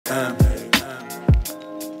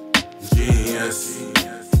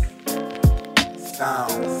genius.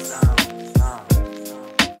 Sound.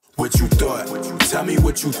 What you thought? Tell me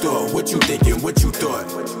what you thought. What you thinking? What you thought?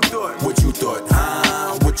 What you thought?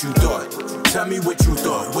 Huh? What you thought? Tell me what you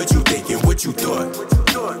thought. What you thinking? What you thought?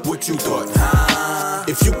 What you thought? Huh?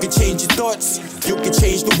 If you could change your thoughts, you could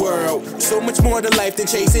change the world. So much more to life than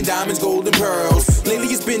chasing diamonds, gold, and pearls. Lately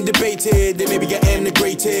it's been debated that maybe I am the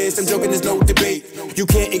greatest. I'm joking, there's no debate. You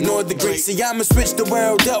can't ignore the great. See, I'ma switch the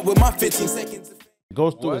world up with my 15 seconds.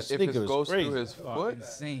 Goes through his If sneakers. it goes crazy. through his foot?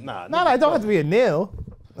 Nah, it don't have to be a nail.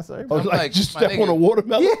 That's all right. Oh, like just my step nigga. on a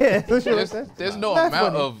watermelon? Yeah, that's what I'm saying. There's no That's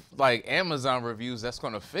amount funny. of like Amazon reviews that's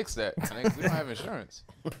gonna fix that. I think we don't have insurance.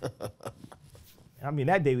 I mean,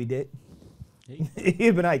 that day we did.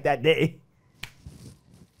 Even like that day.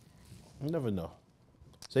 You never know.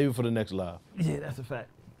 Save it for the next live. Yeah, that's a fact.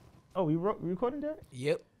 Oh, we recording that?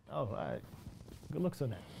 Yep. Oh, all right. Good looks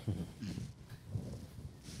on that.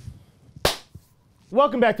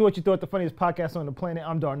 Welcome back to What You Thought, the funniest podcast on the planet.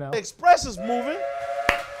 I'm Darnell. Express is moving.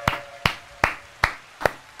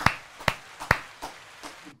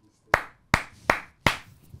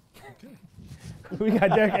 We got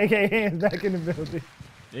Derek, a.k.a. Hands, back in the building.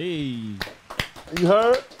 Hey. You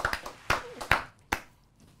heard?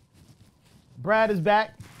 Brad is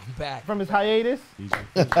back Back. from his hiatus.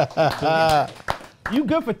 You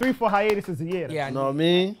good for 3-4 hiatuses a year. Though. Yeah, Know what I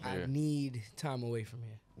mean? I need time away from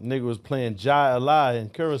here. Nigga was playing Jai Alai in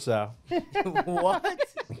Curacao. What?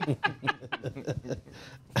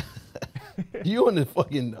 You on the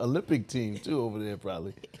fucking Olympic team too over there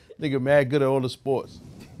probably. Nigga mad good at all the sports.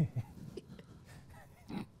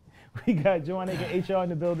 We got Joanne, aka HR, in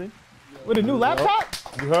the building with a new laptop.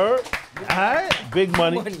 You heard? All right. Big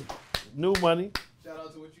money. Money. New money. Shout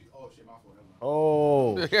out to what you. Oh shit, my fault.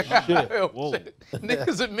 Oh shit. Oh, shit.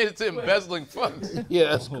 Niggas admitted to embezzling funds. Yeah,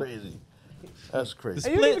 that's crazy. That's crazy.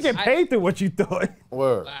 Hey, you didn't even get paid through what you thought.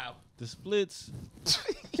 Word. Wow. The splits.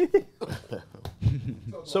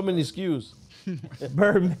 So many SKUs.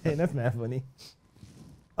 Birdman, that's mad funny.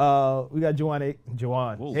 We got Joanne.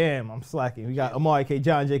 Whoa. Damn, I'm slacking. We got Amar, aka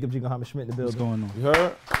John Jacob, Jingleheimer Schmidt in the What's building. going on? You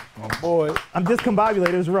heard? My boy. I'm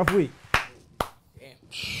discombobulated. It was a rough week.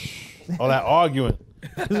 All that arguing.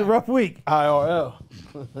 It was a rough week. IRL.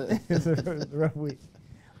 It's a rough week.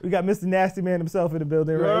 We got Mr. Nasty Man himself in the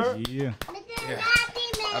building, right? Yeah.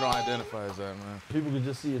 I don't identify as that, man. People can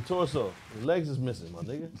just see your torso. Your legs is missing, my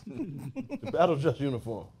nigga. The battle dress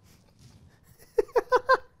uniform.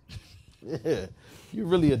 Yeah. You're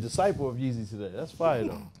really a disciple of Yeezy today. That's fire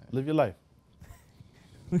though. Live your life.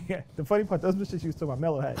 The funny part, those bitches used to my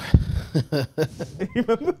Mellow hat. You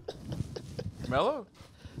remember? Mellow?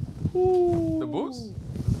 The boots?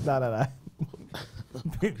 Nah.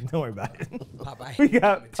 Don't worry about it. Popeye. We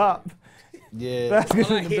got Pop. Yeah. That's good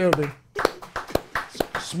Oh, in the I hear building.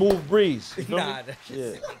 Smooth breeze. You feel me? Nah, that's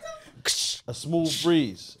Yeah. A smooth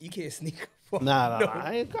breeze. you can't sneak up. Nah.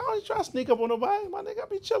 I ain't trying to sneak up on nobody. My nigga, I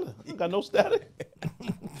be chilling. I got no static.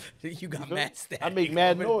 You got mad static. I make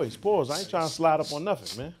mad noise. Pause. I ain't trying to slide up on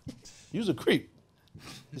nothing, man. You's a creep.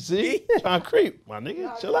 You see? Trying to creep, my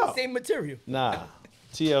nigga. Chill out. Same material. Nah.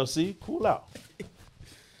 TLC, cool out.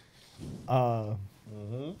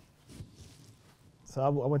 So I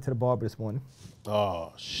went to the barber this morning.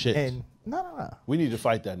 Oh, shit. And no. We need to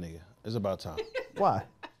fight that nigga. It's about time. Why?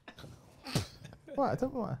 Why? Tell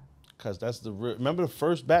me why. Because that's the real. Remember the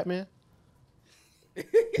first Batman?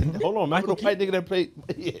 Hold on. Remember the white nigga that played?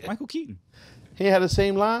 Yeah. Michael Keaton. He ain't had the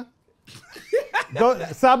same line? Go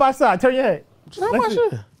side by side. Turn your head. How my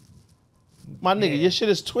shit? My nigga, your shit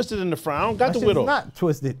is twisted in the front. I don't got That the shit's widow. not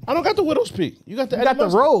twisted. I don't got the widow's peak. You got the You got the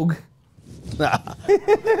Rogue. Nah.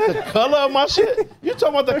 The color of my shit? You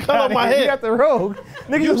talking about the color of my You head? got the Rogue.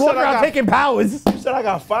 Nigga You just said walking I around got- taking powers. You said I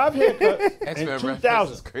got 5 haircuts X-Men in reference is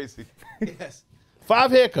 2000. crazy. Yes.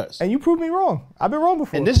 5 haircuts. And you proved me wrong. I've been wrong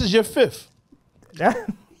before. And this is your 5th.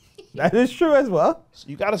 That is true as well. So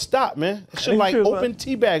you gotta stop, man. It should It's like true, open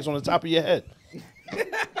tea bags on the top of your head.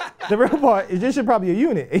 The real part is this shit probably a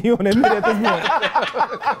unit. And you want to admit at this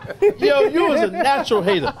point. Yo, you was a natural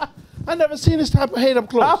hater. I never seen this type of hate up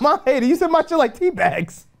close. I'm a hater. You said my shit like tea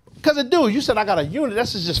bags. Cause it do. You said I got a unit.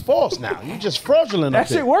 That's just false now. You just fraudulent. That up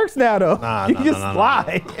there. shit works now though. Nah, you nah, can just nah, nah,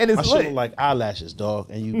 slide and My it's shit lit. look like eyelashes,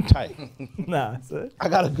 dog, and you tight. Nah, son. I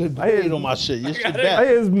got a good grade on my shit. Your shit I bad.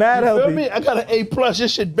 is mad You feel healthy. me? I got an A+. Your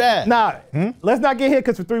shit bad. Nah, let's not get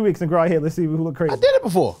haircuts for 3 weeks and grow our hair. Let's see who look crazy. I did it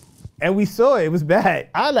before. And we saw it. It was bad.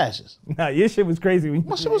 Eyelashes. Nah, your shit was crazy. When you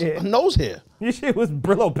My shit was yeah. nose hair. Your shit was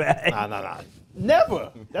Brillo bad. Nah.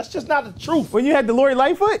 Never. That's just not the truth. When you had the Lori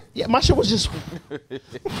Lightfoot? Yeah, my shit was just.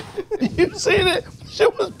 You seen it?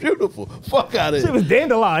 Shit was beautiful. Fuck out of It here. was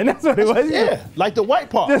dandelion. That's what it was. Yeah, like the white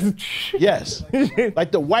part. Just, Yes.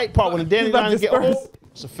 Like the white part when the dandelion get disperse. old.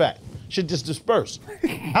 It's a fact. Should just disperse.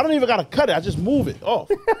 I don't even gotta cut it. I just move it off.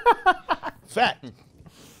 Fact.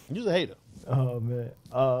 You's a hater. Oh man.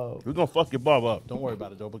 We're gonna fuck your barber up. Don't worry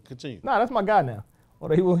about it though. But continue. Nah, that's my guy now.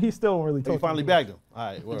 Although he still don't really You talk. finally bagged him. All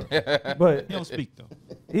right. Word. But He don't speak though.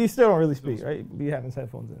 he still don't really speak, right? He having his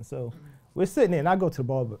headphones in. So we're sitting there, and I go to the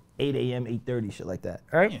barber 8 a.m., 8:30, shit like that,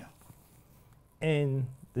 right? Yeah. And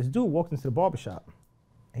this dude walks into the barber shop.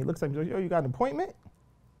 He looks at me, yo, you got an appointment?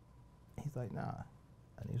 He's like, nah.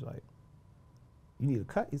 And he's like, you need a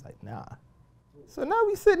cut? He's like, nah. So now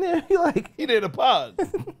we sitting there, he like, He did a pod.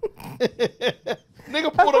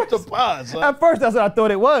 Nigga pulled up the pod, son. at first that's what I thought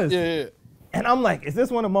it was. Yeah. And I'm like, is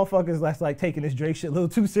this one of the motherfuckers that's like taking this Drake shit a little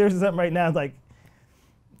too serious or something right now? It's like,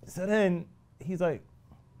 so then he's like,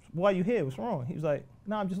 why you here? What's wrong? He was like,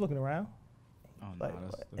 nah, I'm just looking around. Oh no, Like,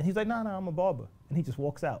 that's and he's like, nah, I'm a barber. And he just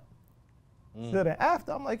walks out. So then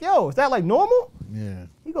after, I'm like, yo, is that like normal? Yeah.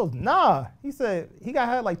 He goes, nah. He said, he got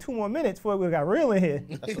had like 2 more minutes before we got real in here.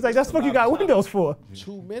 He's like, that's what you got windows for.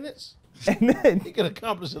 2 minutes? And then, He could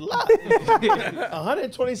accomplish a lot.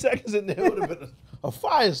 120 seconds in there would have been a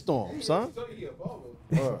firestorm, son.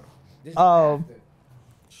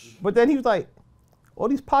 but then he was like, all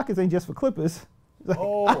these pockets ain't just for clippers. He's like,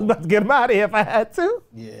 Oh. I was about to get him out of here if I had to.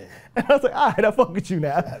 Yeah. And I was like, all right, I fuck with you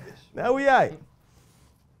now. Now we all right.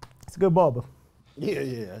 It's a good barber.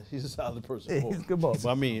 Yeah. He's a solid person. Yeah, he's a good barber. But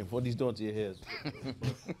I mean, what he's doing to your hair is.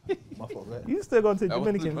 My fault, right? You still going to the I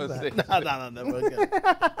wasn't Dominican gonna side. say- Nah, never again.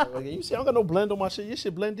 Never again. You see, I don't got no blend on my shit. Your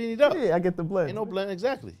shit blended up. Yeah, I get the blend. Ain't no blend,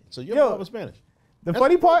 exactly. So you're Yo. barber Spanish. The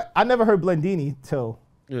funny part, I never heard Blendini till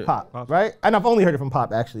Yeah. Pop, right? And I've only heard it from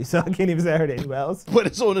Pop, actually, so I can't even say I heard it anywhere else. But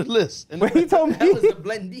it's on the list. And When he told me, That was the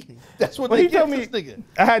blendini. that's what when they he told give me this nigga.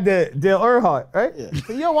 I had the Dale Earnhardt, right? Yeah.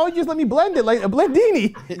 So, yo, why would you just let me blend it like a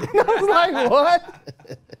Blendini? And I was like,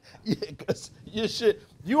 what? Yeah, because your shit,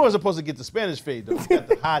 you weren't supposed to get the Spanish fade, though. You got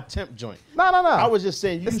the high temp joint. No. I was just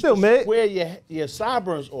saying, you It's used still to mid. square your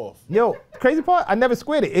sideburns off. Yo, crazy part, I never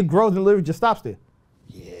squared it. It grows and literally just stops there.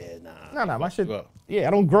 Yeah, nah. No, my shit, you up. yeah,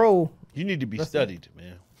 I don't grow. You need to be studied,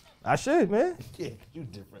 man. I should, man. Yeah, you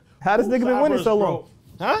different. How this nigga been winning so Sideburns long?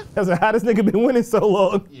 grow- Huh? I was like, how this nigga been winning so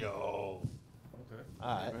long? Yo. Okay.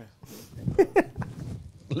 All right.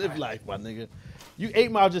 Live life, my nigga. You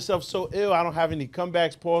 8-miled yourself so ill, I don't have any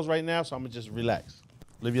comebacks, pause right now, so I'm going to just relax.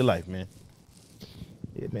 Live your life, man.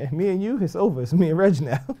 Yeah, man, me and you, it's over. It's me and Reg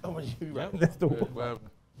now. Oh, you right. That's the Well,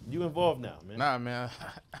 You involved now, man. nah, man,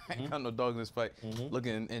 I ain't got no dog in this fight.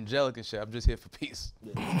 Looking angelic and shit. I'm just here for peace.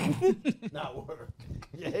 Nah, word.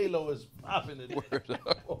 Your halo is popping today. Word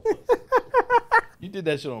up. You did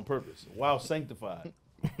that shit on purpose. Wow, sanctified.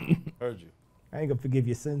 Heard you. I ain't gonna forgive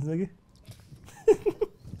your sins, nigga.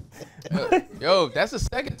 Yo, that's the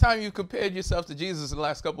second time you compared yourself to Jesus in the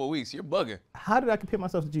last couple of weeks. You're bugging. How did I compare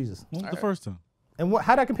myself to Jesus? When was the first time? And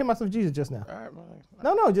how did I compare myself to Jesus just now? All right,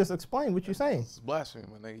 man. No, just explain what you're saying. It's blasphemy,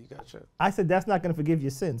 my nigga. You got shit. I said that's not gonna forgive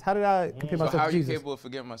your sins. How did I compare So myself how to are you Jesus? capable of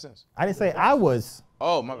forgiving my sins? I didn't say I was.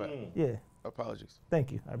 Oh, my bad. Yeah, Apologies.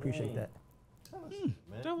 thank you. I appreciate that.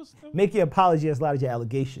 That was Make your apology as loud as your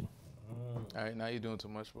allegation. All right, now you're doing too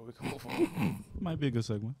much, but we can move on. might be a good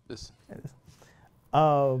segment. Listen.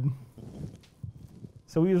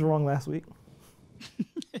 So we was wrong last week.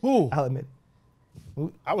 Who? I'll admit.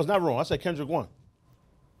 I was not wrong. I said Kendrick won.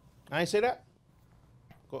 I ain't say that?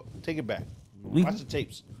 Go, take it back. Watch the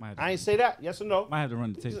tapes. I ain't say that. Yes or no? Might have to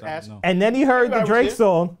run the tape. Just I ask. don't know. And then he heard the Everybody was Drake here.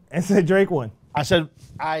 song and said Drake won. I said,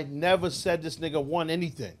 I never said this nigga won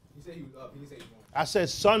anything. He said he was up. He said he won. I said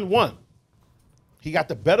Son won. He got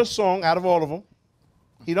the better song out of all of them.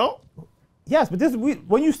 He don't? Yes, but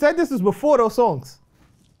when you said this was before those songs.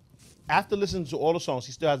 After listening to all the songs,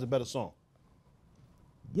 he still has a better song.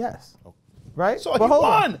 Yes. Right? So But he hold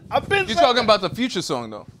on. won. I've been You're saying talking that. about the future song,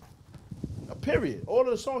 though. Period. All of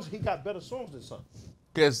the songs, he got better songs than Son.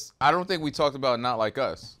 Because I don't think we talked about Not Like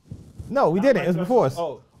Us. No, we didn't. It was before us.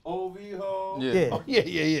 Oh, OV home. Yeah. Yeah. Oh, yeah.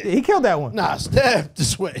 He killed that one. Nah, step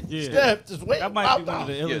this way. Yeah. Step this way. That might be Bow, one of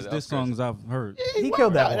the bow. Yeah, illest that was diss songs I've heard. Yeah, He won.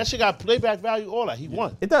 killed that Nah, one. That shit got playback value, all that. He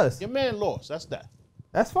won. It does. Your man lost. That's that.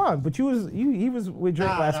 That's fine. But he was with Drake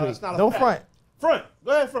last week. that's not a Don't fact. front. Front.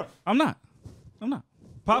 Go ahead, front. I'm not.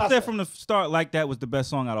 Pop I said said? from the start like that was the best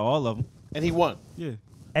song out of all of them. And he won. Yeah.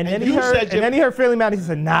 And then And he you heard. said And then he heard Family Matters. He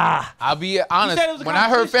said, "Nah." I'll be honest. said it was a When I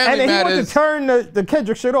heard competition. And Family then he wanted to Matters, turn the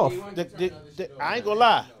Kendrick shit off. I ain't gonna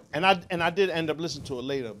lie. And I did end up listening to it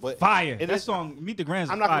later. But Fire. it That is- song, Meet the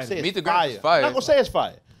Grands. I'm not gonna fire. say it's Meet the fire. Grands is fire. I'm not gonna say it's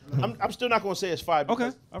fire. I'm still not gonna say it's fire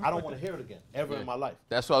because I I don't respect want to hear it again ever in my life.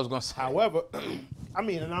 That's what I was gonna say. However, I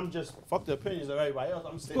mean, and I'm just fuck the opinions of everybody else.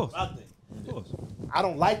 I'm saying what I think. Of course. I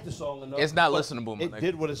don't like the song enough. It's not but listenable, my It nigga.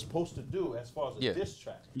 did what it's supposed to do as far as a Yeah. diss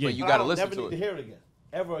track. Yeah. But you But gotta I don't listen never to need it. to hear it again,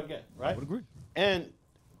 ever again, right? I would agree. And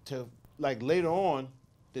to like later on,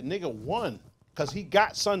 the nigga won because he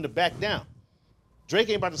got Son to back down. Drake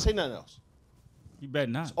ain't about to say nothing else. You bet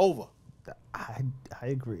not. It's over. I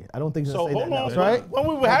agree. I don't think he's So gonna say hold that on, else, right? When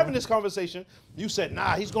we were having this conversation, you said,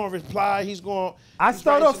 "Nah, he's gonna reply. He's going." I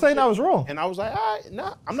started off saying I was wrong. and I was like, "All right,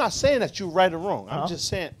 nah." I'm not saying that you're right or wrong. I'm just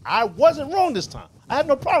saying I wasn't wrong this time. I have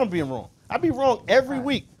no problem being wrong. I be wrong every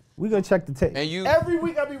week. We gonna check the tape. And you, Every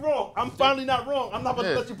week I be wrong. I'm finally not wrong. I'm not gonna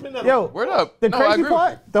Yeah. let you pin that. Yo, on. word up. the No, I crazy agree with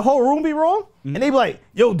part, the whole room be wrong, and they be like,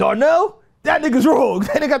 "Yo, Darnell, that nigga's wrong."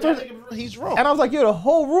 That nigga I tried- think he's wrong. and I was like, "Yo, the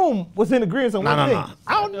whole room was in agreement on one thing."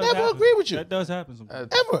 I'll That does never happen. agree with you That does happen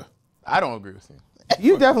sometimes. ever. I don't agree with you.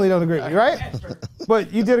 You definitely don't agree with me, right?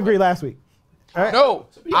 But you did agree last week. No,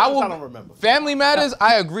 be I honest, will. I don't remember. Family Matters,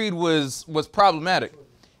 I agreed was problematic.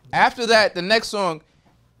 After that, the next song,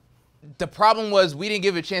 the problem was we didn't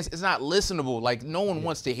give it a chance. It's not listenable. Like no one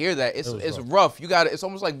wants to hear that. It's rough. You got It's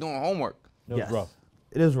almost like doing homework. It was Yes. rough.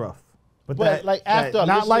 It is rough. But But, like, after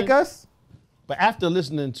not like listening- us. But after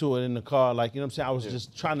listening to it in the car, like, you know what I'm saying, I was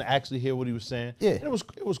just trying to actually hear what he was saying. Yeah. And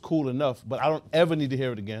it was cool enough, but I don't ever need to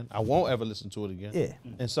hear it again. I won't ever listen to it again.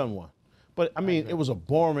 Yeah. And Son won. But I mean, it was a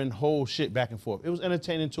boring whole shit back and forth. It was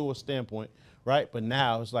entertaining to a standpoint, right? But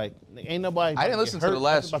now it's like ain't nobody. I didn't get listen to the hurt,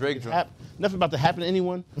 last nothing about to Drake get joint. nothing about to happen to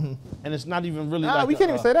anyone, and it's not even really. Nah, like we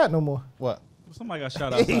can't even say that no more. What? Somebody got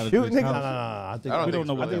shot He outside of shoot Drake's niggas. No, house. no, no, no. I think I don't We think don't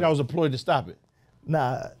know so. what I think that I was employed to stop it.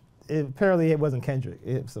 Nah, apparently it wasn't Kendrick.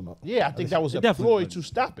 It was some. Yeah, I think that was It definitely employed wasn't. to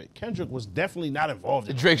stop it. Kendrick was definitely not involved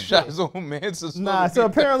in it. Drake shot his own man. So Nah, so I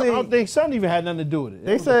apparently don't think Son even had nothing to do with it.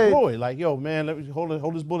 They It was say- employed. Like, yo, man, let me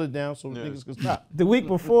hold his bullet down so niggas can stop. the week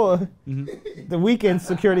before, the weekend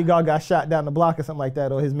security guard got shot down the block or something like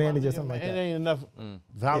that, or his manager or something like It that. ain't enough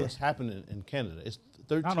violence happening in Canada. It's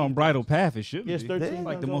 13. Not on Bridle Path, it should be. Yeah, it's 13 It's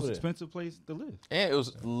like the guns most over there. expensive place to live. And it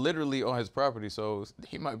was literally on his property, so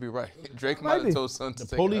he might be right. Drake Might might be. have told Son to The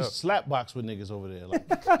take police it out. slap box with niggas over there. Like,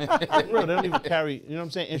 for real, they don't even carry, you know what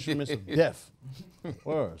I'm saying, instruments of death.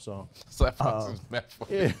 Word, so. Slap box is mad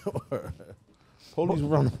funny. Yeah, word. Police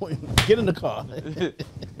run away. Get in the car.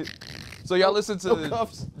 So y'all listen to No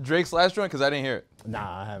cuffs. Drake's last joint? Because I didn't hear it.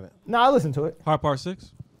 Nah, I haven't. Nah, I listened to it. Hard Part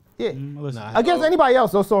 6? Yeah. Listen, Nah. Against anybody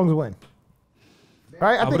else, those songs win.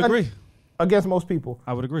 Right? I would agree. Against most people.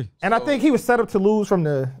 I would agree. And I think he was set up to lose from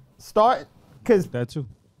the start, because That too.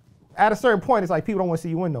 at a certain point, it's like people don't want to see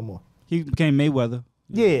you win no more. He became Mayweather.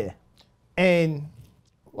 Yeah. And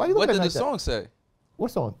why you What looking did at the that? song say?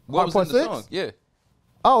 What song? What was in Part the 6? song? Yeah.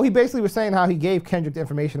 Oh, he basically was saying how he gave Kendrick the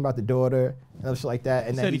information about the daughter and other shit like that. He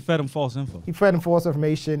And said that he fed him false info. he fed him false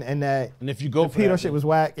information and that And if you go the for pedo that, shit was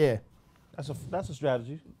whack. Yeah. that's a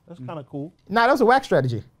strategy. That's kind of cool. Nah, that was a whack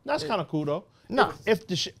strategy. That's kind of cool though. Nah. If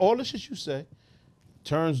the all the shit you say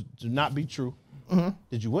turns to not be true,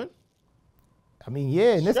 did you win? I mean,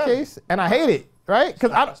 yeah, in this Sure. case, and I hate it, right?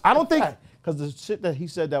 Because I don't think Because the shit that he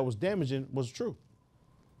said that was damaging was true.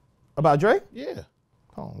 about Drake. Yeah.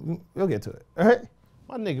 Oh, we'll get to it. All right.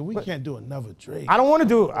 My nigga, we can't do another Drake. I don't want to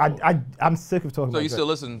do it. I'm sick of talking So about you Drake. still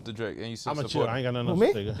listen to Drake and you still I'm a chill. support I ain't him? got nothing Who,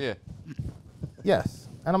 else me? to say. Yeah. Yes,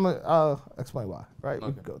 and I'm gonna explain why. Right,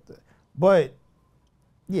 we can go through it. But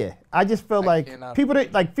yeah, I just feel like cannot- people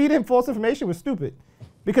that like feed him false information was stupid,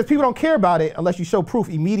 because people don't care about it unless you show proof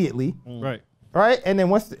immediately, Right. right? And then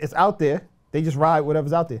once it's out there, they just ride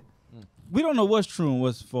whatever's out there. We don't know what's true and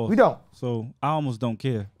what's false. We don't. So I almost don't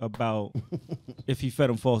care about if he fed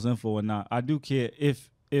him false info or not. I do care if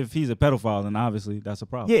he's a pedophile, then obviously that's a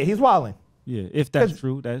problem. Yeah, he's wilding. Yeah, if that's 'Cause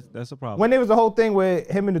true, that's a problem. When there was the whole thing with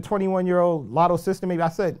him and the 21-year-old lotto system, maybe I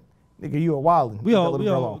said, "Nigga, you a wilding." we Leave that all little we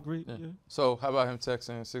girl all alone. agree. Yeah. So how about him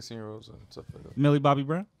texting 16-year-olds and stuff like that? Millie Bobby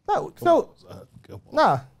Brown. No, so Come on.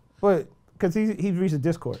 nah, but because he reached a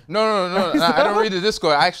Discord. No. I don't read the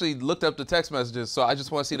Discord. I actually looked up the text messages, so I just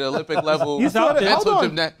want to see the Olympic level You saw the, mental hold on.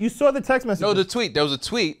 gymnast. You saw the text message. No, the tweet. There was a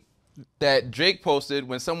tweet that Drake posted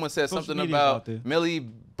when someone said Social something media's out about there. Millie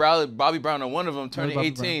Bobby Brown or one of them turning Millie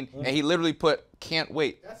Bobby 18, and he literally put "can't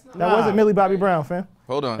wait." That wasn't Millie Bobby Brown, fam.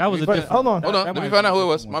 Hold on. That was a Let me different. hold on. Hold on. that Let me might find out be who a it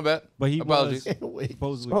was. different My one. bad. But he Apologies. was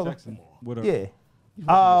supposedly Hold on. texting with her. Yeah.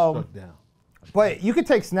 Struck down. But you could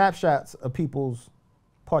take snapshots of people's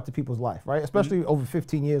parts of people's life, right? Especially over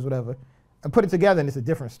 15 years, whatever, and put it together, and it's a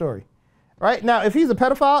different story, right? Now, if he's a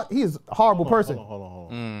pedophile, he's a horrible person. Hold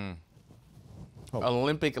on.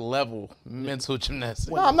 Olympic level mental gymnastics.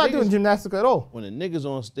 No, I'm not doing gymnastics at all. When a nigga's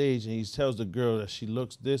on stage and he tells the girl that she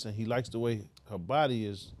looks this and he likes the way her body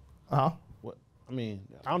is, What? I mean,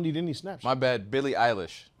 I don't need any snapshot. My bad, Billie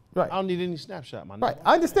Eilish. Right. I don't need any snapshot, my nigga. Right.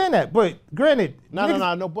 I understand that, but granted.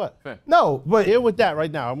 No, but. No, but Deal with that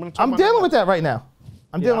right now. I'm dealing with that right now.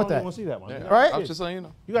 I'm dealing with I that. don't want to see that, my nigga. Right? I'm just letting you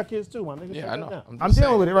know. You got kids too, my nigga. Yeah, I know. I'm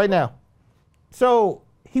dealing with it right now. So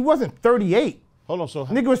he wasn't 38. Hold on, so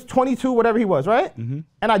Nigga was 22, whatever he was, right? And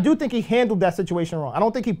I do think he handled that situation wrong. I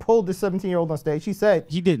don't think he pulled this 17-year-old on stage. She said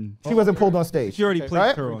He didn't. she wasn't pulled on stage. She already played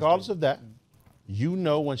right? her on regardless of that, you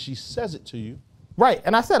know when she says it to you. Right,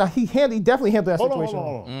 and I said he definitely handled that Hold situation on.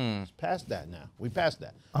 wrong. It's past that now. We passed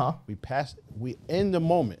that. We in the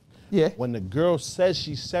moment. Yeah. When the girl says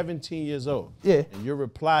she's 17 years old. Yeah. And your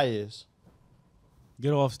reply is.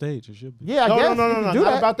 Get off stage. It should be. Yeah, I guess. No. you can Not do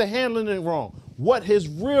that. about the handling it wrong. What his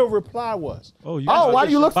real reply was. Oh, why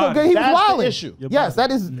do you look so good? He was That's the wilding. issue. Yes, that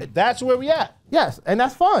is. That's where we at. Yes, and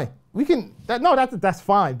that's fine. We can. That's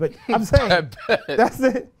fine. But I'm saying that's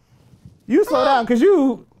it. You slow down, cause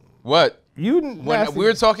you. What? When When we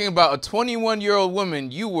were talking about a 21-year-old woman,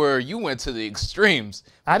 you went to the extremes.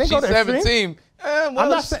 I didn't go to She's the extreme. 17.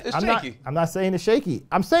 Well, it's shaky. I'm not saying it's shaky.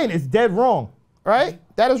 I'm saying it's dead wrong. Right?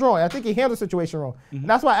 That is wrong. I think he handled the situation wrong. And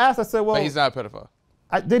that's why I asked. I said, well, But he's not a pedophile.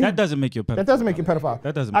 That doesn't make you a pedophile. That doesn't make you a pedophile.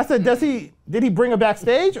 That doesn't. I said, did he bring her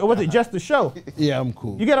backstage or was it just the show? Yeah, I'm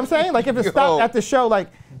cool. You get what I'm saying? Like if it stopped at the show, like,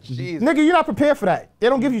 nigga, you're not prepared for that. They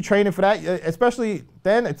don't give you training for that, especially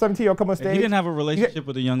then at 17-year-old come on stage. He didn't have a relationship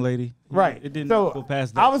with a young lady. Right. It didn't so go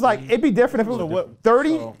past that. I was like, it'd be different if it was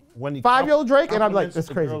 35-year-old Drake, and I'd be like, that's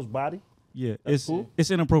the crazy. girl's body. Yeah, it's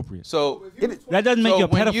inappropriate. So that doesn't make you a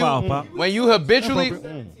pedophile, Pop. when you habitually,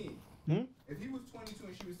 If he was 22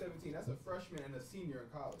 and she was 17, that's a freshman and a senior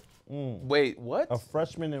in college. wait, what? A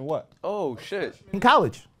freshman in what? Oh shit. In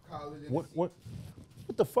college.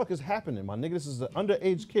 What the fuck is happening, my nigga? This is an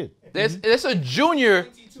underage kid. There's a junior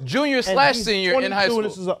slash he's senior in high 22 school. and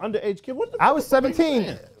this is an underage kid. What the I was fuck are you 17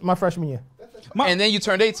 saying? my freshman year. And then you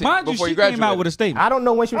turned 18 Mind you, before she you graduated. came out with a statement. I don't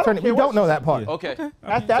know when she was turning. We don't know that part. Okay.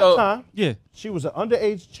 At that So- time, Yeah, she was an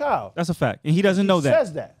underage child. that's a fact, and he doesn't know He that.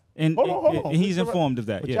 says that. And, Hold on. and he's informed of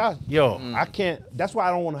that. But Yeah, I can't. That's why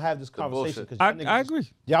I don't want to have this conversation. bullshit. 'cause I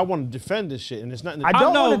agree. Y'all want to defend this shit, and it's nothing. I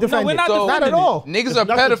don't no, want to defend we're it. not So- Not at defending it. all. Niggas There's are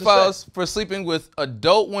nothing to pedophiles for sleeping with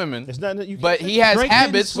adult women. It's nothing that you But can't he has Drake didn't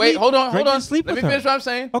habits. Wait, sleep- hold on. Drake didn't sleep Let me with her. finish what I'm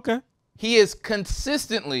saying. Okay. He is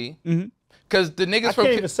consistently, because the niggas I from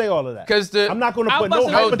can't even say all of that. 'cause the- I'm not going to I put was no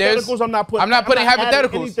about to say, hypotheticals. I'm not putting putting adding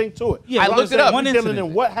hypotheticals. anything to it. Yeah, I What looked I'm it up. saying, One we're dealing incident.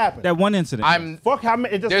 in what happened. That one incident. I'm Fuck how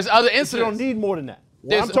many. There's other You don't incidents. need more than that. Well,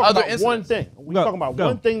 There's I'm talking other about one incidents. thing. We're Go, talking about go,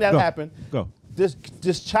 one thing that go, happened. go.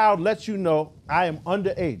 This child lets you know I am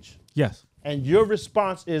underage, Yes. and your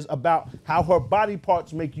response is about how her body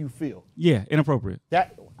parts make you feel. Yeah, inappropriate.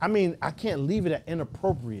 I can't leave it at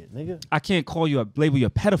inappropriate, nigga. I can't label you a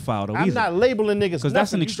pedophile though I'm either. not labeling niggas 'Cause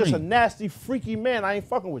that's an nothing. You just a extreme. nasty, freaky man. I ain't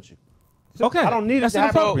fucking with you. Okay. I don't need it That's to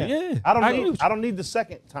happen inappropriate. again. Yeah. I agree don't with I don't need the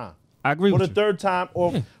second time. I agree Or with the you. third time,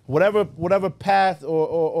 or whatever path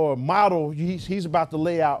or model he's about to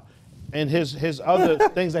lay out, and his other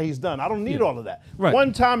things that he's done. I don't need all of that. Right.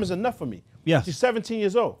 One time is enough for me. Yes. She's 17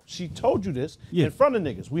 years old. She told you this Yeah. in front of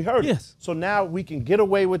niggas. We heard Yes. it. So now we can get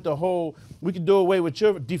away with we can do away with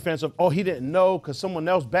your defense of, he didn't know because someone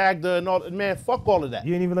else bagged her and all. Man, fuck all of that.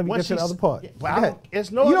 You didn't even let me Once get to the she's- other part. Yeah, Go but ahead.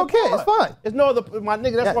 it's no You other don't care, part. it's fine. It's no other, my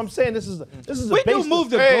nigga, that's Yeah. what I'm saying. This is a We do baseless- move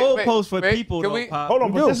the Wait, goalposts for wait, people can though, we- Pop. Hold on,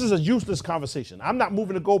 We but do. this is a useless conversation. I'm not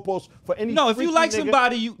moving the goalposts for any. No, if you freaky like nigga.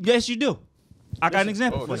 somebody, yes, you do. I got an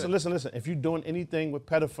example for Listen, you. listen. If you're doing anything with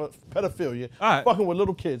pedophilia, All right. fucking with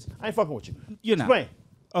little kids, I ain't fucking with you. You're not. Explain.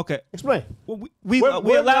 Okay. Explain. Well, we Where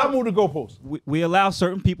did I allow move the goalposts? we allow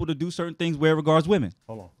certain people to do certain things where it regards women.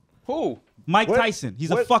 Hold on. Who? Mike Where- Tyson,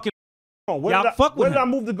 he's a where- fucking Where Y'all did I, fuck with where did him. I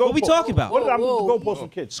move the goalposts? What we talking about? Where did I move the Whoa, goalposts whoa. for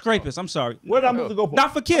kids? scrapers. I'm sorry. Where did I move the goalposts?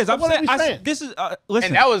 Not for kids. I'm What are we saying, saying? this is listen.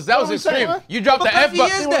 And that was What are we extreme. saying? You dropped the Because F he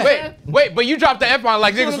bomb. is that. Wait, but you dropped the F bomb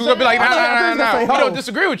like niggas was gonna be like, nah. We don't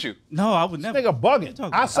disagree with you. No, I would never. Nigga bugging.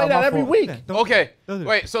 talking I about? say that every week. Okay. Don't-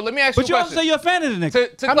 Wait, so let me ask you But a you also question. say you're a fan of the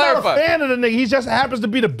nigga. To I'm not a clarify. fan of the nigga. He just happens to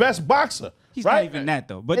be the best boxer. He's right? not even that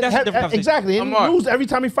though. But that's a different conversation. Exactly. And he Amar. loses every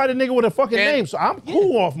time he fight a nigga with a fucking name. So I'm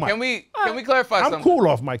cool off Mike. Can we clarify I'm something? cool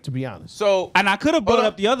off Mike, to be honest. So And I could have brought Hold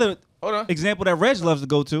on. up the other Hold on. example that Reg loves to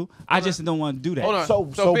go to. I just don't want to do that. Hold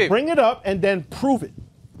on. So Big. bring it up and then prove it.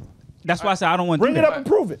 That's why I said I don't want to Bring do it that. up and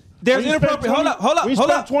prove it. There's We spent inappropriate- hold 20 up, hold up, We hold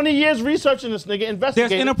spent up. 20 years researching this nigga, There's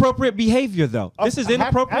investigating. inappropriate behavior though. This is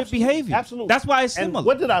inappropriate Absolutely, behavior. Absolutely. That's why it's And similar.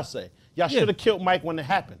 what did I say? Y'all Yeah. should have killed Mike when it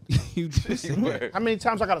happened. You just said that. How many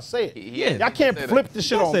times I gotta say it? Yeah, Y'all can't say that. flip this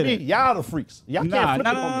shit Don't on say me. that. Y'all the freaks. Y'all Nah, can't flip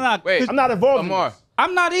nah, it nah, on nah, me. nah. Wait. I'm not involved in Amar. this.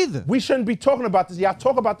 I'm not either. We shouldn't be talking about this. Y'all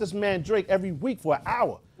talk about this man Drake every week for an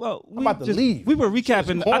hour. Well, I'm about to leave. We were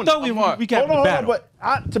recapping. I thought we were recapping the battle.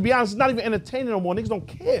 But to be honest, it's not even entertaining no more. Niggas don't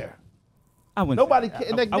care. I wouldn't. Nobody say that.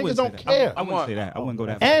 cares. I wouldn't Niggas don't say that. care. I wouldn't say that. I wouldn't go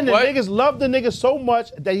that far. And the What? niggas love the nigga so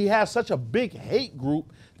much that he has such a big hate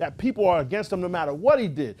group that people are against him no matter what he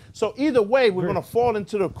did. So either way, we're gonna fall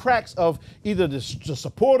into the cracks of either the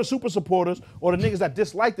supporters, super supporters, or the niggas that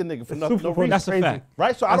dislike the nigga for no reason. That's a fact.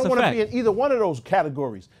 Right? So I That's don't a want to fact. be in either one of those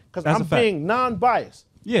categories because That's I'm a fact. being non-biased.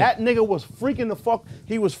 Yeah. That nigga was freaking the fuck.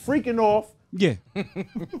 He was freaking off, Yeah.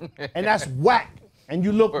 and that's whack. And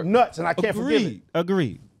you look nuts, and I can't forgive it.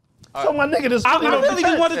 Agreed. So my nigga, this I really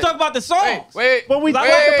just wanted to talk about the song. Wait, But we Like,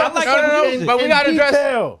 talked I about like the the song music. but we in gotta address.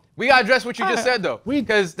 detail. We gotta address what you just said though,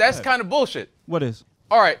 because that's kind of bullshit. What is?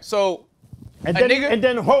 All right, so And a then, nigga. and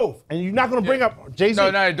then Hov, and you're not gonna bring up Jay-Z.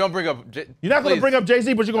 No, don't bring up. You're not gonna please. bring up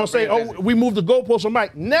Jay-Z, but you're gonna say, bring up "Oh, Jay-Z. we moved the goalpost for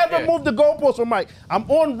Mike." Never Yeah. moved the goalpost for Mike. I'm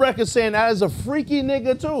on record saying that is a freaky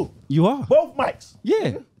nigga too. You are. Both Mikes.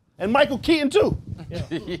 Yeah. And Michael Keaton too.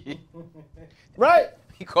 Right?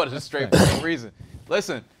 He called it a straight for no reason.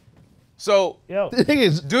 Listen, so Yo, The thing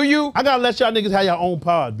is, do you I gotta let y'all niggas have your own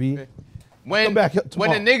pod, B. when Come back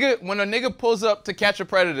when a tomorrow. nigga pulls up to catch a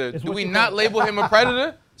predator, do what we you not call- label him a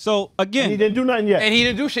predator? So He again, didn't do nothing yet. And he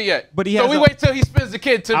didn't do shit yet. But he so has we a- wait till he spins the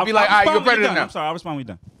kid to be like, all right, you're a predator now. I'm sorry. I'll respond when we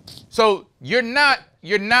done. So you're not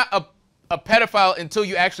a pedophile until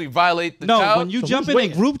you actually violate the No, child. when you So jump who's in a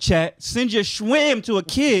waiting? group chat, send your schwim to a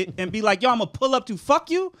kid and be like, yo, I'm gonna pull up to fuck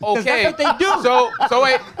you. 'Cause Okay. that's what they do. So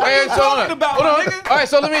wait, so hold talking on. about, Hold on. my nigga? All right,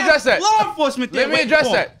 so let me address that. Law enforcement. Let me address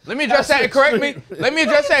that. Let me address that and correct me. Let me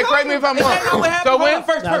address that and correct me if I'm wrong. So when,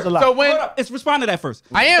 first, That's a lot. so when, it's respond to that first.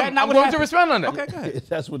 I am. That not I'm what going to happened. respond on that. Okay, go ahead.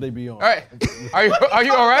 That's what they be on. All right. Are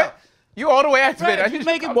you all right? You all the way activated. Right, I you need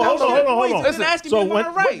making Well, hold on, hold on, hold on. Listen, asking So me when,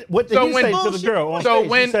 am I right. what did So he when- say to the Bullshit. girl on So stage?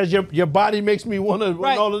 when- He says your body makes me want to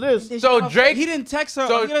run all of this. So Drake, he didn't text her.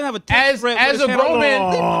 so he didn't have a text thread with as his a hand grown on-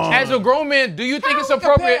 man, as a grown man, do you think it's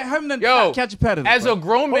appropriate? Him to Yo, catch a predator, as bro. a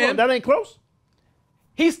grown Hold on, man, that ain't close.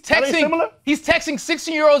 he's ain't texting. similar? He's texting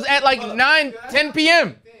 16-year-olds at like 9, 10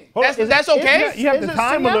 p.m. Hold on, That's okay. You have the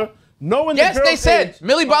time similar. Knowing Yes, the they girl's said. age.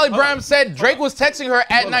 Millie Bobby Brown said Drake was texting her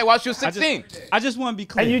at night while she was 16. I just want to be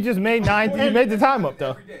clear. and you just made 9. You made the time up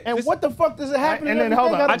though. And what the fuck does it happen? And then,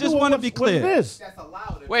 hold on. I just wanna be clear. This.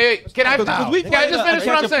 Wait, can I we can I played just finish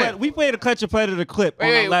what I'm saying? We played a Catch a Predator clip on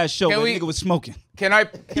Wait, our last show can where we- the nigga was smoking. Can I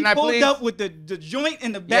He pulled please? up with the joint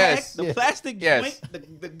in the bag, Yes. the plastic Yes.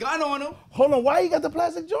 joint, the gun on him. Hold on, why you got the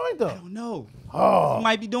plastic joint though? I don't know. Oh. He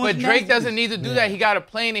might be doing But some Drake nasty doesn't need to do that. He got a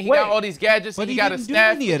plane and he Wait. got all these gadgets But and he he got a didn't do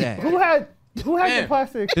staff. any of that. Who had Man. the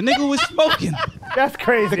plastic? The nigga was smoking. That's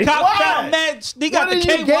crazy. The cop Why? found mad. They got What the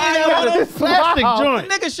did you KY gain out on of him. this plastic Wow. The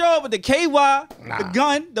joint? nigga show up with the KY, the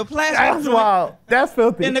gun, the plastic That's joint, wild. That's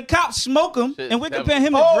filthy. and the cops smoke him, Shit, and we're that comparing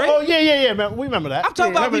him to Oh, Drake. oh yeah, man. We remember that. I'm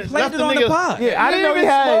talking about we played it on the pod. yeah, I didn't know he Nigga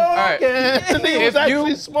had. right. smoking. The nigga was If you-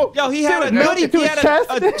 actually smoking. Yo, he had a Shit, hoodie, to he his had a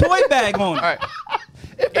chest. toy bag on. All right.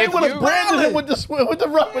 If they if would have you- branded him with the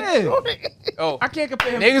rubber Yeah. joint. Oh, I can't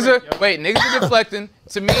compare him. niggas to Drake, yo. niggas are deflecting.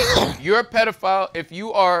 To me, you're a pedophile if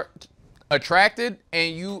you are attracted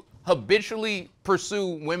and you habitually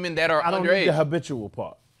pursue women that are I don't need the underage. habitual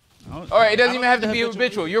part. All right, it doesn't even have to be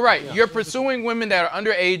habitual. You're right. You're pursuing women that are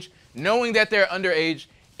underage, knowing that they're underage.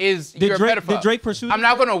 You're Drake- a pedophile. did Drake pursue I'm them?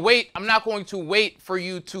 not gonna wait. I'm not going to wait for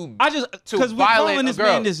you to. I just to because we're violate calling a this girl.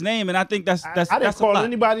 man this name, and I think that's I didn't that's a call lot.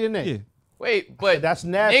 anybody a name. Yeah. Wait, but That's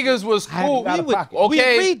nasty. niggas was I cool. got a pocket. Okay, We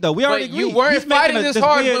agreed, though. We already but you agreed. weren't He's making fighting a- this this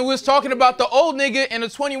hard weird- when we was talking about the old nigga and the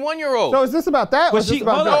 21-year-old. So is this about that? Or is she- this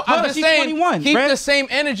about hold Drake? on. I'm just she's saying, 21, keep Brad. the same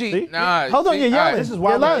energy. See? Nah, Hold on, see, you're all right. yelling. This is why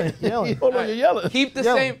You're we're lying. Hold on, you're yelling. Keep the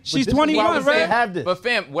Yo, same. She's But this is why 21, we're saying right? have this. But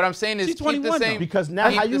fam, what I'm saying is She's keep 21 the same. Because now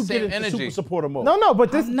keep how the you same get into energy. super supporter mode. No,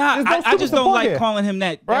 but this. I'm not. there's no I just super don't support like here. calling him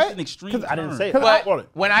that. Right? That's an extreme. 'Cause I didn't term. say it. But Call it.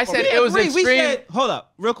 when I said We it was agreed. We extreme, said, hold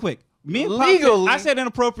up, real quick. Me and Pop Legally- said, I said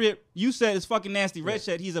inappropriate. You said it's fucking nasty. Red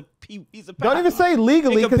said he's a Don't even say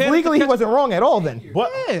legally, because compared to legally he catch- wasn't wrong at all. Then But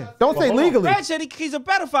Yeah. don't say hold on. legally. Red said he's a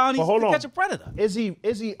pedophile and he's hold to on. catch a predator. is he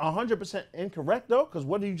 100% incorrect though? Because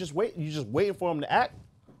what do you just wait? You just waiting for him to act?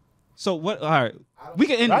 So what? All right, we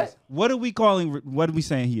can end Right? this. What are we calling? What are we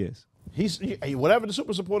saying he is? Whatever the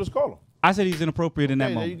super supporters call him. I said he's inappropriate in that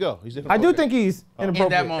Hey, there you moment. go. He's I do inappropriate. think he's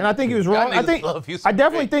inappropriate, moment. and I think he was Y'all wrong. I niggas think love you I some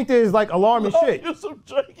definitely Drake. think there's like alarming Love shit. you some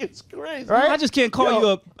Drake. It's crazy. Right? I just can't call Yo.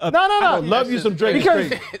 you a No, no, no. Love you some Drake. It's Because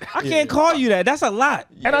crazy. I can't call you that. That's a lot.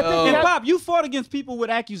 and I think And he had- Bob, you fought against people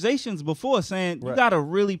with accusations before, saying you Right. gotta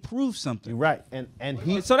really prove something. You're right. And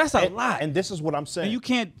he. So that's a and- lot. And this is what I'm saying. And you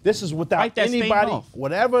can't This is without fight that stain anybody, off.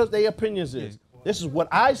 whatever their opinions is. This is what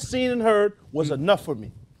I've seen and heard was enough for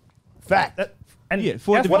me. Fact. And Yeah,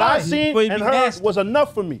 for it that's to be What I nasty. seen For it to and be heard nasty. was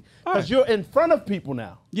enough for me. Because Alright. you're in front of people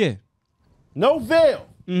now. Yeah. No veil.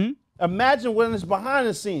 Mm-hmm. Imagine when it's behind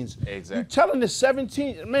the scenes. Exactly. You telling this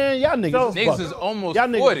 17, man, y'all niggas So- is Niggas bugging. is almost Y'all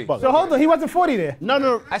niggas 40. is bugging. So hold on, he wasn't 40 there.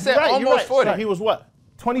 No. I said you're right, you're almost right. 40. So he was what?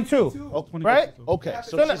 22. Oh, Right? Okay,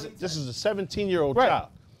 so So this is a 17-year-old Right. child.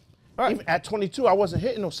 Right. Even at 22, I wasn't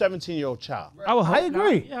hitting no 17-year-old child. I would hope I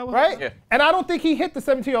agree. not. Yeah, I would right? hope Yeah. And I don't think he hit the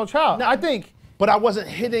 17-year-old child. I think. But I wasn't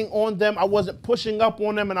hitting on them. I wasn't pushing up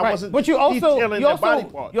on them, and I Right. wasn't But you also detailing their body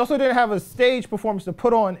parts. you also didn't have a stage performance to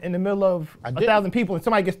put on in the middle of I 1,000 didn't. people and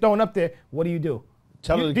somebody gets thrown up there. What do?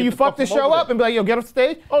 Tell her to Do get you the fuck the from show over up there. and be like, yo, get off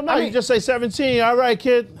stage? Oh no, I you mean, just say 17. All right,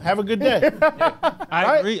 kid. Have a good day.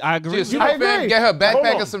 I agree. I agree. Just I super fan, agree. get her Hold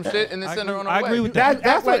backpack on. or some shit and then send her on her I way. agree with that.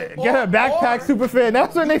 that's what get her backpack super fan.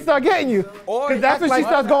 That's when they start getting you. Or Because that's when she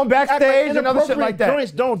starts going Act backstage and other shit like that.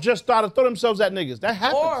 Joints don't just start to throw themselves at niggas. That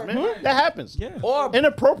happens, Or- man. That happens. Yeah. Or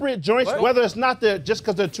Inappropriate joints, whether it's not there just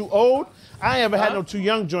because they're too old. I ain't ever had no too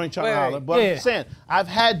young joint trying to Wait. holler, but Yeah. I'm just saying, I've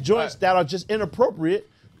had joints that are just inappropriate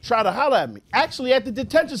try to holler at me. Actually, at the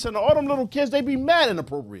detention center, all them little kids, they be mad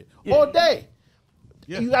inappropriate all day.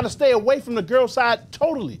 You got to stay away from the girl side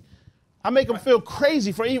totally. I make them feel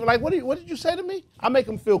crazy for even, like, what did you say to me? I make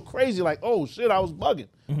them feel crazy, like, oh shit, I was bugging,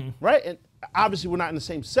 right? And obviously we're not in the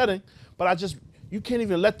same setting, but you can't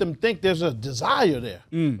even let them think there's a desire there.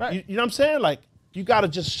 Right. You know what I'm saying? Like, you got to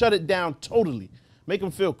just shut it down totally. Make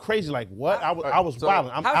them feel crazy, like, what? I was so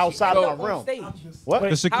wilding. I'm how she outside go of my on realm. stage? What?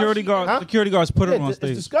 The security she- guard. Huh? Security guards put her Yeah, on it's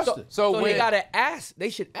stage. disgusting. So So when they gotta ask.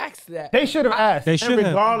 They should ask that. They should have asked. They And should have.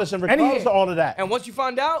 regardless of all of that. And once you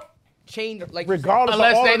find out, change like you said. Regardless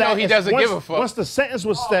Unless of all they of know that, he it's doesn't once, give a fuck. Once the sentence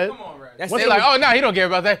was said, Come on, Red. That's once it. they're it like, was- oh no, he don't care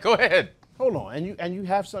about that. Go ahead. hold on, and you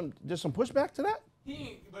have there's some pushback to that? He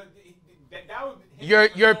ain't, but that was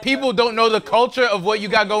Your people don't know the culture of what you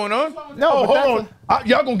got going on. No, Oh, but hold on.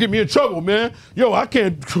 Y'all gonna get me in trouble, man. Yo, I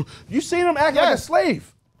can't. You seen him act like a Yes.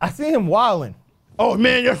 slave. I see him wilding. Oh,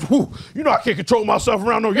 man, you know I can't control myself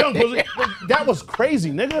around no young pussy. That was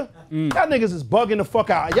crazy, nigga. Y'all niggas is bugging the fuck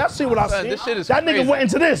out. Y'all see what I Son, seen? this shit is that crazy. nigga went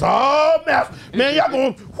into this. Oh, man, y'all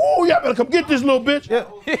going, whoo, y'all better come get this little bitch.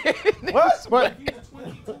 What? But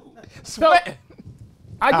Sweat.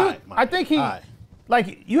 I do. Alright, I think he, Alright.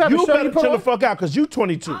 like, you have a You show better you put chill the on. fuck out, because you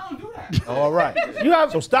 22. I don't do that. All right. You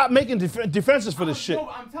have. So stop making defenses for this shit. No,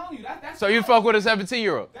 I'm telling you, that's So you fuck with a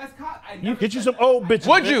 17-year-old? That's caught. Get you some old bitches.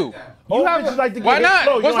 Would man. you? Old have bitches a- like to get Why hit not?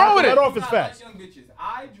 slow. You What's don't have wrong to with let it? off as fast. young bitches.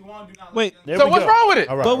 Juwan, do not Wait. There So we what's go. wrong with it?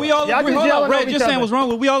 All right, But we all Y'all agree. just Hold yelling on, Red over just each saying other. what's wrong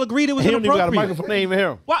with it. We all agreed it was He don't even got a inappropriate. microphone. They ain't even hear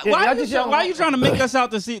him. Why y'all you just yelling- why you trying to make us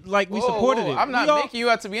out to see like we Whoa, supported whoa, it? I'm not We all- making you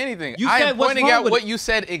out to be anything. You I said am what's pointing wrong out with what it. you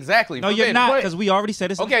said exactly. No, you're verbatim. not, because we already said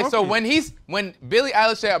it's Okay, so inappropriate. when Billie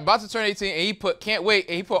Eilish said about to turn 18 and he put can't wait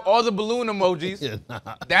and he put all the balloon emojis,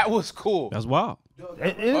 that was cool. That's wild.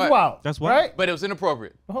 It is Alright. wild. That's wild. Right? But it was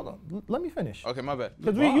inappropriate. Hold on. Let me finish. Okay, my bad.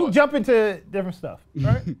 Because you jump into different stuff,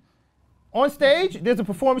 right? On stage, there's a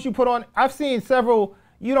performance you put on. I've seen several.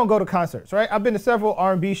 You don't go to concerts, right? I've been to several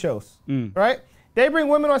R&B shows, right? They bring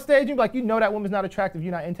women on stage. You be like, you know that woman's not attractive.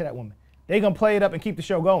 You're not into that woman. They gonna play it up and keep the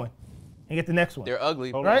show going, and get the next one, They're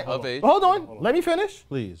ugly, right? of age. Hold on. Let me finish.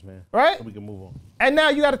 Please, man. Right? So we can move on. And now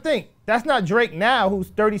you got to think. That's not Drake now, who's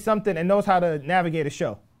 30 something and knows how to navigate a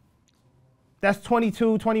show. That's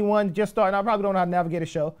 22, 21, just starting. I probably don't know how to navigate a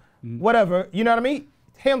show. Whatever. You know what I mean?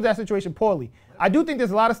 Handles that situation poorly. I do think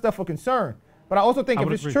there's a lot of stuff for concern, but I also think I if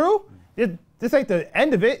would it's agree. true, this ain't the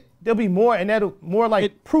end of it. There'll be more, and that'll more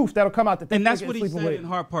like proof that'll come out that And that's nigga what is he sleeping said with in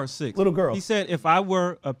Hard Part 6. little girls. He said, if I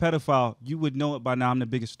were a pedophile, you would know it by now. I'm the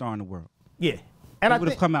biggest star in the world. Yeah. And It I would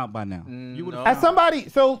have think come out by now. You would no. have. as somebody,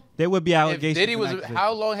 so There would be If allegations. Diddy and was, accusations.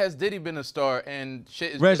 how long has Diddy been a star and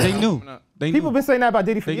shit is Reg, just they knew. coming up? They people knew. been saying that about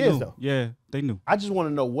Diddy for They years knew. though. Yeah, they knew. I just want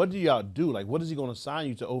to know, what do y'all do? Like, what is he going to sign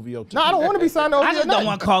you to OVO? No, I don't want to be signed over. I just don't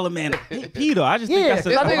want to call a man a pedo. I just think Yeah, that's a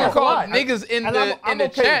This I think nigga that's a called lot. niggas in And the I'm okay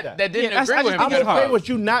with chat that. that didn't Yeah, agree I with just him. think I'm it's okay hard. with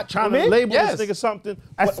you not trying For to me? label Yes. this nigga something. What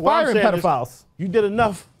I'm Aspiring saying is, pedophiles. you did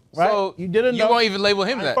enough, right? So you did enough. You won't even label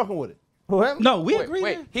him I ain't that. fucking with it. No, we Wait, agree.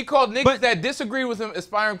 wait. there. He called niggas But- that disagree with him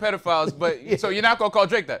aspiring pedophiles, but so you're not gonna call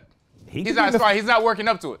Drake that. He He's could not be an aspiring. He's not working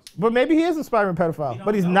up to it. But maybe he is an aspiring pedophile,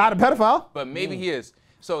 but he's not a pedophile. But maybe he is.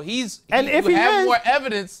 So he's And if you he have is- more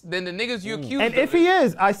evidence than the niggas you accused. And of if it. he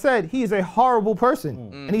is, I said he is a horrible person,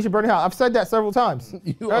 and he should burn in hell. I've said that several times.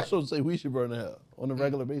 You also say we should burn the hell on a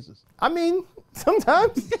regular basis. I mean,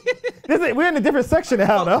 sometimes. We're in a different section of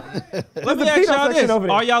hell, though. Let me a ask pedo y'all section this. over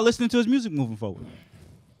there. Are y'all listening to his music moving forward?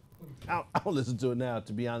 I don't listen to it now,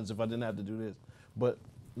 to be honest, if I didn't have to do this. But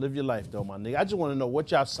live your life, though, my nigga. I just want to know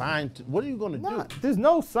what y'all signed to. What are you going to Nah, do? there's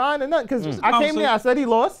no sign or nothing, because I Oh, came so- there, I said he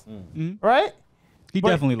lost, right? He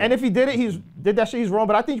definitely low. And if he did it, did that shit, he's wrong.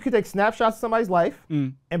 But I think you could take snapshots of somebody's life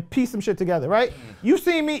and piece some shit together, right? You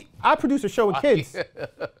seen me, I produced a show with kids,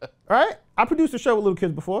 right? I produced a show with little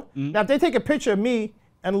kids before. Now, if they take a picture of me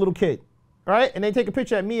and a little kid, right? And they take a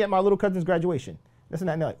picture of me at my little cousin's graduation, this and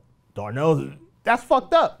that, and they're like, Darnell, that's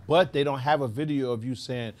fucked up. But they don't have a video of you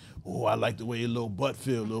saying, "Oh, I like the way your little butt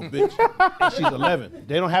feel, little bitch." And she's 11.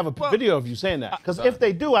 They don't have a video of you saying that. Because if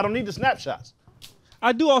they do, I don't need the snapshots.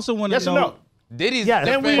 I do also want to Yes or know. no? Diddy's Yeah,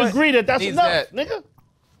 defense Then we agree that that's needs enough, that. nigga.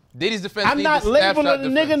 Diddy's defense I'm needs not the labeling snapshot the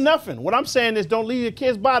nigga defense. nothing. What I'm saying is don't leave your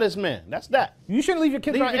kids by this man. That's that. You shouldn't leave your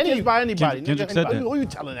kids Leave around your kids by anybody. Kendrick nigga. said that. Who you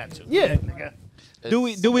telling that to? Yeah. Nigga. Do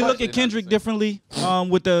we It's look especially at Kendrick not differently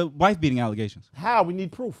with the wife beating allegations? How? We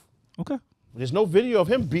need proof. Okay. There's no video of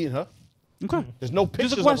him beating her. Okay. There's no Just a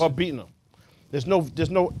pictures of question. her beating him. There's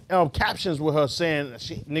no captions with her saying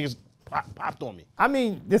niggas popped on me. I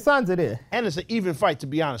mean, the signs are there. And it's an even fight, to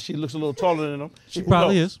be honest. She looks a little taller than him. She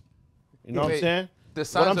probably is. You know what I'm Wait, saying? The What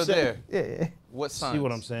signs I'm are saying- there. Yeah. What signs? See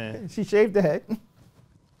what I'm saying? She shaved the head.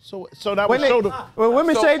 So that When, would show the. when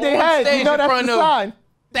women So shave their on heads, stage you know in that's front the of sign.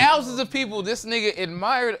 Thousands of people, this nigga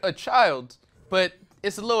admired a child, but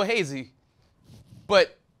it's a little hazy.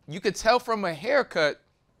 But you could tell from a haircut,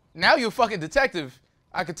 now you're a fucking detective.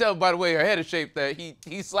 I could tell by the way her head is shaped that he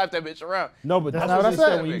slapped that bitch around. No, but that's not what what they I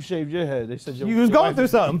said said. when you shaved your head. They said You was going through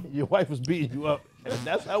something. Your wife was beating you up. And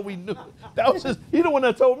that's how we knew. That was he the one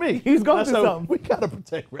that told me. He was going That's through how something. We gotta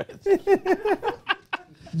protect Reg.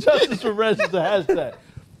 Justice for Reg is the hashtag.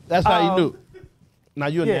 That's how he knew. Now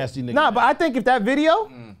you're a nasty nigga. Nah, but I think if that video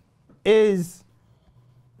is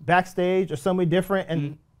backstage or somewhere different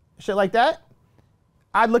and shit like that,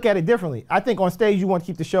 I'd look at it differently. I think on stage you want to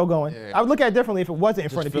keep the show going. Yeah. I would look at it differently if it wasn't in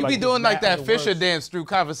front of feel people. You be doing like that the Fisher worst. dance through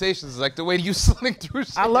conversations, like the way you sling through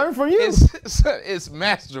shit. I learned from you. It's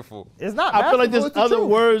masterful. It's not. I feel like masterful, there's it's the other truth.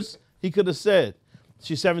 words he could have said.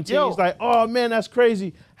 She's 17. Yo. He's like, oh man, that's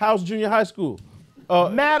crazy. How's junior high school?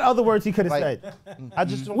 Mad other words he could have Like- said. I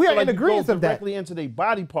just don't We feel are like in you go agreeance of that. directly into their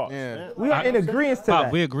body parts. Yeah. Man. We are in agreement to Pop,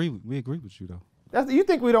 that. we agree with you though. You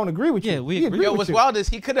think we don't agree with you? Yeah, we agree. Yo, with what's you. wild is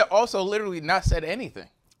he could have also literally not said anything.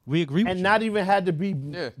 We agree with And you. not even had to be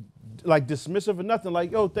Yeah. like dismissive or nothing.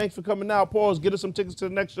 Like, yo, thanks for coming out. Pause. Get us some tickets to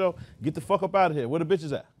the next show. Get the fuck up out of here. Where the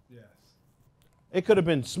bitches at? Yes. It could have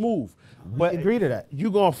been smooth. But agree to that.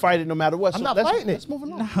 You gonna fight it no matter what. I'm So not let's- fighting it. Let's move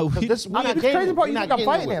along. No, 'Cause we- this, we I mean, not the getting- crazy part, we you not think I'm getting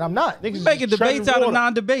fighting nowhere. it. I'm not. Niggas making is treading debates out of water.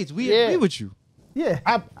 non-debates. We Yeah. agree with you. Yeah.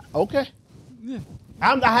 Okay. Yeah.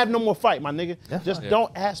 I have no more fight, my nigga. That's Just fine.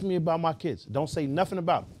 don't ask me about my kids. Don't say nothing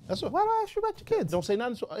about them. That's what. Why do I ask you about your kids? Don't say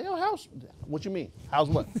nothing. Yo, how's? What you mean? How's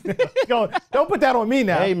what? Don't put that on me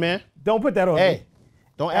now. Hey, man. Don't put that on Hey, me.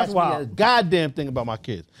 don't That's ask me wild. a goddamn thing about my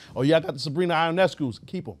kids. Oh, yeah, I got the Sabrina Ionescu's.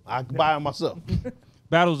 Keep them. I can buy them myself.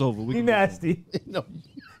 Battle's over. We You can move on. nasty. No,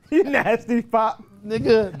 You nasty, Pop.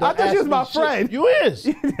 nigga. I don't thought you ask was me my shit. friend. You is.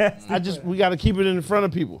 nasty. We got to keep it in front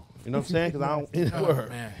of people. You know what I'm saying? Because I don't. Word.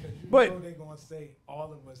 Man. But- You know they gonna say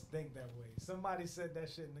all of us think that way. Somebody said that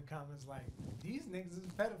shit in the comments like, these niggas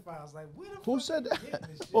is pedophiles. Like, where the Who fuck said you that? getting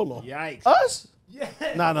this shit? Hold on. Yikes. Us? Yeah.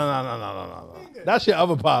 No. That's your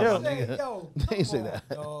other pod, Yo, my nigga. yo, They ain't say come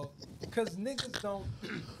that. on, dog. Because niggas don't.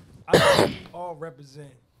 I think we all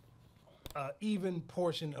represent an even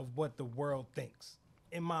portion of what the world thinks.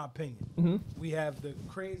 In my opinion, we have the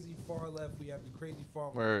crazy far left. We have the crazy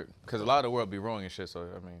far right. Because a lot of the world be wrong and shit. So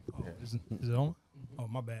I mean, yeah. Is it on? Oh,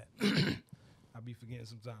 my bad. I be forgetting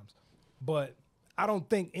sometimes. But I don't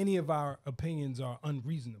think any of our opinions are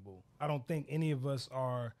unreasonable. I don't think any of us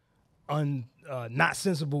are not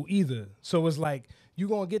sensible either. So it's like you're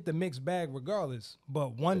gonna get the mixed bag regardless.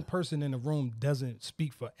 But one person in the room doesn't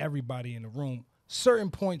speak for everybody in the room. Certain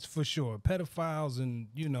points for sure. Pedophiles and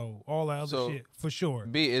all that other So, shit for sure.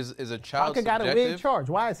 B is a child Parker got a weird subjective? charge.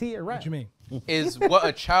 Why is he What erect? you mean? Is what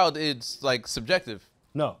a child is like subjective.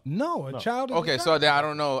 No. No, a child. Is Okay, a so child. then I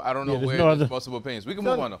don't know there's where no there's other- multiple opinions. We can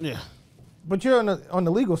move on though. Yeah. But you're on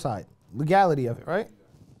the legal side, legality of it, right?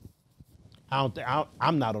 I don't think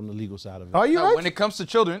I'm not on the legal side of it. Are you No, right? when it comes to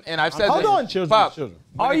children, and I've said Hold this, on. Children, Pop, children.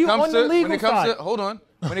 when Are it you comes on the to- legal when it comes side? To, hold on.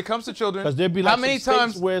 When it comes to children, Because there'd be like how many some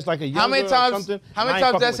times states where it's like a how many younger or times something, how and many I ain't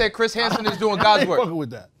times fucking that with said that. Chris Hansen is doing I God's ain't work? fucking with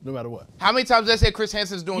that, no matter what. How many times did I say Chris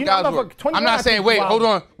Hansen is doing You know, God's work? motherfucker, 21 I'm not I saying think wait, is hold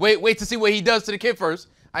wild. on, wait to see what he does to the kid first.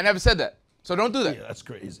 I never said that. So don't do that. Yeah, that's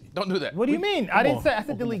crazy. Don't do that. What do you mean? I didn't on. say. I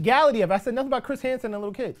said the legality of it. I said nothing about Chris Hansen and a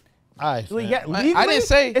little kid. All right, fam. Legally, I didn't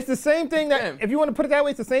say- it's the same thing that. Fam. If you want to put it that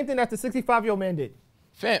way, it's the same thing that the 65-year-old man did.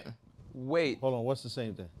 Fam, wait. Hold on, what's the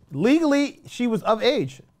same thing? Legally, she was of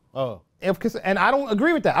age. Oh. And I don't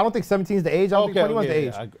agree with that. I don't think 17 is the age. I don't Okay, think 21 is the okay,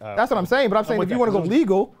 age. yeah, That's what I'm saying. But I'm saying with if you that, want to go 'cause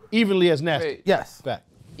legal, Evenly as nasty. Wait. yes. Fact.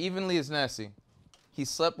 Evenly is nasty. He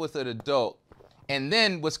slept with an adult, And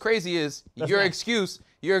then what's crazy is your not- excuse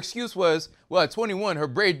was, well, at 21, her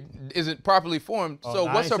braid isn't properly formed. So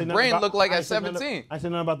I what's ain't her say nothing brain about- look like I at ain't say nothing- 17? I ain't say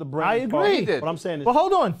nothing about the brain. I agree. He did. What I'm saying is, But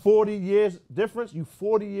hold on. 40 years difference. You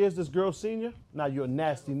 40 years this girl senior. Now you're a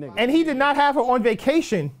nasty nigga. And he did not have her on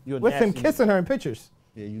vacation You're with him nasty. kissing her in pictures.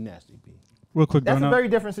 Yeah, you nasty, P. Real quick, That's a Darnell. very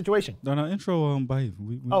different situation. Darnell, intro Bayou.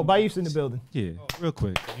 Oh, Bayou's in the building. Yeah, real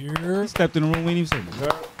quick. He stepped in the room, we didn't even say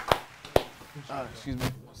nothing. Excuse me.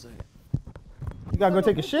 You gotta go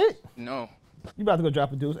take a shit? No. You about to go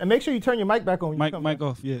drop a deuce. And make sure you turn your mic back on when you come Mic back.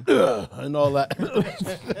 off, yeah. And all that.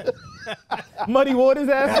 Muddy waters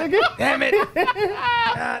ass nigga. Damn it.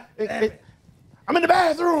 I'm in the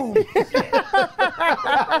bathroom.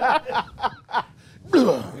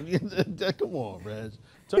 Come on, Reg.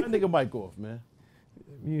 Turn that nigga mic off, man.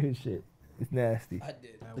 You his shit. It's nasty. I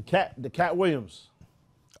did. The Katt Williams.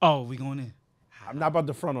 Oh, we going in. I'm not about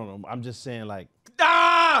to front on him. I'm just saying, like,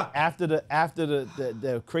 Ah! after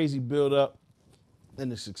the crazy build up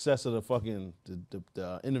and the success of the fucking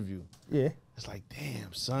the interview, Yeah. it's like,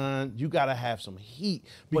 damn, son, you gotta have some heat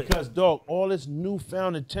because, dog, all this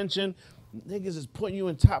newfound attention, niggas is putting you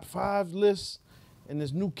in top 5 lists in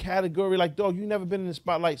this new category. Like, dog, you never been in the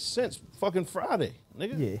spotlight since fucking Friday,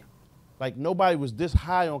 nigga. Yeah. Like, nobody was this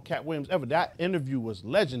high on Katt Williams ever. That interview was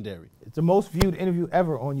legendary. It's the most viewed interview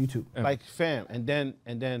ever on YouTube. Like, fam, and then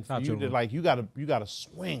for Not you your to, one. like, you gotta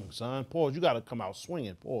swing, son. Pause. You gotta come out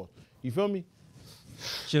swinging. Pause. You feel me?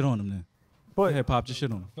 Shit on him then. But Hip hop, just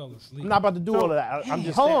shit on him. Fell asleep. I'm not about to do all of that. I'm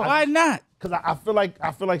just hold saying, on. Why not? because I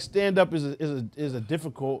feel like stand up is a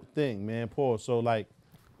difficult thing, man. Pause. So like,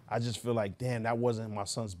 I just feel like, damn, that wasn't my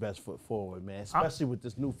son's best foot forward, man. Especially with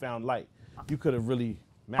this newfound light, you could have really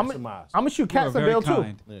maximized. I'm gonna shoot You are cats and very bail too.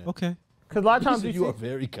 kind. Yeah. Okay, Because a lot of You times said we you are see,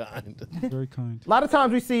 very kind. very kind. a lot of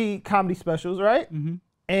times we see comedy specials, right? Mm-hmm.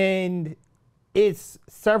 And it's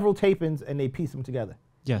several tapings and they piece them together,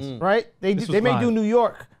 Yes. right? They This was may do live. New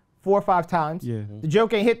York 4 or 5 times. Yeah. The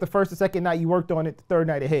joke ain't hit the first or second night you worked on it. The third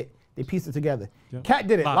night it hit. They pieced it together. Yep. Cat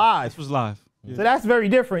did it live. This was live. Yeah. So that's very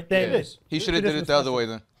different than Yeah. this. He should have did it the other way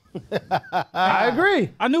then. I agree.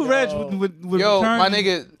 I knew Reg would Yo, return. my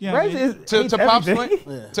nigga, Yeah, Reg man. is, to hates Pop's everything.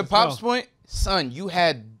 point, to Pop's point, son, you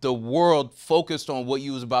had the world focused on what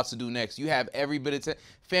you was about to do next. You have every bit of time.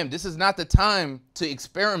 Fam, this is not the time to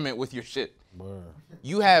experiment with your shit.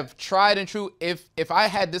 You have tried and true. If I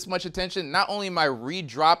had this much attention, not only am I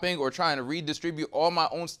redropping or trying to redistribute all my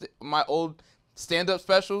own my old stand-up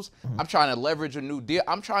specials, I'm trying to leverage a new deal.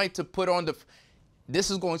 I'm trying to put on this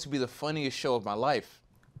is going to be the funniest show of my life.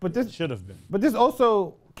 But this Should have been. But this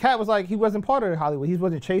also, Cat was like, he wasn't part of Hollywood. He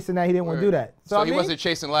wasn't chasing that. He didn't want to do that. So I he mean, wasn't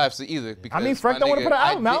chasing laughs either. Because mean, Frank my don't wanna nigga, put an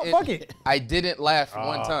album I out. didn't- Fuck it. I didn't laugh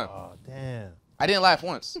one time. Oh damn, I didn't laugh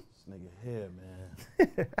once. this nigga here,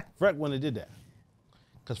 man. Freck wouldn't have did that.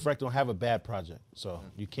 Cause Freck don't have a bad project, so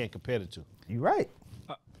you can't compare the two. you're right.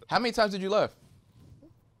 How many times did you laugh?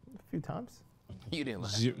 A few times. You didn't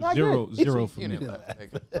laugh. Not Zero good. for You me. didn't laugh.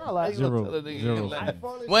 nigga. I like Zero. Tell a nigga you Zero didn't for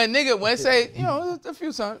laugh. me. When say, you know, a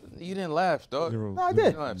few times, you didn't laugh, dog. Zero. No, I zero. did.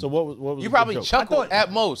 You didn't laugh. So what was You the probably joke? chuckled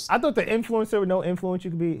at most. I thought the influencer with no influence,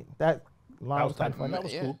 you could be, that line That was was kind of funny. That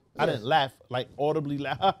was Yeah. cool. I didn't laugh, like audibly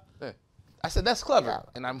laugh. Yeah. I said, that's clever.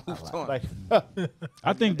 And I moved on. Like,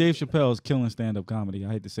 I think Dave Chappelle is killing stand-up comedy.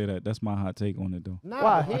 I hate to say that. That's my hot take on it, though. nah,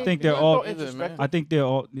 Why? he I ain't- think he they're ain't all. go introspective. I think they're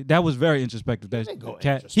all. That was very introspective. That didn't go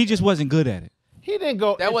cat. He just wasn't good at it. He didn't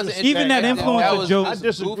go. That wasn't introspective. Even that influencer joke- I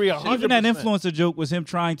disagree goofy shit. 100%. Even that influencer joke was him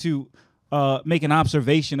trying to make an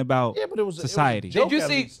observation about Yeah, but it was society. It was a joke Did you at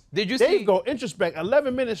see? least. Did you Dave see? go introspect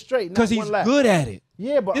 11 minutes straight. Because he's good at it.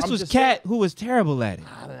 Yeah, but This I'm was just Cat who was terrible at it.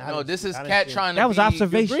 No, this is I didn't Cat see it. trying to That was be-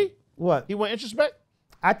 observation. Agree? What? He went introspect.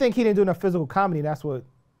 I think he didn't do enough physical comedy. That's a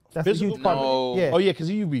Physical? huge part No. of it. Yeah. Oh yeah, because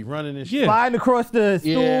he be running and shit. Yeah. Flying across the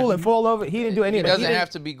stool Yeah. and fall over. He didn't do any He of that. doesn't didn't- have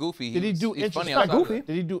to be goofy. Did he do He's funny introspective? outside of goofy. it.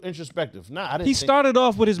 Did he do introspective? Nah, I didn't. He think- started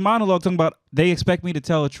off with his monologue talking about they expect me to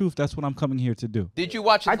tell the truth. That's what I'm coming here to do. Did you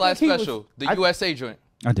watch I his think last he was- special, the I- USA joint?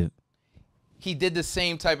 I did. He did the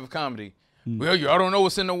same type of comedy. Hmm. Well, I don't know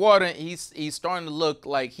what's in the water. He's starting to look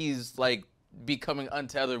like he's like becoming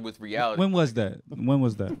untethered with reality. When was that? When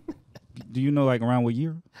was that? Do you know like around what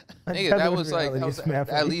year? Nigga, that was like Reality is mad at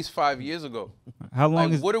funny. least 5 years ago. How long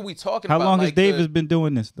Like, is what are we talking how about? long has Like, Davis been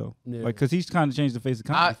doing this though? Yeah. Like, cause he's kind of changed the face of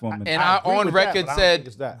comedy for a minute. And I I agree on with that, record but I don't said think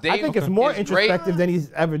it's that. Dave I think it's more is great. introspective than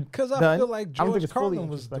he's ever done. Because I feel like I don't think George it's fully Carlin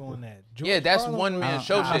was introspective. doing that. George Yeah, that's Carlin one man was-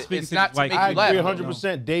 show I'm shit. speaking It's to, not to like, make I you laugh. agree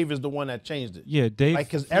 100%. Dave is the one that changed it. Yeah, Dave. Like,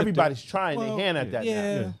 because flipped it. everybody's trying Well, their hand at that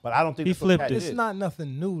yeah. now. But I don't think He that's what flipped Cat it. It's did. not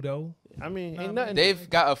nothing new though. I mean, ain't nothing. They've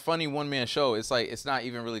got a funny one-man show. It's like it's not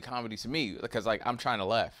even really comedy to me because like I'm trying to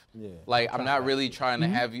laugh. Yeah. Like I'm not really trying to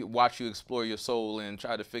have you watch you explore your soul and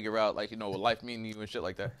try to figure out like what life means to you and shit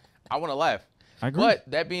like that. I want to laugh. I agree. But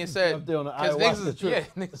that being said, Up there on the because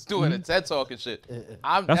niggas doing a TED talk and shit.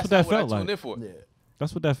 That's what that felt like. I tuned in for. Yeah.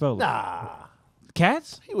 That's what that felt like. Nah,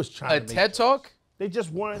 Cats? he was trying A to make TED talk? They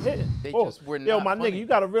just weren't hitting. They Pause. just were Yo, not my funny. nigga, you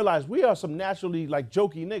gotta realize we are some naturally like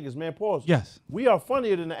jokey niggas, man. Pause. Yes. We are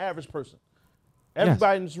funnier than the average person.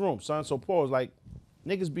 Everybody in this room, son. So pause. Like,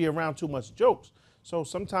 niggas be around too much jokes. So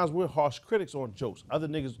sometimes we're harsh critics on jokes. Other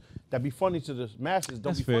niggas that be funny to the masses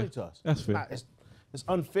don't That's be fair. funny to us. That's fair. It's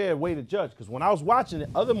unfair way to judge. Because when I was watching it,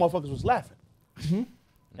 other motherfuckers was laughing.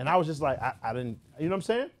 And I was just like, I didn't, you know what I'm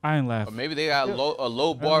saying? I ain't Or laughing. maybe they got a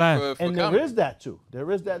low bar laugh. for And comedy. there is that too. There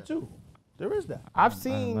is that too. There is that. I've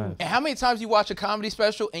seen. laugh. And how many times you watch a comedy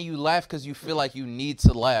special and you laugh because you feel like you need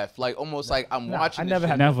to laugh? Like almost like I'm watching I this never shit.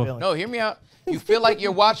 had Never. that feeling. No, hear me out. You feel like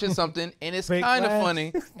you're watching something and it's Fake kind of laughs.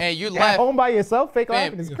 funny and you At laugh. home by yourself, fake Fam,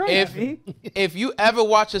 laughing is crazy. if you ever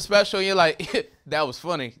watch a special and you're like, that was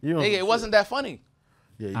funny. You don't Nigga, do it wasn't that funny.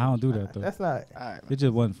 Yeah, I don't do that though. That's not. It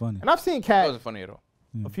just wasn't funny. And I've seen That Katt wasn't funny at all.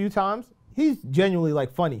 a few times. He's genuinely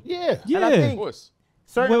like funny. Yeah. And I Yeah. Of think course.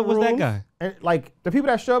 certain What was that rooms, guy? And like the people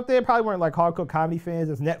that show up there probably weren't like hardcore comedy fans.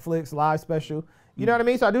 It's Netflix live special. You know what I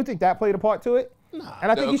mean? So I do think that played a part to it.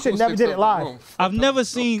 And I think he should never did it live. I've never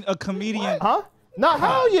seen a comedian. Huh? No,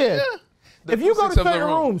 hell yeah. The If you go to acoustics of the certain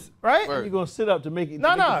room. rooms, right? Word. You're gonna sit up to make it to No,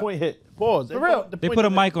 make no. the point hit. Pause. For real. They put a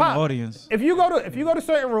mic on Pop. the audience. If you go to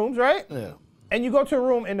certain rooms, right? Yeah. And you go to a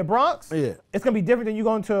room in the Bronx, Yeah. it's gonna be different than you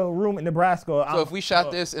going to a room in Nebraska. Or So if we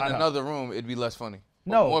shot this in another room, it'd be less funny. Or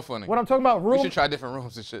no, more funny. What I'm talking about, We room. should try different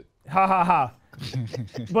rooms and shit. Ha ha ha.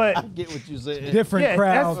 But Get what you said. Different yeah,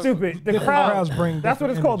 crowds. that's stupid. The different crowd. crowds bring That's what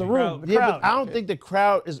it's different called. The energy. room. The Yeah, crowd. but I don't think the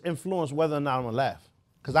crowd is influenced whether or not I'm gonna laugh.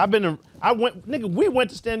 Cause we went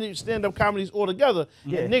to stand-up comedies all together.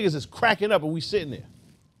 Yeah. And niggas is cracking up and we sitting there.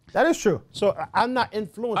 That is true. So I'm not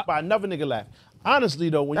influenced by another nigga laugh. Honestly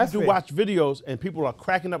though, when That's you do fair. watch videos and people are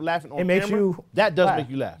cracking up laughing on It makes camera, you that does laugh. make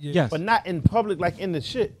you laugh. Yes. But not in public like in the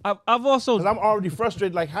shit. I've also. Cause I'm already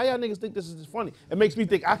frustrated. Like, how y'all niggas think this is funny? It makes me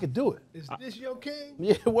think I could do it. Is this your king?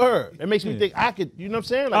 Yeah, word. It makes me think I could. You know what I'm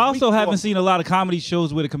saying? Like, I we also could haven't go- seen a lot of comedy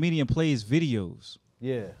shows where the comedian plays videos.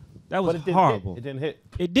 Yeah. That was But it didn't horrible. Hit. It didn't hit.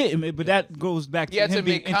 It didn't, but that goes back to You had him to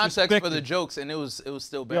being make context for the introspective. jokes, and it was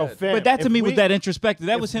still bad. Yo, fam, But that to if me was we- that introspective.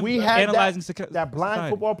 That if was him we had analyzing that blind society.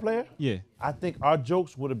 football player. Yeah, I think our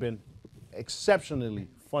jokes would have been exceptionally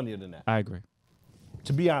funnier than that. I agree.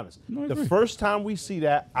 To be honest, No, I the agree. first time we see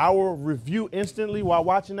that, our review instantly while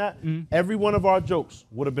watching that, every one of our jokes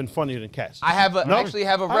would have been funnier than Katt's. I have a, No, actually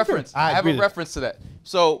have a I agree. reference. I I have agree a to- reference to that.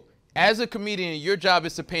 So as a comedian, your job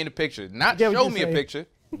is to paint a picture, not get what show you're me a saying. picture,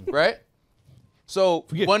 right? So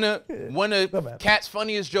one of bad. Katt's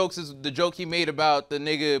funniest jokes is the joke he made about the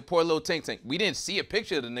nigga poor little Tink Tink. We didn't see a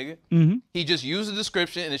picture of the nigga. He just used the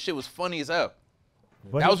description and the shit was funny as hell.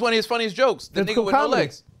 That was one of his funniest jokes. The It's nigga cool with no comedy.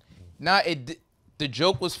 legs. The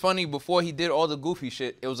joke was funny before he did all the goofy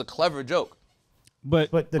shit. It was a clever joke.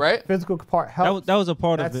 But But the Right? physical part helps. that was a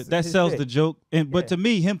part of That's it. That his sells shit. the joke. And but Yeah. to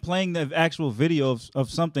me, him playing the actual video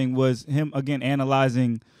of something was him again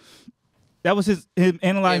analyzing. That was him Yeah,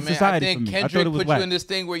 analyzing man, I society think for me. I Kendrick thought it was put whack. you in this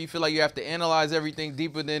thing where you feel like you have to analyze everything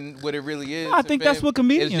deeper than what it really is. I And think fam, that's what it's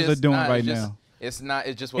comedians just are doing not- right it's just- now. It's not.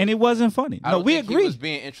 It's just. What, And it wasn't funny. I No, don't we think He agreed. was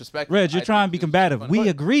being introspective. Reg, you're I trying to think be he was combative. funny. We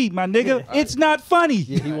agreed, my nigga. It's not funny.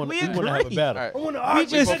 Yeah, he want we to have a agreed. battle. All right. We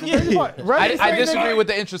just both- Reg's the I same disagree nigga- with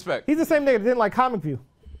the introspect. He's the same nigga that didn't like Comic View.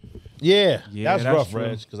 Yeah, Yeah, that's that's rough, true.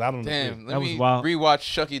 Reg, because I don't Damn, agree. let was me wild. rewatch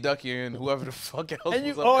Shucky Ducky and whoever the fuck else. And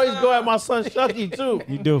you was on always go at my son Shucky too.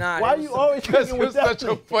 You do. Nah, Why that you was- always because fucking it with was that? such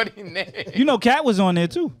a funny name. You know, Cat was on there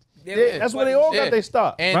too. Yeah, That's where they all Yeah. got their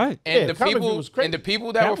start. And, Right. and Yeah, the Comic View people was crazy. and the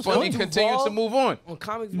people that That were was funny funny. continues to move on. on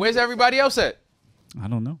comic. Where's everybody else at? I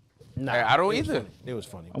don't know. Nah, I don't it was either. funny. It was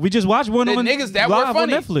funny. We just watched one The on niggas that were live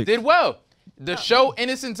funny on Netflix. did well. The show in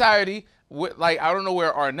its entirety, like I don't know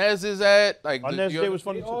where Arnez is at. Like Arnez Day was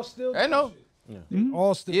funny They all too. still. I know.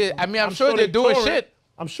 All still. Yeah, I mean I'm, I'm sure they're they doing touring. shit.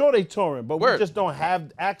 I'm sure they touring, but Word. we just don't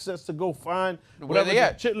have access to go find whatever they the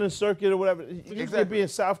at? Chitlin Circuit or whatever. You could Exactly. be in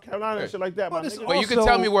South Carolina and Right. shit like that. But my it's nigga. But you can Also-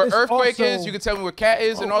 tell me where it's Earthquake is. also- You can tell me where Cat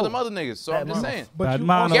is and all them other niggas. So I'm just Bad saying. But Bad you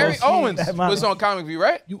man. also Gary see- Owens that man- was on Comic View,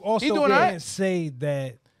 right? You also he doing can't all right. say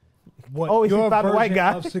that what Oh, he your found the white version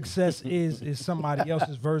guy. of success is somebody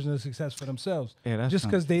else's version of success for themselves. Yeah, that's just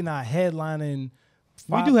true. because they not headlining.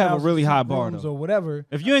 We do have a really 5,000 high bar, rooms though. or whatever.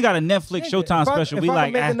 If you ain't got a Netflix Showtime special, if we I like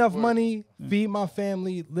can make ah, enough money, feed my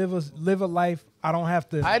family, live a life. I don't have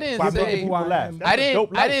to. I didn't By say- making people laugh. That's a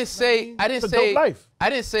dope I life. didn't say It's a dope life. I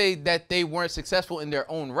didn't say that they weren't successful in their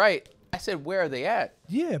own right. I said, where are they at?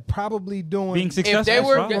 Yeah, probably doing. Being If successful. they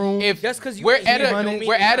were, right? if Just 'cause you we're was at here a, don't mean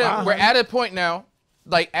we're at you're a, we're at a point now,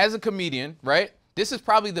 like as a comedian, right? This is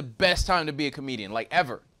probably the best time to be a comedian, like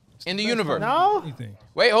ever, in the universe. No, anything.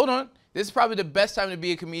 Wait, hold on. This is probably the best time to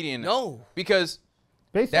be a comedian. No. because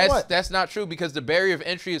based on what? that's not true because the barrier of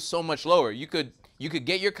entry is so much lower. You could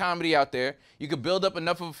get your comedy out there. You could build up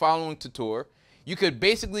enough of a following to tour. You could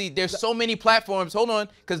basically, there's so many platforms. Hold on,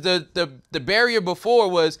 because the barrier before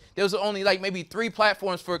was there was only like maybe 3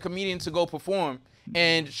 platforms for a comedian to go perform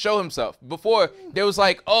and show himself. Before there was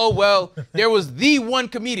like, oh well, there was the one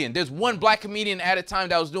comedian. There's one black comedian at a time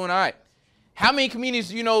that was doing all right. How many comedians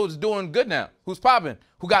do you know is doing good now? Who's popping?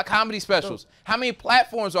 Who got comedy specials? How many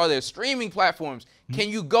platforms are there? Streaming platforms. Can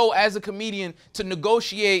you go as a comedian to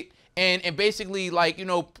negotiate and basically like, you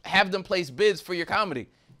know, have them place bids for your comedy?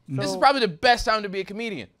 This is probably the best time to be a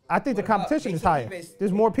comedian. I think the competition is higher.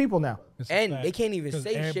 There's more people now. And they can't even 'Cause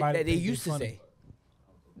say shit everybody that they think they used to funny. say.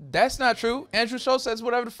 That's not true. Andrew Schultz says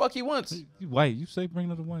whatever the fuck he wants. You white. You say bring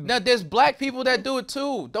another white. Now there's black people that do it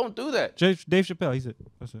too. Don't do that. Dave Chappelle. He said.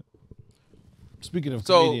 That's it. Speaking of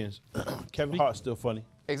So- comedians, Kevin Hart's still funny.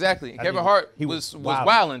 Exactly. Kevin think Hart he was was wild.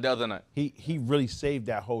 wilding the other night. He really saved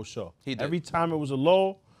that whole show. He did. Every time it was a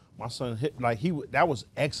low, my son hit like that was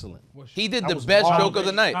excellent. He did That the was best marvelous. joke of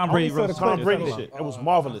the night. Tom Brady saw the roast. Tom Brady Yeah. shit. It was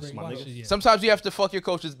marvelous, my Watch nigga. it, yeah. Sometimes you have to fuck your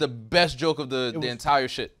coach is the best joke of the entire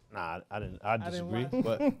shit. Nah, I didn't. I disagree, watch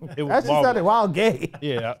but it was That just sounded marvelous. wild gay.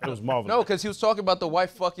 Yeah, it was marvelous. No, because he was talking about the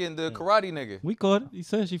wife fucking the karate nigga. We caught it. He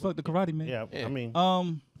said she fucked the karate man. Yeah, I mean,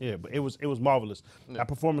 yeah, but it was marvelous. That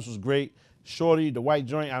performance was great. Shorty, the white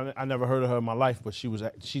joint, I never heard of her in my life, but she was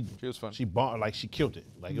fun. She bombed, like she killed it.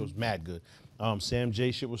 Like it was mad good. Sam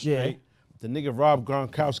J shit was Yeah. straight. The nigga Rob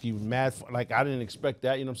Gronkowski was mad. Like I didn't expect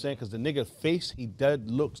that. You know what I'm saying? Because the nigga face he dead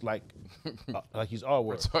looks like he's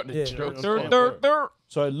artwork. Retarded Yeah. jokes.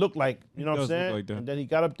 So it looked like, you know what I'm does look saying? like that. And then he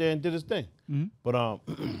got up there and did his thing. But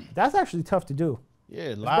That's actually tough to do,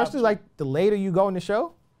 yeah, live. especially like the later you go in the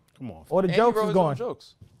show come on. or the And he jokes wrote is his own going.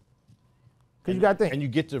 jokes. Because you got to think. And you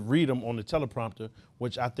get to read them on the teleprompter,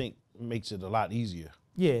 which I think makes it a lot easier.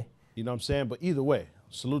 Yeah. You know what I'm saying? But either way,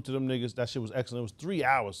 salute to them niggas. That shit was excellent. It was 3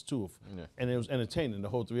 hours too, and it was entertaining. The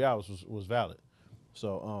whole 3 hours was valid.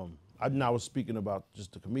 So I was speaking about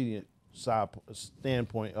just the comedian side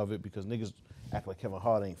standpoint of it because niggas act like Kevin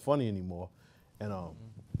Hart ain't funny anymore, and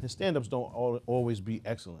his stand-ups don't always be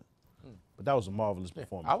excellent. But that was a marvelous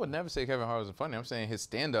performance. I would never say Kevin Hart wasn't funny. I'm saying his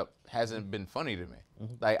stand-up hasn't been funny to me.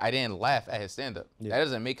 Like I didn't laugh at his stand-up. That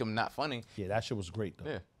doesn't make him not funny. Yeah, that shit was great though.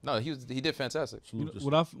 Yeah. No, he did fantastic. Salute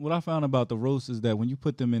to- What I found about the roast is that when you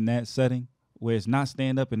put them in that setting where it's not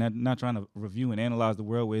stand up and not trying to review and analyze the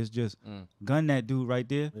world, where it's just gun that dude right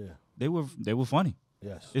there, Yeah. they were funny.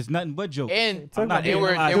 Yes. It's nothing but jokes. And Talking about they being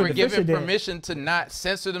were alive. they were The given Fisher did. permission to not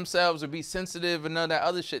censor themselves or be sensitive and none of that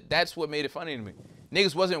other shit. That's what made it funny to me.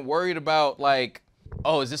 Niggas wasn't worried about like,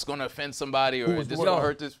 oh, is this gonna offend somebody or was is this worried? gonna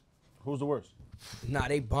hurt this? Who's the worst? Nah,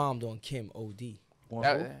 they bombed on Kim OD.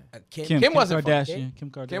 Kim wasn't funny. Kardashian. Kim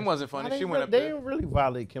Kardashian. Kim wasn't funny. They She went up they there. didn't really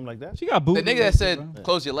violate Kim like that. She got The booed. nigga that said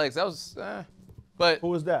close your legs, that was but Who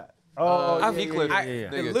was that? Heathcliff. yeah.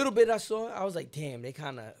 The Nigga. little bit I saw, I was like, damn, they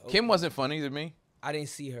kind of. Kim wasn't funny to me. I didn't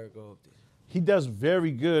see her go up there. He does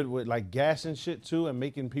very good with like gas and shit too, and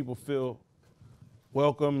making people feel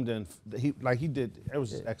welcomed. And he did. It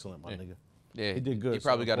was excellent, my nigga. Yeah, He did good. He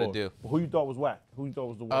probably so got a forth. deal. Who you thought was whack? Who you thought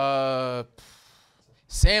was the worst?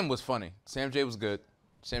 Sam was funny. Sam J was good.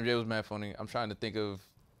 Sam J was mad funny. I'm trying to think of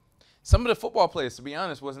some of the football players. To be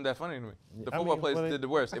honest, wasn't that funny to me. The I football mean, players well, did the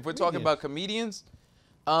worst. they're If we're talking about comedians,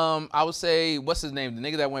 I would say what's his name? The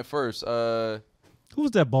nigga that went first. Who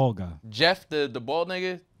was that bald guy? Jeff, the bald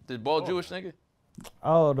nigga, the bald Jewish nigga.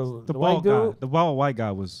 Oh, the white bald guy. dude. The bald white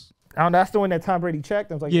guy was. Oh, that's the one that Tom Brady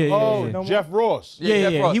checked. I was like, Yeah, yeah, Oh, yeah. no more. Jeff Ross. Yeah,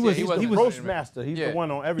 Jeff yeah, Ross. he was- he he wasn't was- funny Roast to me. master. He's Yeah. the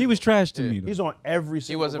one on every. He was trash to me. Though. He's on every He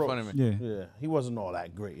single wasn't roast. funny to me. Yeah, Yeah, he wasn't all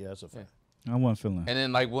that great. Yeah, that's a fact. I wasn't feeling. And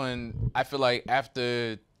then like when I feel like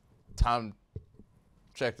after Tom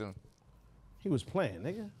checked him, He was playing,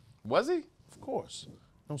 nigga. was he? Of course.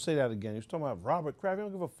 Don't say that again. He was talking about Robert Kraft. You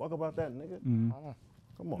don't give a fuck about that, nigga.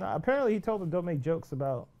 Come on. Nah, apparently he told them don't make jokes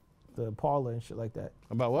about the parlor and shit like that.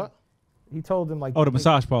 About what? He told them like. Oh, the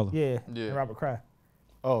massage parlor. Yeah. Yeah. And Robert Kraft.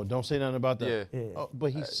 Oh, don't say nothing about that. Yeah. Yeah. Oh,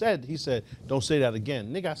 but he said, don't say that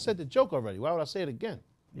again. Nigga, I said the joke already. Why would I say it again?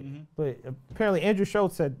 But apparently Andrew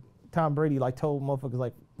Schultz said Tom Brady like told motherfuckers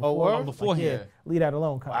like. Oh, word? Before yeah, leave that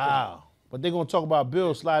alone. Kind of thing. Wow. But they're going to talk about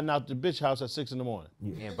Bill sliding out the bitch house at 6 in the morning.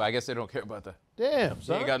 Yeah, but I guess they don't care about that. Damn, He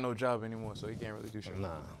son. ain't got no job anymore, so he can't really do shit.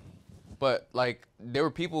 Nah. But like, there were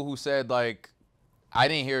people who said like, I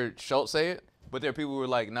didn't hear Schultz say it, but there are people who were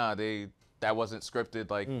like, nah, they that wasn't scripted.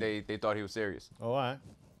 Like they thought he was serious. Oh, all right.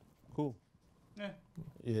 Cool.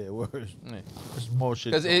 Yeah, worse. Yeah. There's more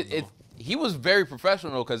shit. Because he was very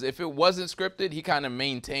professional. Because if it wasn't scripted, he kind of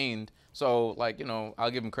maintained. So like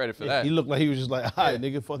I'll give him credit for that. He looked like he was just like, all right,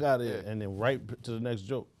 nigga, fuck out of here, and then right to the next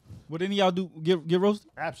joke. What any of y'all do get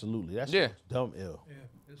roasted? Absolutely, that's dumb ill. Yeah,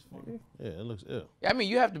 it's funny. Yeah, it looks ill. I mean,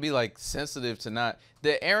 you have to be like sensitive to not.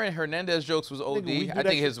 The Aaron Hernandez jokes was OD. we do I that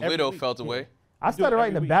think his shit every widow week. felt away. I started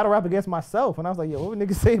writing a every week. battle rap against myself, and I was like, yo, what would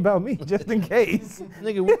niggas say about me, just in case?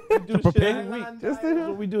 Nigga, we do this shit every week. Just That's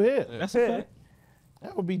what we do here. That's a fact.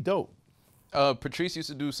 That would be dope. Patrice used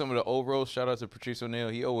to do some of the old roasts. Shout out to Patrice O'Neal.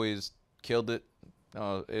 He always killed it.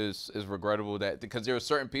 Is regrettable that because there are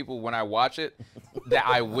certain people when I watch it that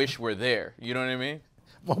I wish were there. You know what I mean?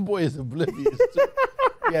 My boy is oblivious. Too.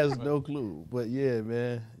 He has no clue. But yeah,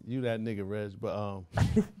 man, you that nigga, Reg. But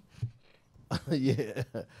yeah,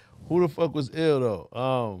 who the fuck was ill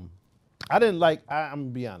though? I didn't like. I'm gonna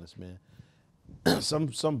be honest, man.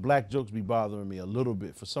 some black jokes be bothering me a little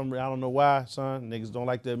bit for some reason. I don't know why, son. Niggas don't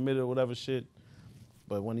like to admit it or whatever shit.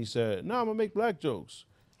 But when he said, "No, I'm gonna make black jokes,"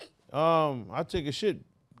 I take a shit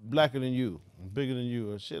blacker than you, bigger than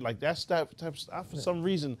you, or shit like that type of stuff. For some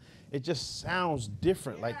reason, it just sounds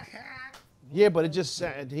different. Like, yeah, but it just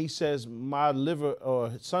he says my liver or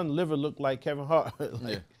his son liver looked like Kevin Hart.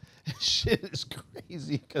 Like, shit is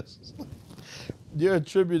crazy because you're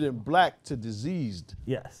attributing black to diseased.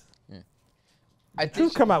 Yes. I The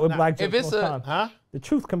truth come out with black if jokes it's most a- time. Huh? The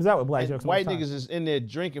truth comes out with black And jokes white most time. niggas is in there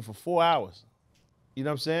drinking for 4 hours. You know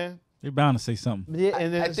what I'm saying? They're bound to say something. Yeah,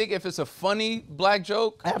 and then I think if it's a funny black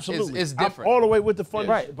joke, absolutely, it's I'm different. all the way with the funny.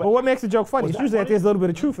 Right, shit, but what makes a joke funny? Was It's that usually that funny? there's a little bit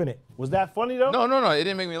of truth in it. Was that funny though? No, it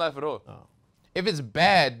didn't make me laugh at all. If it's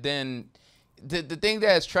bad, then the thing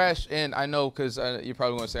that's trash, and I know because you're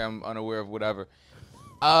probably gonna say I'm unaware of whatever.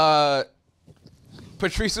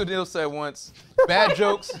 Patrice O'Neal said once, bad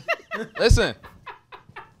jokes. Listen,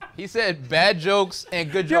 he said bad jokes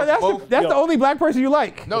and good Yo, jokes both. that's the only black person you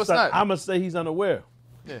like. No, it's not. I'm gonna say he's unaware.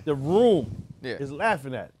 Yeah. The room Yeah. is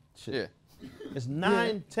laughing at shit. Yeah, It's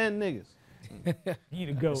 9, 10 niggas. You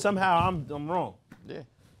to go. Somehow I'm wrong. yeah.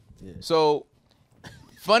 So,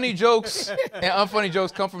 funny jokes and unfunny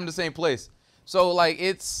jokes come from the same place. So like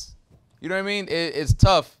it's, you know what I mean? It's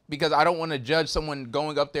tough because I don't want to judge someone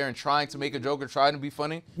going up there and trying to make a joke or trying to be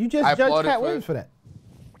funny. You just I judged applaud it Katt Williams for that.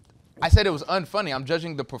 I said it was unfunny. I'm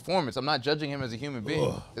judging the performance. I'm not judging him as a human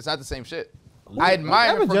being. It's not the same shit. I admire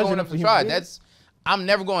never him for judging going him up for to human try. being. I'm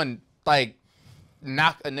never going like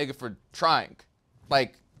knock a nigga for trying.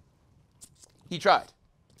 Like he tried.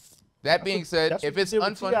 That being said, That's if what it's you did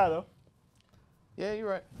with unfunny, T.I. though. yeah, you're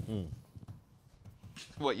right.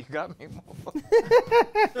 What you got me?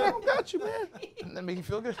 I got you, man. That make you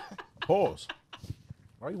feel good? Pause.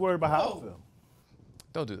 Why are you worried about how I feel?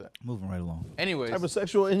 Don't do that. Moving right along. Anyways, Type of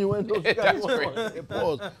sexual innuendo. you got That's going on? great. Yeah,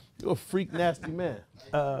 pause. You're a freak, nasty man.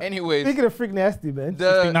 anyways, Speaking of freak nasty, man,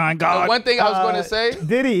 the 69 God. one thing I was going to say.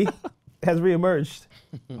 Diddy has reemerged.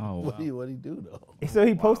 Oh, wow. What do he do though? So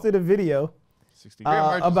he posted a video 60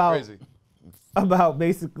 Reemergence is about- crazy. about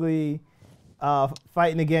basically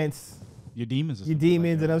fighting against Your demons. or your something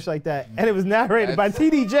demons like and stuff like that. And it was narrated by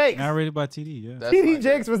That's- T.D. Jakes. Narrated by TD, yeah. That's T.D. not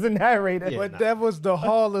Jakes was the narrator. Yeah. But that was the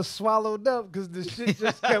hall of swallowed up because the shit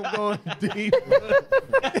just kept going deep.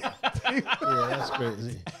 Yeah, that's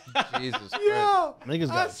crazy. good. Jesus Christ. Yo, Niggas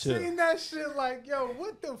I got chill. seen that shit like, yo,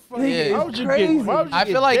 what the fuck? Yeah. Why would you Crazy. get? Why would you I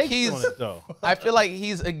get feel like baked he's- on it, though. I feel like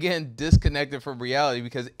he's again disconnected from reality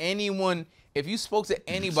because anyone, if you spoke to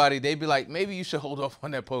anybody, they'd be like, maybe you should hold off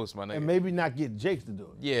on that post, my nigga. And maybe not get Jakes to do it.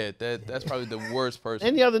 Yeah, that's probably the worst person.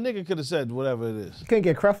 Any other nigga could have said whatever it is. Couldn't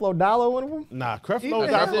get Creflo Dollar one of them? Nah, Creflo Yeah,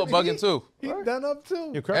 got Creflo bugging too. He done up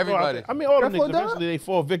too. Yeah, Creflo Everybody. out there. I mean, all the Creflo niggas died? eventually they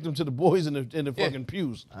fall victim to the boys in the Yeah. fucking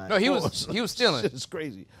pews. No, he was stealing. Shit is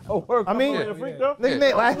crazy. Oh, word. I mean- Creflo a freak though. Nigga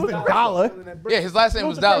made last a dollar. Yeah, his last name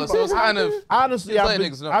was Dollar, so it's kind of. Honestly, Just I letting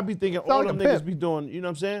be, niggas know. I be thinking all like them a niggas pimp. be doing. You know what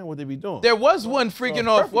I'm saying? What they be doing? There was one freaking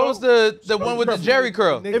off. What was the one with the Jerry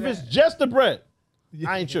curl? If it's just the bread,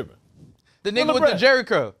 I ain't tripping. The nigga the with the bread. Jerry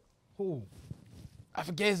curl. Who? I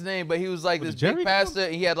forget his name, but he was like this Jerry big curl? pastor,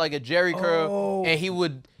 and he had like a Jerry curl, Oh. and he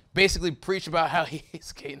would basically preach about how he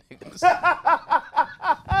hates gay niggas.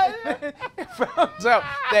 Found out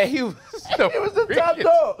that he was the Top freakiest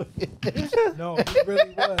dog. No, he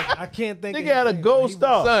really was. I can't think. Nigga of had a his name, gold but he was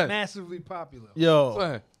star. son. Massively popular. Yo,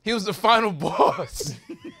 Son, he was the final boss.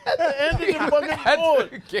 at the end of the fucking At board.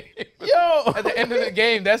 the game. Yo, At the end of the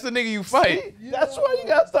game, that's the nigga you fight. that's why you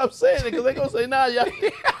gotta stop saying it, because they gonna say, nah, y'all.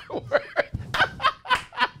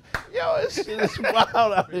 Yo, yo, it's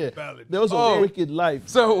wild out here. There was a Oh. wicked life.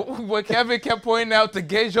 So what Kevin kept pointing out the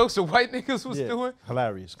gay jokes the white niggas was Yeah, doing.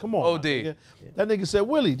 hilarious. Come on. OD. my nigga. That nigga said,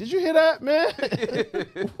 Willie, did you hear that, man?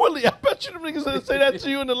 Willie, I bet you the niggas didn't say that to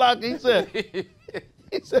you in the locker.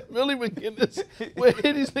 He said, Willie McGinnis, where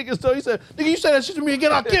hit these niggas so he said, nigga, you say that shit to me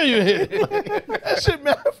again, I'll kill you here. That shit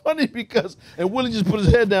mad funny because, and Willie just put his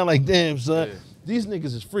head down like, damn, son, these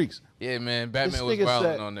niggas is freaks. Yeah, man. This Batman was nigga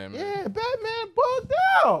wilding said, on there, man. yeah, Batman bugged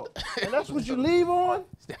out. And that's what you leave on?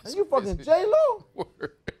 And you fucking J-Lo?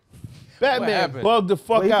 Batman happened? bugged the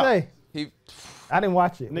fuck What you out. say? He, I didn't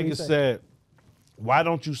watch it. What you Nigga say? said, why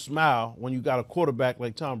don't you smile when you got a quarterback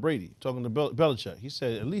like Tom Brady? Talking to Belichick. He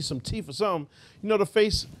said, at least some teeth or something. You know the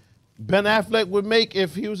face Ben Affleck would make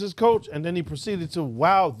if he was his coach? And then he proceeded to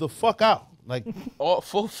wow the fuck out. Like, all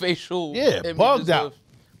full facial. yeah, images bugged out. of-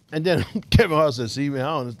 And then Kevin Hart said, see, man, I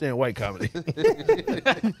don't understand white comedy.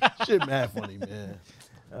 Shit mad funny, man.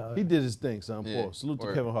 He did his thing, son. Yeah, Paul. Salute to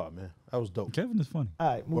word. Kevin Hart, man. That was dope. Kevin is funny. All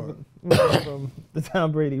right, moving from the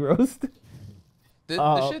Tom Brady roast.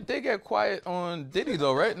 The shit did get quiet on Diddy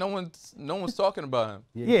though, right? No one's talking about him.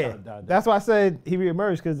 he Yeah, kinda died that's why I said he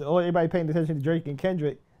reemerged because everybody paying attention to Drake and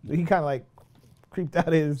Kendrick. He kind of like creeped out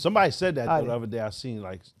his. Somebody said that I- the other day. I seen,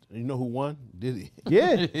 like, you know who won? Diddy.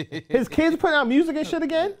 Yeah, his kids putting out music and shit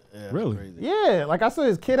again. Yeah, that's Really? crazy. Yeah, like I saw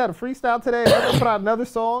his kid had a freestyle today. And put out another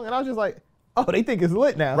song, and I was just like, oh, they think it's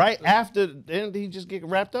lit now. Right after, didn't he just get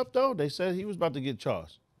wrapped up, though? They said he was about to get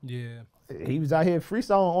charged. Yeah. He was out here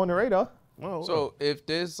freestyling on the radar. Oh, So if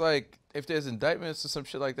there's indictments or some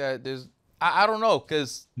shit like that, I don't know,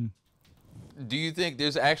 cause do you think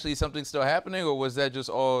there's actually something still happening, or was that just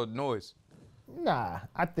all noise? Nah,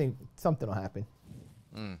 I think something will happen.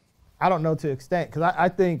 I don't know to extent, because I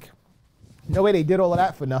think no way they did all of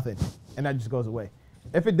that for nothing, and that just goes away.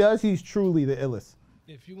 If it does, he's truly the illest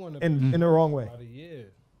If you want to in the wrong way.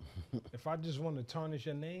 yeah. If I just want to tarnish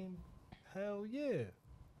your name, hell yeah.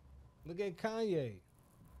 Look at Kanye.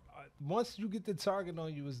 Once you get the target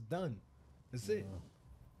on you, it's done. That's it.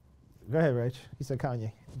 Go ahead, Reg. He said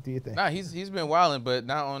Kanye. Do your thing. Nah, he's been wilding, but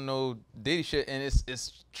not on no Diddy shit, and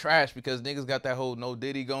it's trash because niggas got that whole no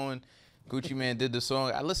Diddy going. Gucci Man did the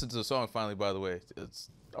song. I listened to the song finally, by the way. It's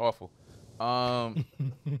awful. It's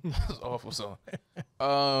an awful song.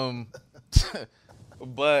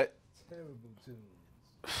 But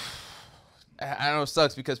I know it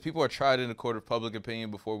sucks because people are tried in the court of public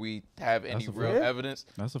opinion before we have any That's a real fact. evidence.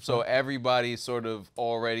 That's a So fact. everybody sort of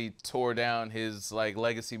already tore down his like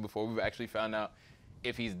legacy before we've actually found out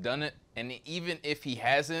if he's done it. And even if he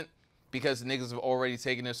hasn't, because the niggas have already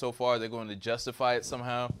taken it so far, they're going to justify it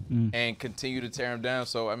somehow and continue to tear him down.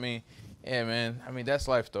 So I mean, yeah, man. I mean, that's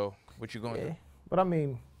life though. What you going Yeah. to? But I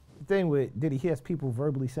mean, the thing with Diddy, he has people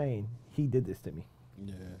verbally saying he did this to me.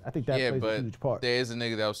 yeah. I think that Yeah, plays a but huge part. there is a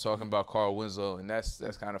nigga that was talking about Carl Winslow, and that's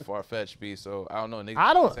kind of far fetched, B. So I don't know, niggas.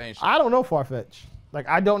 I saying shit. don't know far-fetched. Like,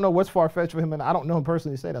 I don't know what's far-fetched for him, and I don't know him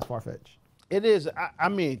personally to say that's far-fetched. It is. I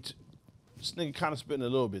mean, this nigga kind of spitting a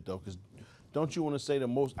little bit, though, because don't you want to say the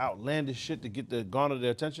most outlandish shit to get the garner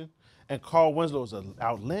their attention? And Carl Winslow is an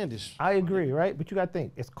outlandish. I agree, right? But you got to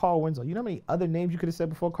think, it's Carl Winslow. You know how many other names you could have said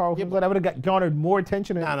before Carl Yeah, Winslow that would have garnered more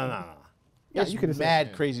attention? Than, Nah. Yeah, That's you could've said-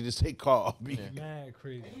 mad crazy to say Carl. Mad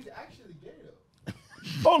crazy.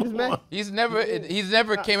 Hold mad. on. He's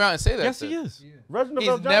never came out and said that. Yes, he shit. is. Reginald He's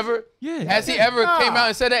Bell Johnson? never. Yeah. Has he ever came out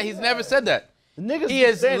and said that? He's never said that. The niggas He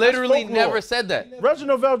has saying that's literally folklore. never said that.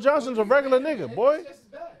 Reginald Bell Johnson's a regular nigga, boy.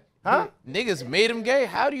 Huh? Niggas made him gay.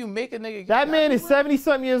 How do you make a nigga gay? That man is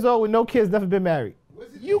 70-something years old with no kids, never been married.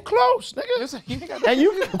 You close, nigga. Listen, you got- And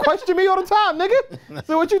you question me all the time, nigga.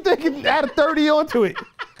 So what you think? Add a 30 onto it.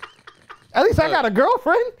 At least I got a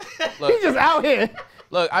girlfriend. Look. He's just out here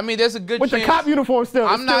Look, I mean, there's a good with chance. the cop uniform still.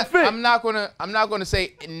 I'm not. Still fit. I'm not gonna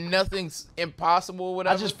say nothing's impossible. Or I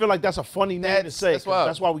whatever. just feel like that's a funny name to That's- say. that's 'Cause wild.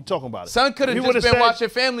 That's why we talking about it. Son could If have he just would've been said watching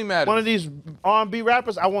Family Matters. One of these R&B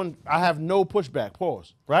rappers, I have no pushback.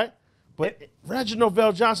 Pause. Right? But Reginald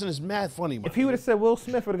Bell Johnson is mad funny. If he would have said Will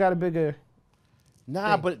Smith, would have got a bigger.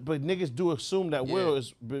 Nah, but niggas do assume that Will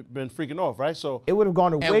has been freaking off, right? So It would have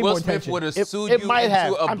gone to and way Will more Smith attention. would have it sued you might into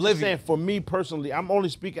have. I'm just oblivion. saying, for me personally, I'm only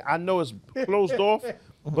speaking. I know it's closed off,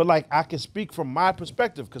 but like I can speak from my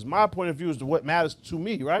perspective because my point of view is what matters to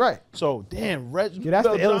me, right? Right. So damn, Reginald. Yeah, that's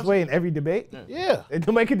Bell the illest Johnson- way in every debate. Yeah. It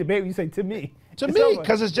don't make a debate when you say to me. To It's me, over.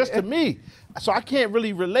 because it's just to me. So I can't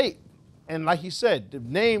really relate. And like he said, the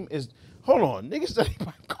name is. Hold on, niggas say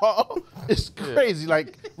Carl. It's crazy,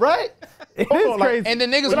 like right? It Hold is on, like, crazy. And the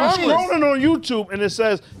niggas But I'm ruthless. scrolling on YouTube and it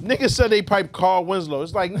says niggas said they pipe Carl Winslow.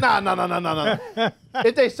 It's like nah.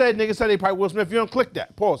 If they said niggas said they pipe Will Smith, you don't click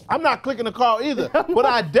that. Pause. I'm not clicking the call either, but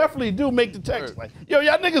I definitely do make the text like, yo,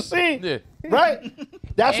 y'all niggas seen? Yeah. Right?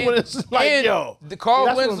 That's And- what it's like, and yo. The Carl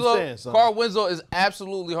That's what I'm Winslow, saying, son. Carl Winslow is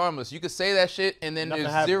absolutely harmless. You could say that shit, and then Nothing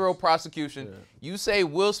there's happens. zero prosecution. You say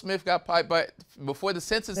Will Smith got piped by before the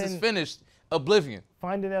sentence is finished. Oblivion.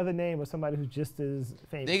 Find another name of somebody who's just as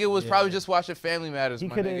famous. Nigga was probably just watching Family Matters, He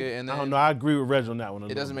my coulda- nigga. And I then don't know. I agree with Reg on that one.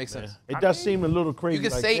 It doesn't make sense. It does seem a little crazy. you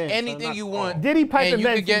can like, say damn, son, anything not you Carl. want. Diddy piping and you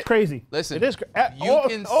men could get crazy. Listen, It is. You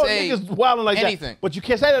can say niggas wilding like anything. that. But you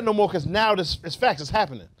can't say that no more because now it's facts. It's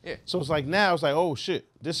happening. Yeah. So it's like now it's like, oh shit,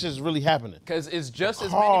 this is really happening. because it's just as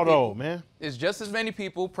Carl many though, people. man. It's just as many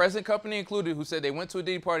people, present company included, who said they went to a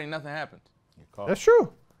Diddy party and nothing happened. That's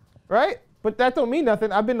true, right? But that don't mean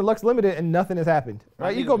nothing. I've been to Lux Limited and nothing has happened.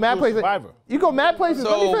 Right? You go mad places. Survivor. You go mad places.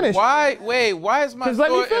 Let me So finish. why is my Because let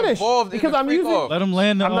me story finish. involved Because in the I'm freak using- off? Let him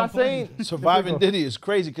land. I'm not saying Surviving Diddy is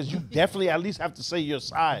crazy because you definitely at least have to say your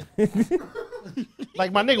side.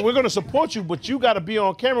 Like my nigga, we're gonna support you, but you gotta be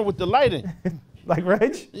on camera with the lighting. like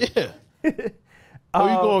Reg. Yeah. Or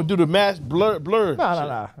you gonna do the mass blur?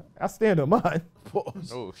 No. I stand on mine.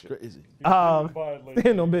 Oh shit. Crazy.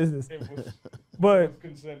 Stand on business. But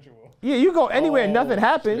Consensual. yeah, you go anywhere, nothing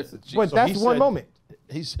happens. But So that's he one said- moment.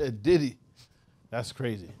 He said Diddy. That's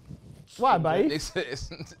crazy. Why, They buddy? said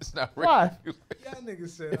it's not Why? real. Y'all niggas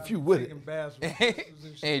said If you with taking it. baths with sisters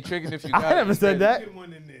and shit. Ain't tricking if you got I never it. said that. Get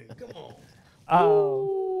one in there. Come on.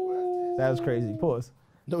 That was crazy. Pause.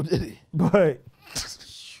 No Diddy. But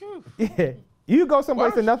yeah, you go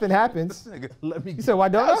someplace and nothing happens. Nigga, Let me. You said, why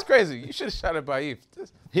don't that's I? crazy. You should have shot it by Eve.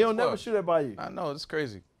 He'll never Fuck. shoot that by you. I know, it's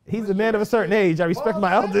crazy. He's a man of a certain age. I respect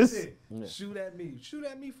my elders. Shoot at me. Shoot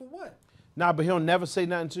at me for what? Nah, but he'll never say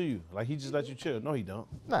nothing to you. Like he just let you chill. No, he don't.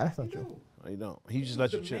 Nah, that's not true. No, he don't. He just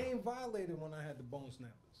let The you chill. main violator when I had the bone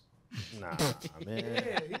snappers. Nah, man.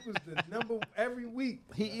 Yeah, he was the number every week.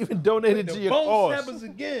 He even donated The to your bone cause. snappers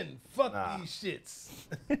again. Fuck Nah. these shits.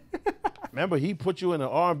 Remember, he put you in an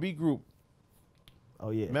R&B group.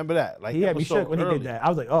 Oh yeah. Remember that? Like He had me episode shook when he early. did that. I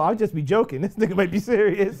was like, oh, I'll just be joking. This nigga might be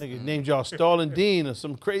serious. Nigga named y'all Stalin Dean or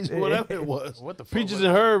some crazy whatever it was. What the fuck Peaches was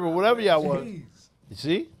and Herb or whatever y'all was. Jeez. You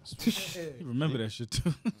see? You remember that shit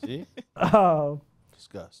too. See? Um,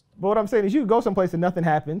 Disgust. but what I'm saying is, you go someplace and nothing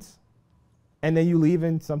happens, and then you leave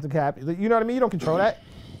and something happens. You know what I mean? You don't control that.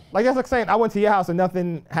 Like that's like saying I went to your house and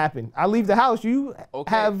nothing happened. I leave the house, you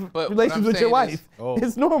Okay, have but what relations I'm with your saying is- wife. Oh.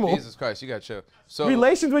 It's normal. Jesus Christ, you got chill. So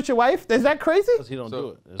Relations with your wife? Is that crazy? Because he don't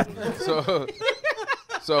So- do it.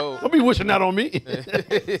 so Don't be wishing that on me.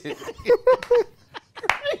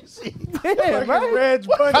 Yeah, right? Reg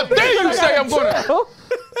Bunny. how dare you say I'm gonna?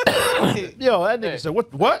 Yo, that nigga said, what?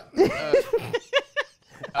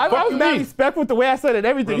 I was you mad mean? respectful with the way I said it.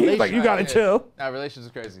 Everything. He was like, "You gotta chill." Nah, relations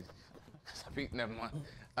are crazy. Never mind.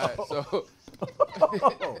 All right, so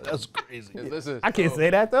Oh, that's crazy. listen. I can't say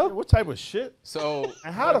that though. What type of shit? So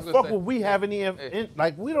And how the fuck would we have any,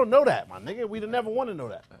 like, we don't know that, my nigga. We'd never want to know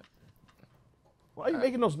that. Why are you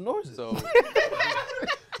making those noises? So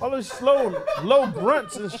All those slow, low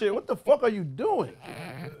grunts and shit. What the fuck are you doing?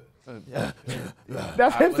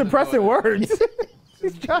 That's him wasn't suppressing doing words.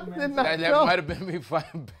 He's trying to not that know. might have been me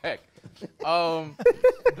fighting back.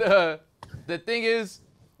 The thing is,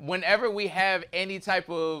 whenever we have any type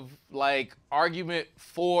of like argument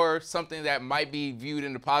for something that might be viewed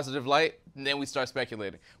in a positive light, and then we start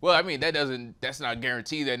speculating. Well, I mean, that's not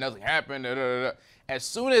guaranteed that nothing happened. Da, da, da, da. As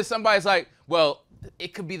soon as somebody's like, well,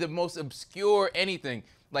 it could be the most obscure anything.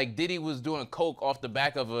 Like Diddy was doing coke off the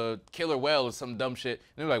back of a killer whale or some dumb shit.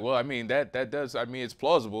 And they're like, well, I mean, that does, I mean, it's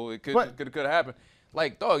plausible. It could have happened.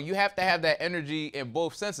 Like, dog, you have to have that energy in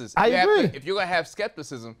both senses. I agree. If you're gonna have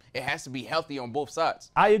skepticism, it has to be healthy on both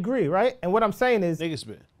sides. I agree, right? And what I'm saying is, Nigga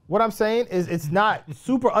spit. what I'm saying is, it's not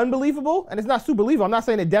super unbelievable, and it's not super believable. I'm not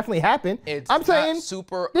saying it definitely happened. I'm Not saying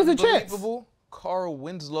super there's a chance. unbelievable. Carl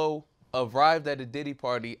Winslow arrived at a Diddy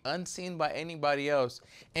party unseen by anybody else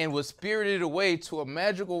and was spirited away to a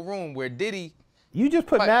magical room where Diddy. You just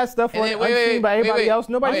put mad stuff And on then- unseen by everybody else.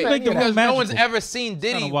 Nobody wait, said any of because that. no one's Magical. ever seen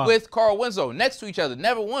Diddy kinda wild. with Carl Winslow next to each other,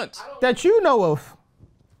 never once. That you know of.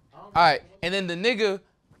 All right, and then the nigga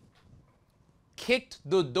kicked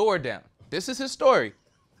the door down. This is his story.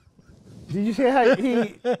 Did you hear how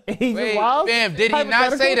he's Wait, wild? fam, did he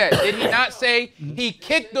not say that? Did he not say he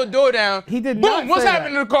kicked the door down? He did Boom, not what's say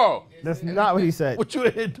happening that. to Carl? That's not what he said. What you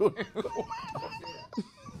in here doing?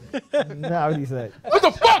 Not what he said. What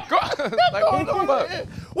the fuck? Like, what the fuck?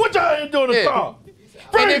 What y'all in here doing in the Yeah. car?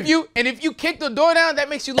 And if you kick the door down, that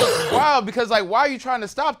makes you look wild because like, why are you trying to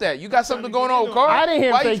stop that? You got something going on with Carl? I didn't hear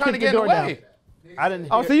him why say are you trying to kick the get in the door way? down. I didn't.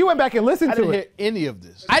 Oh, hear, so you went back and listened I to didn't it. hear any of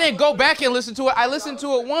this. I didn't go back and listen to it. I listened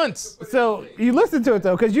to it once. So you listened to it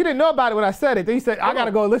though, because you didn't know about it when I said it. Then you said, I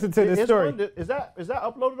gotta go listen to this It's story. one- Is that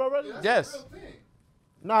uploaded already? Yes.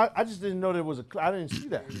 No, I just didn't know there was a. I didn't see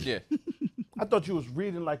that. Yeah. I thought you was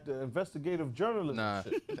reading like the investigative journalism. Nah.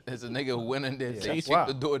 shit. There's a nigga who went in there and said he Wow.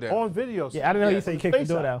 kicked the door down. On video. Yeah, I didn't know you Yes. said you kicked the Face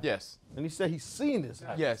door out. down. Yes. And he said he's seen this.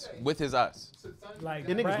 Yes. With his eyes. Like,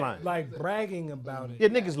 Yeah, niggas lying. like bragging about it. Yeah,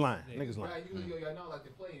 niggas lying. Niggas lying. Y'all know like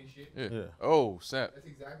they're playing shit. Yeah. Yeah. Oh, snap. That's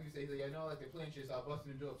exactly what he said. Y'all know like they're playing shit. So I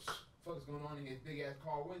busted the door. Fuck's going on in his big ass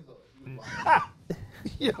car window.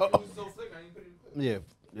 He Yo. was so slick. I didn't put it in. Yeah.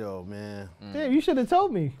 Yo, man. Damn, you should have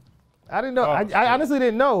told me. I didn't know. Oh, I shit. honestly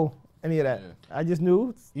didn't know any of that. Yeah. I just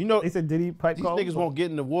knew. You know, They said Diddy pipe these call. niggas won't get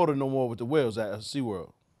in the water no more with the whales at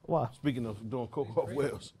SeaWorld. Why? Speaking of doing coke off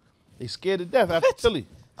whales. They scared to death after Tilly.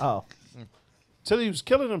 Oh, Tilly was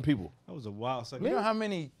killing them people. That was a wild second. You know how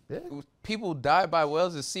many Yeah. people died by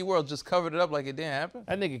whales and SeaWorld just covered it up like it didn't happen?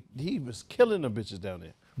 That nigga, he was killing them bitches down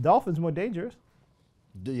there. dolphins more dangerous.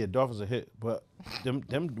 Yeah, dolphins are hit. But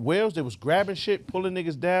them whales, they was grabbing shit, pulling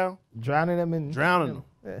niggas down, Drowning them and drowning them.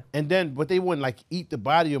 Yeah. And then, but they wouldn't like eat the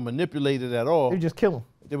body or manipulate it at all. They just kill them.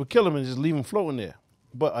 They would kill him and just leave him floating there.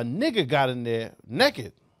 But a nigga got in there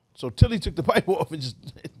naked. So Tilly took the pipe off and just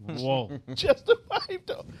Whoa. just the pipe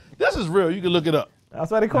though. This is real. You can look it up.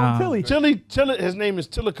 That's why they call him Tilly. Tilly, his name is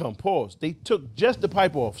Tillicum. Pause. They took just the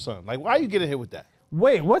pipe off, son. Like, why you get in here with that?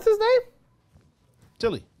 Wait, what's his name?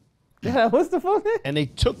 Tilly. Yeah, what's the full name? And they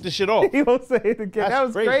took the shit off. He won't say it again. That's That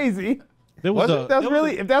was crazy. There was Was a, it? That's there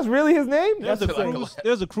really, if that's really his name, There's that's a insane. cruise.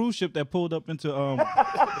 There's a cruise ship that pulled up into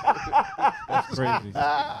That's crazy.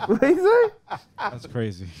 What he say? That's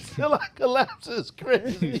crazy. Till I collapse is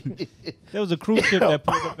crazy. There was a cruise ship that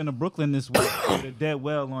pulled up into Brooklyn this week with a dead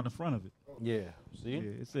whale on the front of it. yeah. See? Yeah,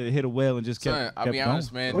 it said it hit a whale and just kept. Son, I'll kept be going.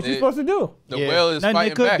 honest, man. What you supposed to do? The Yeah. whale is Nothing they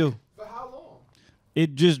fighting could back. do. For how long?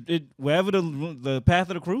 It wherever the path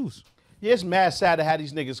of the cruise. Yeah, it's mad sad to have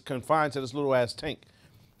these niggas confined to this little ass tank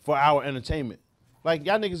for our entertainment. Like,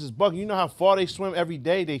 y'all niggas is bugging. You know how far they swim every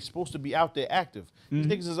day? They supposed to be out there active. These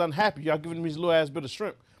niggas is unhappy. Y'all giving them these little ass bit of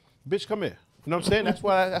shrimp. Bitch, come here. You know what I'm saying? That's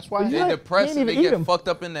why. They're Right. depressed He and didn't they even eat get 'em. fucked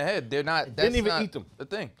up in the head. They're not. That's Didn't even not eat them. The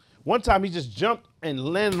thing. One time he just jumped and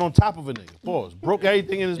landed on top of a nigga. Pause. Broke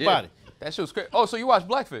everything in his Yeah. body. That shit was crazy. Oh, so you watch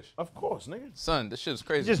Blackfish? Of course, nigga. Son, this shit is He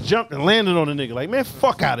crazy. just jumped and landed on a nigga. Like, man,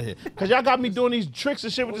 fuck out of here. Cause y'all got me doing these tricks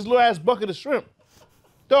and shit with this little ass bucket of shrimp.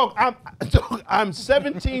 Dog, I'm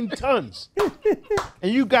 17 tons.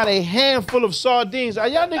 And you got a handful of sardines. Are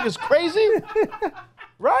y'all niggas crazy?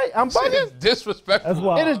 Right? I'm Shit is bugging. disrespectful. That's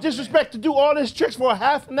wild. It is disrespect to do all these tricks for a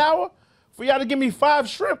half an hour for y'all to give me 5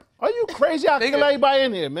 shrimp. Are you crazy? I'll kill everybody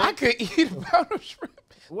in here, man. I could eat a pound of shrimp.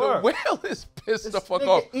 Word. The whale is pissed This the fuck nigga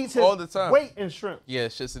off eats his all the time. weight in shrimp. Yeah,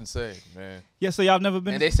 it's just insane, man. Yeah, so y'all never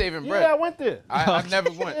been. And they saving bread. Yeah, I went there. I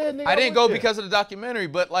never went. Yeah, nigga, I I didn't went go there. because of the documentary,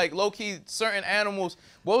 but like low key, certain animals.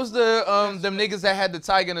 What was the them niggas that had the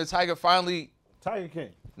tiger and the tiger finally? Tiger King.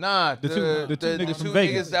 Nah, The two niggas from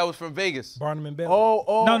Vegas. niggas that was from Vegas. Barnum and Bailey.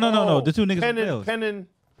 Oh. No. The two niggas Penn from and, Bells. Penn and,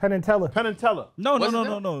 Penn and Teller. Penn and Teller. No. Was it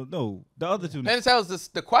them? No. The other two. Penn and Teller's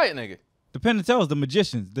the quiet nigga. The Penn and Teller's the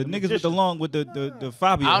magicians. The niggas with the magicians. long with the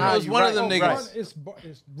Fabio. I don't know. It's you one right. of them Oh, niggas. right.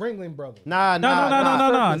 It's Ringling Brothers. Nah. No.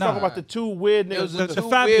 We're talking about the two weird It was niggas. the the two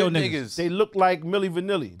Fabio weird niggas. niggas. They look like Milli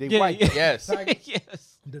Vanilli. They Yeah, white. yeah. Yes.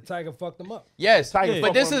 yes. The tiger fucked them up. Yes, Tiger but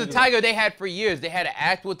fuck this one is a nigga. tiger they had for years. They had to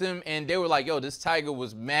act with him, and they were like, "Yo, this tiger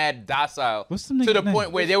was mad docile What's the to nigga the name?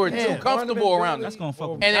 point where they were too Man, comfortable Barnum and around Bailey him." That's gonna fuck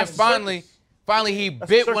or- with And then That's finally, he That's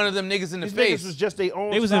bit circus. one of them niggas in the These face. niggas was just their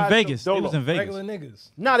own. They was in side Vegas. They solo. was in Vegas. Regular niggas.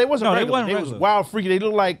 Nah, they wasn't No, they regular. wasn't They was regular. wild freaky. They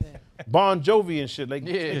look like Bon Jovi and shit. Like,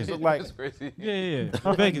 Yeah, they look like that's crazy.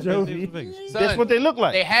 Yeah. Vegas. They was in Vegas. Son, that's what they look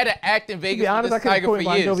like. They had to act in Vegas honest, I with this couldn't tiger for point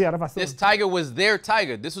Bon years. Jovi out if I saw This him. tiger was their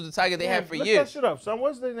tiger. This was the tiger they had for Look that years. shit up, son.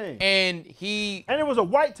 What's their name? And he, And it was a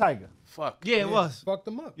white tiger. fuck. Yeah, it was. Fucked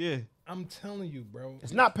them up. Yeah. I'm telling you, bro.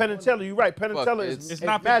 It's not Penn and Teller. You're right. Penn and Fuck, Teller it's- is It's a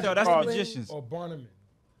not Penn and magic Teller, that's the card. magicians. Or Barnum.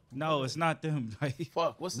 No, it's not them.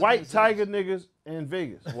 Fuck. What's the White name? tiger niggas in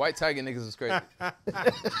Vegas. White tiger niggas is crazy.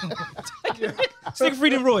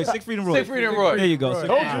 Siegfried and Roy. Siegfried and Roy. There you go. Right. Siegfried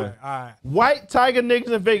Told and you. Roy. All right. White tiger niggas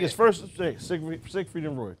in Vegas. First, Siegfried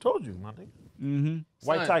and Roy. Told you, my nigga. Mm-hmm.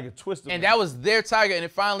 White Son. tiger twisted. And that was their tiger, and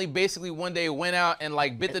it finally basically one day went out and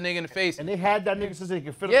like bit the nigga in the face. And they had that nigga since they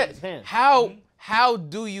could fit him Yeah, in his hand. how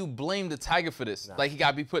do you blame the tiger for this? Like he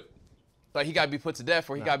gotta be put to death,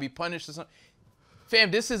 or he gotta be punished or something. Fam,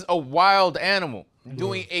 this is a wild animal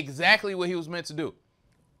doing exactly what he was meant to do.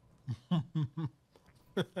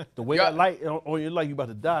 The way that light on your light, you about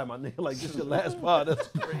to die, my nigga. Like, this your last part. That's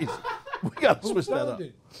crazy. We gotta switch that up.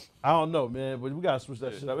 I don't know, man, but we gotta switch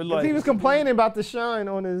that shit up. It's like, he was complaining about the shine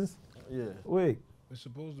on his wig. It's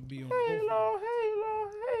supposed to be on. Halo.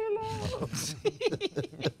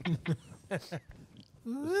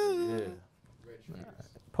 Yeah.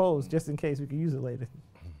 Pose just in case we can use it later.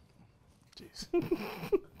 Jeez.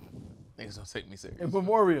 Niggas don't take me serious. In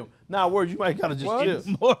memoriam. Nah, words, you might gotta just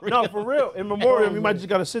chill. No, for real. In memoriam, you might just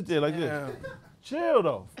gotta sit there like this. Chill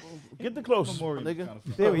though. Get the closest, my nigga.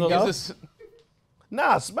 There we go.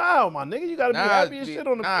 Nah, smile, my nigga. You gotta be happy as shit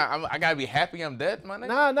on the. I gotta be happy I'm dead, my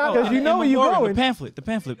nigga. Nah. Because you know where you going. The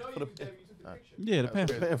pamphlet. Yeah, the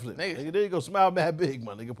pamphlet. Nigga, there you go. Smile mad big,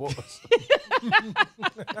 my nigga. Pause.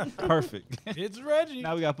 Perfect. It's Reggie.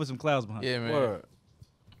 Now we gotta put some clouds behind. Yeah, man. Word.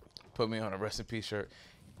 Put me on a rest in peace shirt.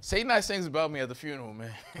 Say nice things about me at the funeral,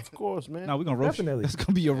 man. Of course, man. Now we're gonna roast. Definitely. That's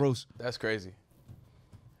gonna be your roast. That's crazy.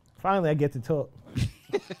 Finally, I get to talk.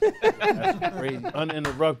 Brady,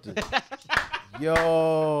 uninterrupted.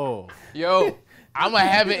 Yo, I'm gonna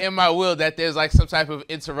have it in my will that there's like some type of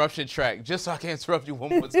interruption track, just so I can interrupt you one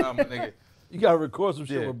more time, my nigga. you gotta record some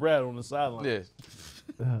shit with Brad on the sideline. Yeah.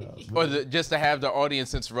 Or just to have the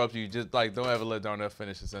audience interrupt you, just like don't ever let Darnell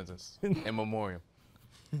finish the sentence in memoriam.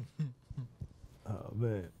 Oh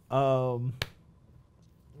man.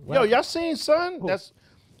 Yo, y'all seen son?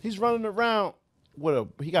 He's running around with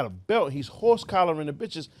he got a belt. He's horse collaring the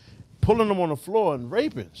bitches, pulling them on the floor and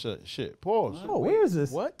raping shit. Pause. Oh, where is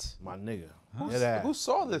this? What? My nigga. Who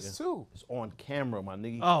saw this too? It's on camera, my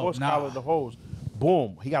nigga. He Oh, horse nah. collared the hoes.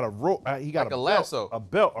 Boom. He got a rope. He got Like a lasso. a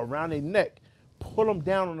belt around their neck. Pull them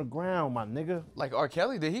down on the ground, my nigga. Like R.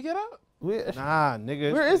 Kelly, did he get out? Nah,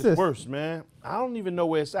 nigga. Where is it's this? worse, man. I don't even know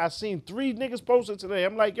where it's at. I seen 3 niggas posted today.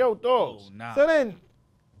 I'm like, yo, dogs. Nah. So then,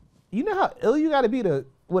 you know how ill you got to be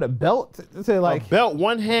with a belt to say like a belt,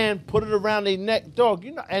 one hand, put it around their neck, dog.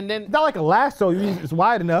 You know, and then not like a lasso. It's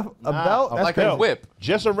wide enough. A belt. That's Like crazy. a whip.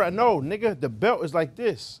 just around. No, nigga, the belt is like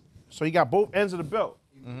this. So he got both ends of the belt.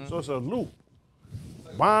 So it's a loop.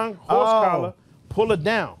 Bang, horse collar, pull it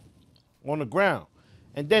down on the ground,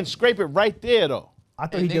 and then scrape it right there though. I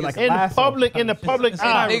thought he did like a In lasso. public eye.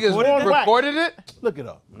 Niggas recorded it? Look it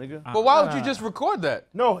up, nigga. But why would you just record that?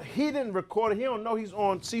 No, he didn't record it. He don't know he's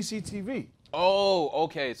on CCTV. Oh,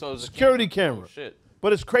 okay. So it's a Security camera. Oh, shit.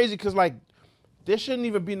 But it's crazy because, like, there shouldn't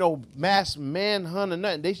even be no mass manhunt or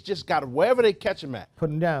nothing. They just got wherever they catch him at. Put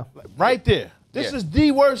him down. Right there. This is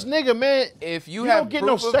the worst nigga, man. If you don't have get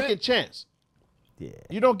no proof of second it- chance. Yeah.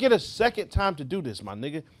 You don't get a second time to do this, my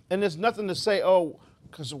nigga. And there's nothing to say,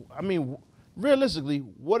 because, I mean, realistically,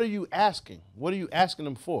 what are you asking? What are you asking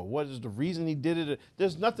him for? What is the reason he did it?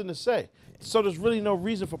 There's nothing to say. So there's really no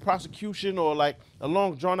reason for prosecution or like a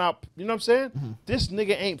long drawn out, you know what I'm saying? Mm-hmm. This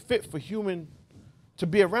nigga ain't fit for human to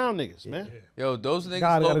be around niggas, man. Yo, those niggas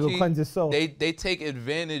God gotta go low-key, cleanse his soul. They take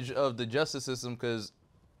advantage of the justice system because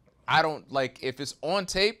I don't like if it's on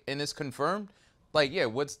tape and it's confirmed. Like, yeah,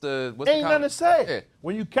 what's the Ain't nothing to say. Yeah.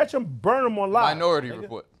 When you catch them, burn them on live. Minority nigga.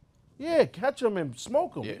 Report. Yeah, catch them and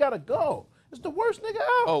smoke them. Yeah. You gotta go. It's the worst nigga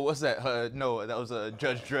out. Oh, what's that? No, that was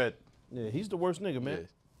Judge Dredd. Yeah, he's the worst nigga, man.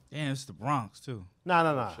 Damn, it's the Bronx too.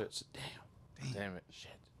 Nah. Shit. Damn it.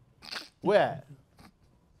 Shit. Where at?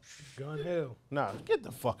 Gun Hill. Nah, get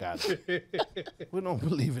the fuck out of here. We don't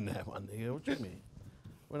believe in that, my nigga. What you mean?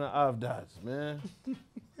 We're not Av dots, man.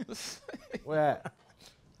 Where at?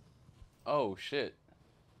 Oh shit.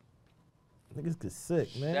 Niggas get sick,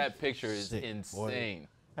 man. That picture is Sick, boy. insane.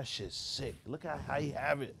 That shit's sick. Look at how he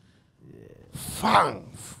have it. Yeah.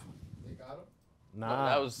 Fang. They got him? Nah,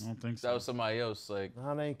 That was I don't think so. that was somebody else. Like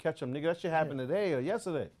nah, they ain't catch him, nigga. That shit happened today or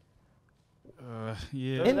yesterday.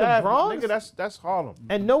 Yeah. In the That- Bronx? nigga, that's Harlem.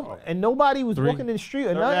 And nobody was walking in the street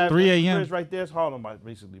or nothing. 3 a.m. Bridge right there is Harlem,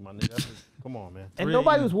 basically, my nigga. Come on, man. And 3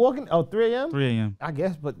 nobody a.m. was walking. Oh, 3 a.m. 3 a.m. I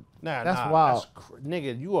guess, but Nah, that's wild.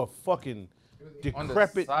 Nigga, you a fucking on the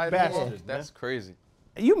decrepit sidewalk, bastard. That's man. crazy.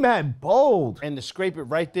 You mad bold. And to scrape it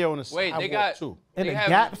right there on the Wait, sidewalk they got too. In they a have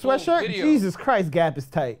Gap full sweatshirt? video. Jesus Christ, Gap is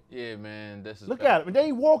tight. Yeah, man, this is Look bad. at him. Then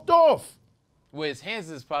he walked off. With his hands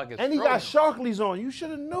in his pockets. And he got scrolling. Sharkleys on. You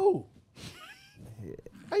should have knew.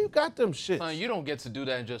 How you got them shits? Son, you don't get to do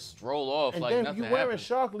that and just stroll off and like then nothing you wearing happened.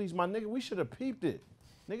 Sharkleys, my nigga. We should have peeped it.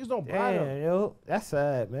 Niggas don't buy them. Damn, yo. That's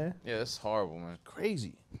sad, man. Yeah, that's horrible, man.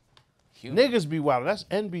 Crazy. human. Niggas be wild. That's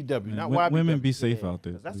NBW, Man, not wo- YBW. women be safe Yeah, out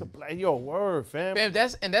there, 'cause That's a please. black word, fam. Fam,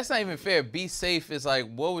 that's not even fair. Be safe is like,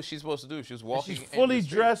 what was she supposed to do? She was walking. She's in fully the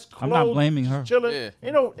street. dressed, I'm clothed, not blaming her. chilling. Yeah.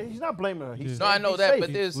 You know, he's not blaming her. He's No, I saying know be that, safe.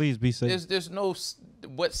 but Please be safe. there's no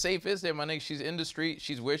what safe is there, my nigga. She's in the street.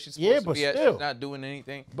 She's where she's Yeah, supposed to but be at. still. She's not doing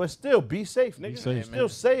anything. But still, be safe, nigga. safe. Still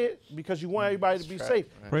say it because you want everybody to be Trash, safe.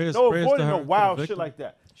 man. Prayers- No prayers avoiding to no her, to the wild shit victim. like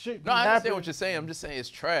that. Shit No, I happen. understand what you're saying. I'm just saying it's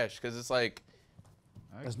trash because it's like,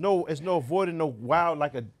 It's no avoiding no wild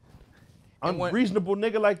like a And when- unreasonable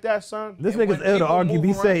nigga like that, son. This And nigga's when ill to people argue. move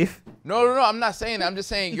Be around- safe. no, I'm not saying that. I'm just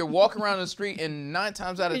saying you're walking around the street and 9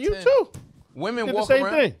 times out of You 10, too. women Did the walk same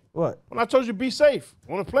around. thing. What? When I told you be safe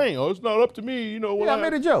on a plane, oh, it's not up to me, you know. Yeah, I whatever.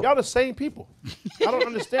 made a joke. Y'all the same people. I don't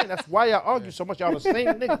understand. That's why y'all argue so much. Y'all the same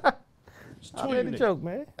nigga. It's two I of made you a niggas. joke,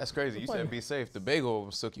 man. That's crazy. You said be safe. The bagel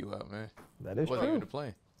will sook you out, man. That is Wasn't even true. the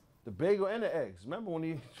plane. The bagel and the eggs. Remember when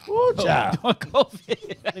he, woo, child.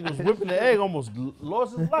 Nigga was whipping the egg, almost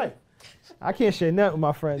lost his life. I can't share nothing with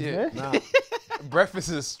my friends, Yeah. man. Nah. Breakfast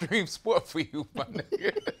is a extreme sport for you, my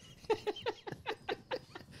nigga.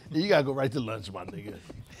 You gotta go right to lunch, my nigga.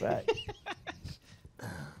 Fact.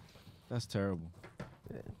 That's terrible.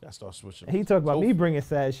 Gotta start switching. He talked about me bringing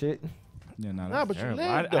sad shit. Yeah, nah, Nah, that's but you terrible.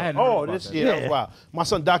 lived I hadn't heard Oh, about this that. yeah, that was Yeah. wild. My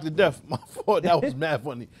son, Dr. Death, my fault. That was mad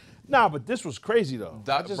funny. Nah, but this was crazy though.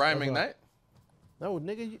 Brian McKnight? No,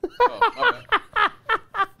 nigga. Oh, my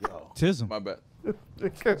bad. Yo. Tism. My bad.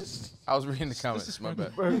 I was reading the comments. My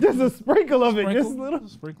bad. Just a sprinkle of it, just a Sprinkle. little.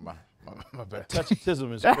 Sprinkle. My bad. Touch of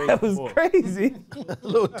tism is crazy. That was boy. crazy. A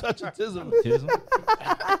little touch of tism.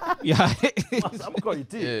 Tism. Yeah. I'm gonna call you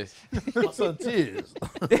Tears. Yeah. My son Tears.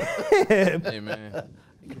 Hey, man. A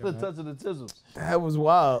little touch of the tism. That was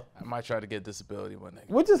wild. I might try to get disability, my nigga.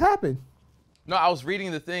 What just happened? No, I was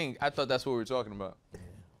reading the thing. I thought that's what we were talking about.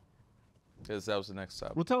 Because that was the next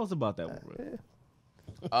topic. Well, tell us about that one,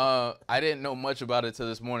 bro. I didn't know much about it till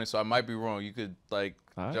this morning, so I might be wrong. You could, like,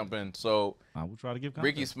 All right. jump in. So, I will try to give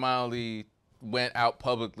Ricky context. Smiley went out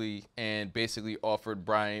publicly and basically offered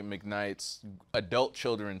Brian McKnight's adult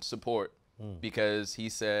children support because he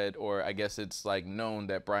said, or I guess it's like known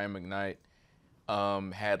that Brian McKnight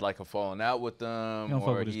had like a falling out with them, He don't fuck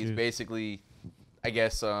or with his he's kids. basically, I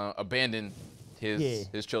guess, abandoned Yeah.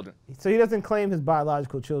 his children. So he doesn't claim his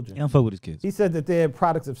biological He children. don't fuck with his kids. He said that they're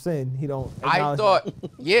products of sin. He don't. I acknowledge thought,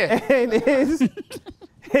 yeah, that. And his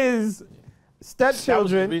That was the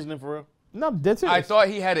stepchildren. reasoning for real. No, that's it. I thought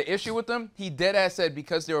he had an issue with them. He dead ass said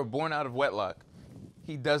because they were born out of wedlock,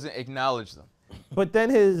 he doesn't acknowledge them. But then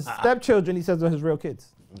his stepchildren, he says, are his real kids.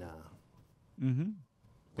 Nah. Mm-hmm.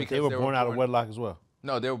 But Because they were born out of wedlock as well.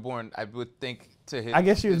 No, they were born, I would think, to his. I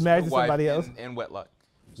guess she was his married new to somebody wife else. in wedlock.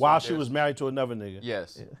 So While she there's- was married to another nigga.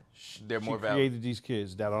 Yes. They're She more valid. created these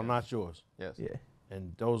kids that are not yours. Yes. Yeah.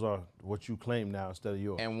 And those are what you claim now instead of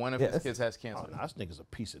yours. And one of Yes. his kids has Oh, cancer. nah, this nigga's a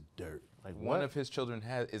piece of dirt. Like One what? of his children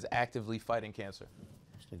is actively fighting cancer.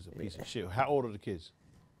 This nigga's a piece of shit. How old are the kids?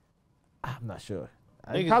 I'm not sure.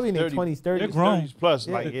 Niggas Probably in their 30 20s, They're 30s. grown. 30s plus.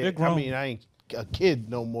 Yeah, Like, they're yeah, I grown. mean, I ain't a kid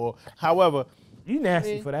no more. However, You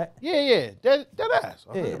nasty for that. yeah, that ass.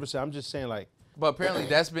 100%. Yeah. I'm just saying, like, But apparently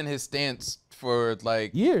that's been his stance for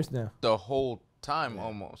like Years now. the whole time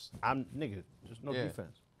almost. nigga, there's no Yeah.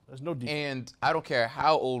 defense. There's no defense. And I don't care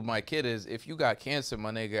how old my kid is. If you got cancer,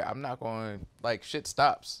 my nigga, I'm not going, like, shit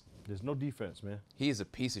stops. There's no defense, man. He is a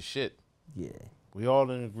piece of shit. Yeah. We all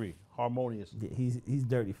didn't agree. Harmonious. Yeah, he's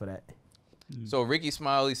dirty for that. So Ricky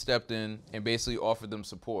Smiley stepped in and basically offered them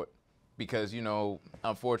support because, you know,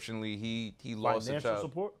 unfortunately he lost a Financial child.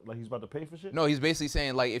 support? Like he's about to pay for shit? No, he's basically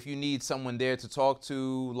saying, like, if you need someone there to talk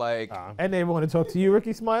to, like, And they want to talk to you,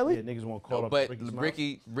 Ricky Smiley? Yeah, niggas want to call no, up but Ricky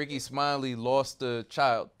Smiley. Ricky Smiley lost a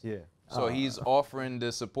child. Yeah. So he's offering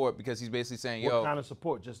the support because he's basically saying, What yo, kind of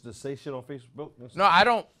support? Just to say shit on Facebook? no,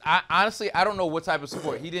 I honestly don't know what type of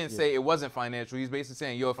support. He didn't say it wasn't financial. He's basically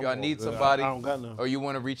saying, yo, if y'all need good. somebody I don't got none. or you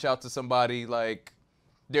want to reach out to somebody, like,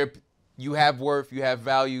 you have worth, you have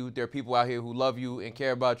value. There are people out here who love you and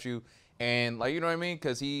care about you. And, like, you know what I mean?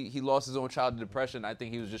 Because he lost his own child to depression. I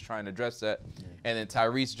think he was just trying to address that. And then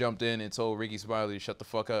Tyrese jumped in and told Ricky Smiley to shut the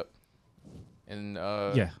fuck up. And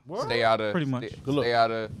stay out of Pretty much. Good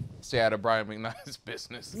luck. stay out of Brian McKnight's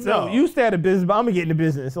business. So you stay out of business, but I'm going to get into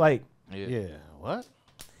business. Like, Yeah. What?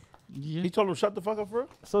 Yeah. He told him shut the fuck up for real?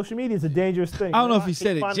 social media is a dangerous thing. I don't know man. if he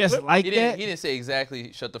said it find the just clip? like He that. didn't say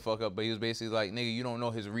exactly shut the fuck up, but he was basically like, nigga, you don't know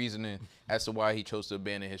his reasoning as to why he chose to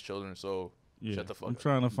abandon his children, so Yeah. shut the fuck I'm up.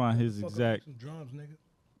 trying to find his Fuck up exact some drums,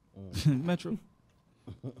 nigga. Metro.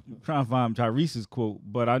 I'm trying to find Tyrese's quote,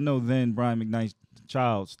 but I know then Brian McKnight's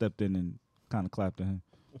child stepped in and kind of clapped at him.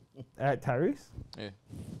 At Tyrese? Yeah.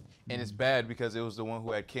 And it's bad because it was the one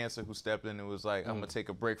who had cancer who stepped in and was like, I'm going to take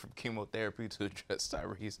a break from chemotherapy to address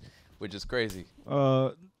Tyrese, which is crazy.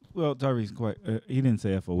 Well, Tyrese, quite he didn't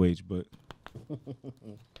say FOH, but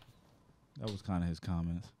that was kind of his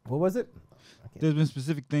comments. What was it? There's been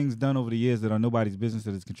specific things done over the years that are nobody's business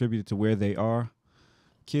that has contributed to where they are.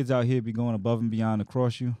 Kids out here be going above and beyond to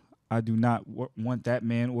cross you. I do not want that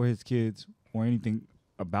man or his kids or anything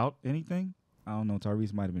about anything. I don't know.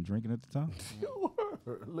 Tyrese might have been drinking at the time.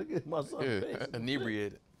 Look at my son's face.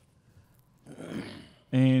 Inebriated.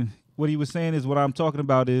 And what he was saying is what I'm talking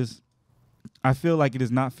about is I feel like it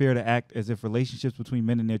is not fair to act as if relationships between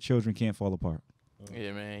men and their children can't fall apart.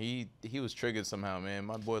 Yeah, man. He was triggered somehow, man.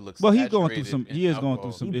 My boy looks. Well, he's going through some. He is going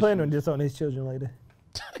through some. You plan on disowning his children later?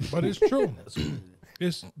 But it's true.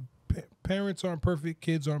 It's parents aren't perfect,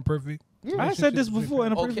 kids aren't perfect. Yeah, I said this before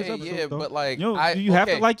in a previous Okay, episode. yeah, though. but like, do you have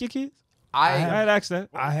to like your kids? I had asked that.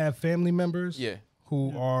 I have family members Yeah.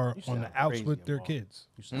 who are You on sound the outs crazy, with their Amal. kids.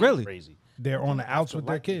 You sound Really? crazy. They're on the outs with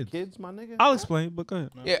their Like your kids. kids, my nigga. I'll explain, but go ahead.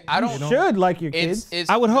 Yeah, I don't. You should like your kids. It's,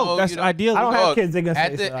 I would hope. no, That's you know, ideal. I don't have Look, kids. They're gonna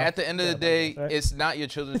at say the at the end of the day, right? it's not your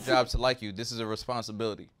children's job to like you. This is a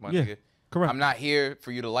responsibility, my Yeah, nigga. correct. I'm not here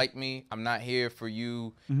for you to like me. I'm not here for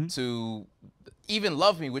you to even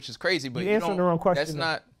love me, which is crazy. But You answering don't, the wrong question, That's though.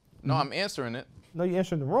 not. No, I'm answering it. No, you're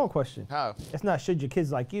answering the wrong question. How? It's not should your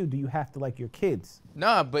kids like you. Do you have to like your kids?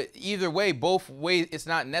 Nah, but either way, both ways, it's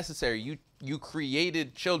not necessary. You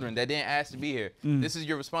created children that didn't ask to be here. This is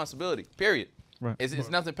your responsibility. Period. Right. It's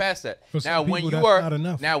nothing past that. For some Now when people, you that's are not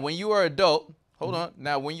enough. now when you are adult, hold on.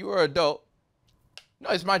 Now when you are adult, no,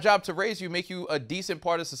 it's my job to raise you, make you a decent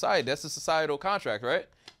part of society. That's a societal contract, right?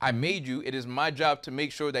 I made you. It is my job to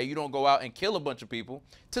make sure that you don't go out and kill a bunch of people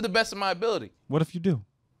to the best of my ability. What if you do?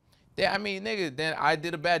 Yeah, I mean, nigga, then I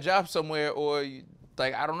did a bad job somewhere, or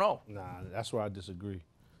like I don't know. Nah, that's where I disagree.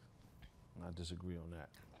 I disagree on that.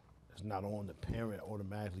 It's not on the parent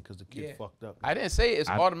automatically because the kid fucked up. I didn't say it's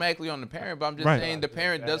automatically on the parent, but I'm just saying the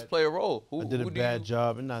parent does play a role. I did a bad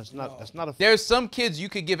job, and that's not a. There's some kids you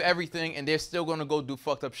could give everything, and they're still gonna go do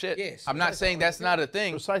fucked up shit. Yes, I'm not that's saying that's not a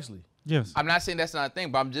thing. Precisely. Yes. I'm not saying that's not a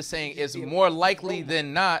thing, but I'm just saying it's more likely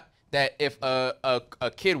than not that if a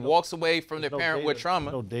kid walks away from their No parent data. with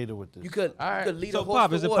trauma, No data with this. You could, All right. you could lead So, a horse Pop,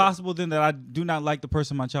 to is it water. possible then that I do not like the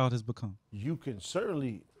person my child has become? You can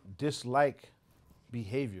certainly dislike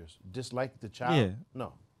behaviors, dislike the child. Yeah.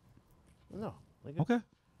 No. Nigga. Okay.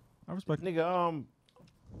 I respect it. Nigga,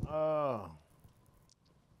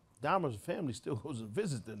 Dahmer's family still goes and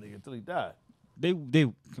visits the nigga until he died.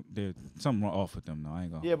 There's something off with them, though. I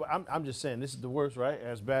ain't gonna. Yeah, but I'm just saying this is the worst, right?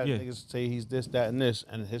 As bad Yeah. niggas say he's this, that, and this,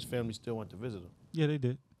 and his family still went to visit him. Yeah, they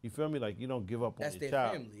did. You feel me? Like you don't give up That's on your their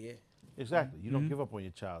child. family, yeah. Exactly. You don't give up on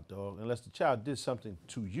your child, dog, unless the child did something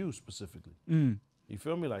to you specifically. You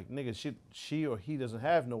feel me? Like, nigga, she or he doesn't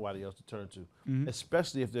have nobody else to turn to,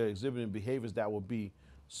 especially if they're exhibiting behaviors that will be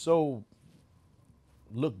so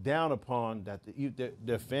looked down upon that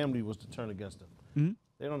their family was to turn against them.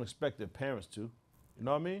 They don't expect their parents to. You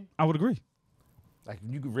know what I mean? I would agree. Like,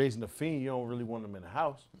 you could raising a fiend, you don't really want them in the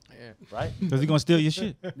house, right? Because he's gonna steal your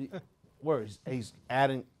shit. Words, he's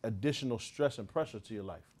adding additional stress and pressure to your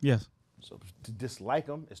life. Yes. So to dislike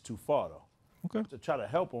them is too far, though. Okay. To try to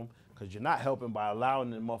help them, because you're not helping by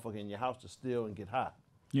allowing the motherfucker in your house to steal and get high.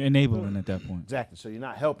 You're enabling at that point. Exactly. So you're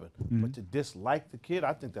not helping. But to dislike the kid,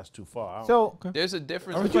 I think that's too far. I don't- So there's a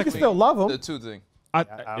difference But you can between still love 'em. the two things.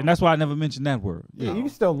 And that's why I never mentioned that word. yeah, you can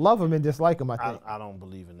still love them and dislike them. I think I don't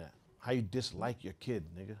believe in that. How you dislike your kid,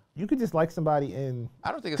 nigga? you could dislike somebody and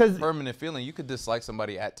I don't think it's a 'Cause- permanent feeling. You could dislike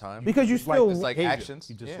somebody at times. because you still dislike behavior. actions.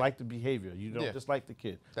 You Yeah. dislike the behavior. You don't Yeah. dislike the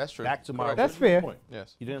kid. That's true. Back to my Correct. That's original fair. point.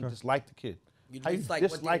 Yes. You didn't dislike the kid. You How you dislike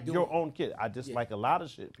what dislike they're your doing. own kid? I dislike a lot of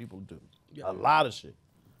shit people do. Yeah. A lot of shit.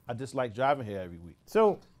 I dislike driving here every week,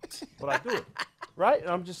 so but I do it. Right? And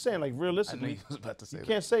I'm just saying, like, I knew realistically, you was about to say you that.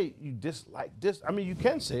 can't say you dislike this. I mean, you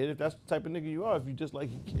can say it if that's the type of nigga you are. If you dislike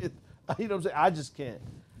your kid, you know what I'm saying? I just can't.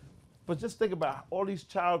 But just think about all these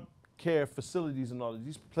child care facilities and all of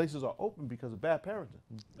these places are open because of bad parenting.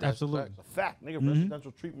 Absolutely. It's a fact, nigga.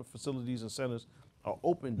 Residential treatment facilities and centers are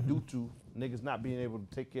open due to niggas not being able to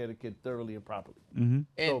take care of the kid thoroughly and properly.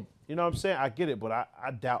 So, you know what I'm saying? I get it, but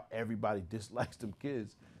I doubt everybody dislikes them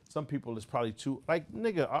kids. Some people is probably too, like,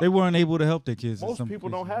 nigga. They weren't able to help their kids. in Most some people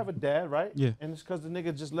cases. don't have a dad, right? Yeah. And it's because the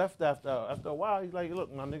nigga just left after a while. He's like,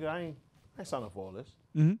 look, my nigga, I ain't signing up for all this.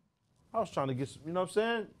 I was trying to get, you know what I'm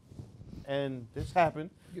saying? And this happened.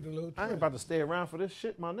 Get a little I ain't about to stay around for this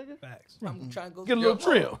shit, my nigga. facts. I'm trying to go Get a little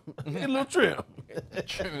trim. Get a little trim.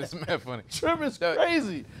 Trim is mad funny. Trim is No,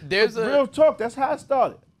 crazy. there's But a- real talk. That's how it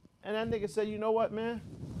started. And that nigga said, you know what, man?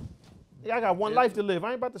 I got one life to live. I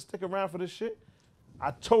ain't about to stick around for this shit.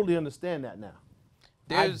 I totally understand that now.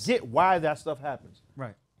 There's- I get why that stuff happens.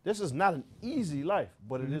 Right. This is not an easy life,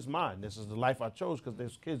 but it is mine. This is the life I chose because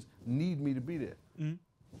those kids need me to be there.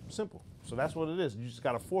 Simple. So that's what it is. You just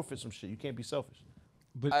got to forfeit some shit. You can't be selfish.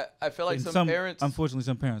 But I feel like and some parents. unfortunately,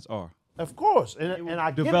 some parents are. Of course. And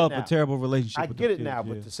I get it Develop now. a terrible relationship I with get the it kids, now,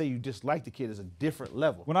 yeah. but to say you dislike the kid is a different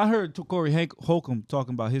level. When I heard Corey Holcomb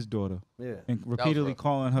talking about his daughter Yeah. and repeatedly rough.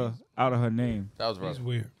 calling her out of her name, That was rough. He's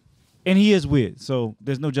weird. and he is weird, so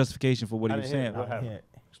there's no justification for what I he was didn't hear saying. it. What happened?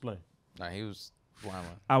 Yeah. Explain. Nah, he was wild.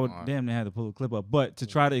 I would damn near have to pull a clip up, but to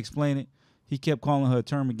try to explain it, he kept calling her a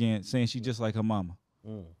term again, saying she just like her mama.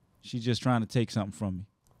 She's just trying to take something from me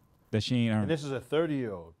that she ain't And earned. this is a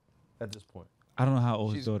 30-year-old at this point. I don't know how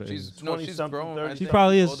old his daughter is. She's no, she's 20-something, grown. 30. I She think.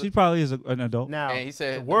 probably is. Older. She probably is an adult. Now, And he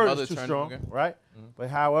said the the word mother is too turned strong, again. right? But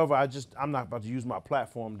however, I'm not about to use my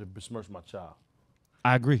platform to besmirch my child.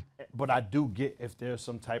 I agree. But I do get if there's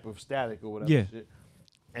some type of static or whatever Yeah. shit.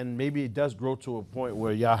 And maybe it does grow to a point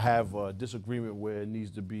where y'all have a disagreement where it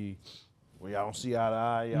needs to be, where y'all don't see eye to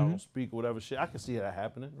eye, y'all don't speak or whatever shit. I can see that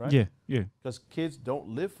happening, right? Yeah, yeah. Because kids don't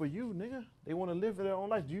live for you, nigga. They want to live their own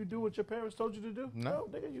life. Do you do what your parents told you to do? No.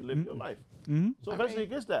 Nigga, you live your life. Mm-hmm. So eventually it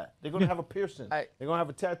gets that. They're going to have a piercing. They're going to have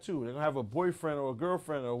a tattoo. They're going to have a boyfriend or a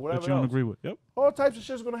girlfriend or whatever That you don't else. agree with. Yep. All types of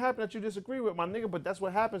shit's going to happen that you disagree with, my nigga, but that's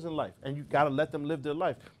what happens in life. And you got to let them live their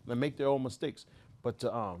life and make their own mistakes. But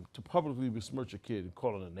to publicly besmirch your kid and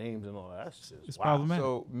calling the names and all that shit is It's wild. problematic.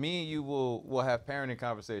 So me and you will have parenting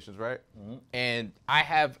conversations, right? And I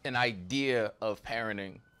have an idea of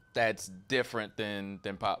parenting that's different than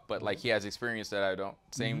Pop, but like he has experience that I don't.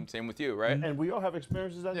 Same with you, right? And we all have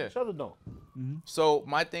experiences that Yeah. each other don't. So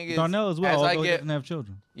my thing is, Darnell as well, as I although he get, doesn't have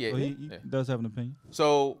children. Yeah, So he yeah. does have an opinion.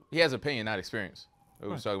 so he has opinion, not experience. We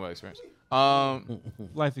was talking about experience.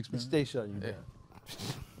 Life experience. Stay shutting you down.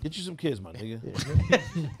 Get you some kids, my nigga.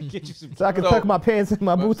 Get you some. So I can So, tuck my pants in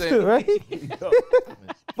my what I'm boots saying- too,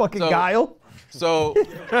 right? Fucking So- guile. So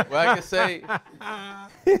what I can say,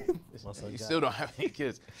 you still don't have any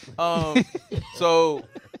kids. So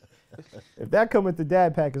If that come with the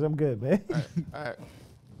dad package, I'm good, man. all right.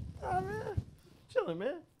 Ah, man. Chilling,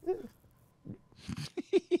 man.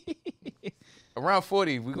 Around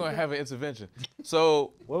 40, we're gonna have an intervention.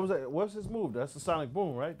 So What was that? What's his move? That's the sonic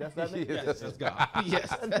boom, right? That's that nigga. yes, let's go. Yes.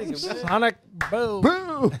 That nigga, man. Sonic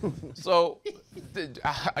boom. So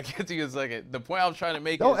I get to you in a second. The point I was trying to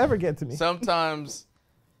make Don't is ever get to me. sometimes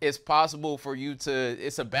it's possible for you to,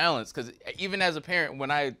 it's a balance. Because even as a parent, when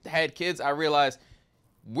I had kids, I realized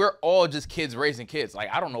we're all just kids raising kids. Like,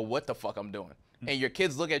 I don't know what the fuck I'm doing. And your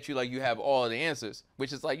kids look at you like you have all the answers,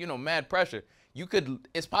 which is like, mad pressure.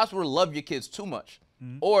 It's possible to love your kids too much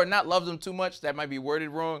or not love them too much. That might be worded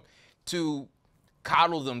wrong, to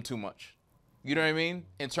coddle them too much. You know what I mean?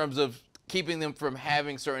 In terms of keeping them from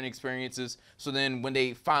having certain experiences. So then when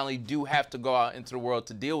they finally do have to go out into the world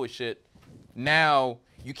to deal with shit, now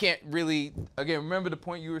you can't really, again, remember the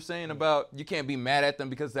point you were saying about you can't be mad at them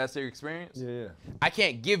because that's their experience? Yeah. I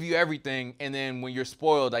can't give you everything, and then when you're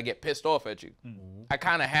spoiled, I get pissed off at you. I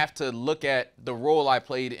kind of have to look at the role I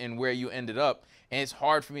played and where you ended up, and it's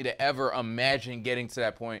hard for me to ever imagine getting to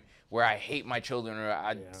that point where I hate my children or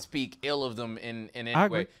I speak ill of them in any I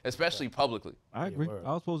agree. way, especially publicly. I agree. word.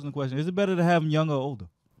 I was posing the question: is it better to have them younger or older?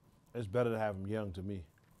 It's better to have them young to me.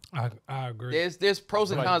 I agree. There's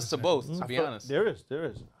pros and cons to both, to be But honest. There is.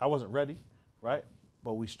 I wasn't ready, right?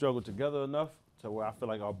 But we struggled together enough to where I feel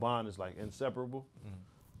like our bond is like inseparable.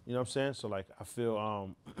 You know what I'm saying? So like I feel,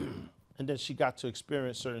 and then she got to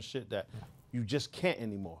experience certain shit that you just can't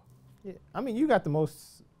anymore. Yeah. I mean, you got the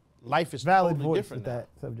most Life is valid totally voice different with now. that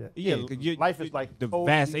subject. Yeah, 'cause life is like the totally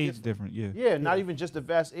vast age different. different. Yeah. Yeah, not even just the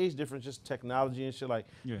vast age difference, just technology and shit. Like,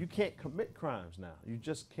 Yeah. you can't commit crimes now. You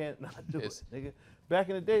just can't not do It's- it, nigga. Back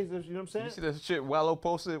in the days, you know what I'm saying? You see that shit Wallow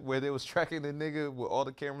posted where they was tracking the nigga with all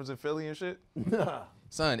the cameras in Philly and shit? Nah.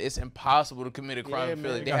 Son, it's impossible to commit a crime Yeah, in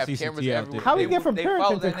Philly. man. They Got have CCTV cameras out there. everywhere. How we They- get from they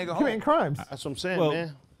follow parenting that to nigga committing home. crimes? That's what I'm saying, Well-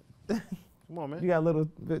 man. Come on, man. You got a little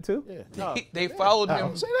bit too? Yeah. No. They followed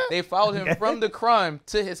him. Say that. They followed him from the crime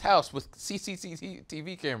to his house with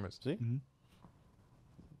CCTV cameras. See?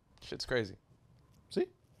 Shit's crazy. See?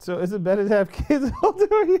 So is it better to have kids older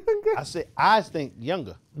or younger? I think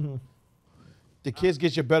younger. The kids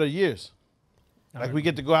get your better years. Like we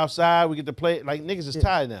get to go outside, we get to play. Like niggas is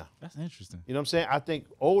tired now. That's interesting. You know what I'm saying? I think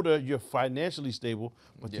older, you're financially stable,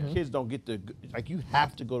 but the kids don't get the, like you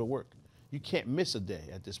have to go to work. You can't miss a day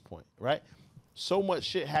at this point, right? So much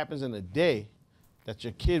shit happens in a day that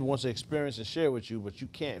your kid wants to experience and share with you, but you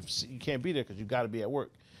can't be there because you got to be at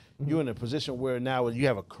work. You're in a position where now you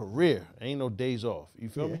have a career. Ain't no days off. You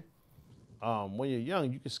feel me? When you're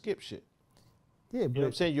young, you can skip shit. Yeah, You know what I'm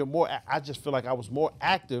but saying? You're more. I just feel like I was more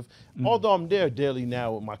active, although I'm there daily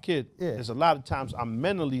now with my kid. Yeah. There's a lot of times I'm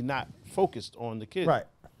mentally not focused on the kid, right.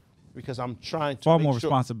 Because I'm trying to Far make more sure-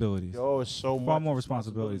 responsibilities. Yo, it's so much. Far more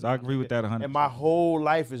responsibilities. I agree with that 100%. And my whole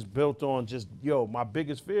life is built on just my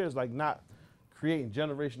biggest fear is like not creating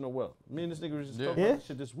generational wealth. Me and this nigga was just talking Yeah. about this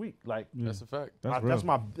shit this week. Like That's a fact.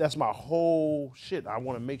 that's my whole shit. I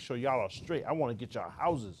want to make sure y'all are straight. I want to get y'all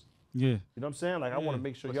houses. Yeah. You know what I'm saying? Like I want to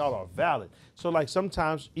make sure y'all are valid. So like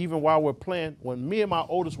sometimes even while we're playing, when me and my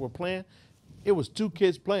oldest were playing, it was 2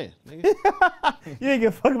 kids playing. Nigga. You ain't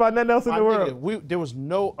give a fuck about nothing else in My the world. nigga, there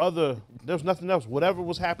was nothing else. Whatever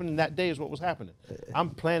was happening that day is what was happening.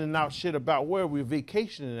 I'm planning out shit about where we're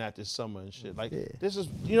vacationing at this summer and shit. Like this is,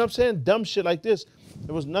 you know what I'm saying? Dumb shit like this.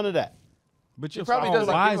 There was none of that. But He you're probably far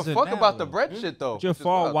doesn't give wiser a fuck now, about the though. bread shit though. But you're which is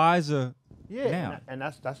far wild. wiser Yeah, now. and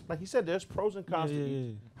that's like he said. There's pros and cons to Yeah, each.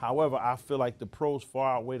 yeah. However, I feel like the pros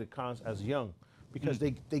far outweigh the cons as young, because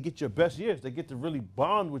they get your best years. They get to really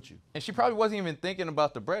bond with you. And she probably wasn't even thinking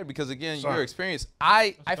about the bread because again, Sorry. your experience.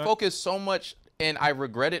 I focus so much, and I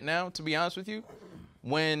regret it now. To be honest with you,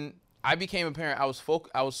 when I became a parent, I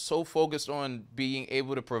was so focused on being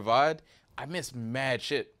able to provide. I missed mad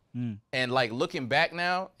shit. And like looking back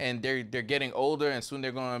now, and they're getting older, and soon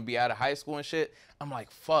they're gonna be out of high school and shit. I'm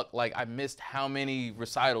like, fuck, like I missed how many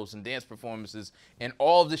recitals and dance performances and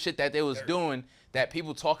all of the shit that they was doing that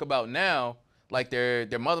people talk about now. Like their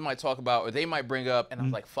mother might talk about, or they might bring up, and I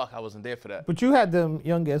was like, fuck, I wasn't there for that. But you had them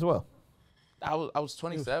young as well. I was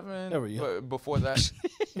 27 never young. but before that.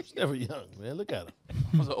 He's never young, man. Look at him.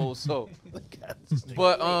 I was an old soul. Look at this nigga.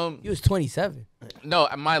 But You was 27. no,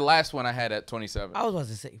 my last one I had at 27. I was about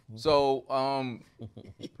to say. So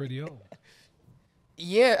Pretty old.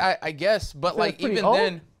 yeah, I guess, but So like it's pretty even old?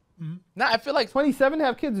 then, nah, I feel like 27 to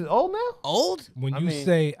have kids is old now? Old? When I you mean-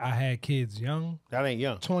 say I had kids young, That ain't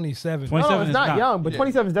young. 27. 27 No, it's is not not. young, but Yeah.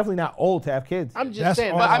 27 is definitely not old to have kids. I'm just That's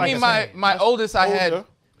saying. all but that's I like mean a- my oldest I had older.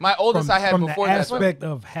 my oldest I had from before the that. aspect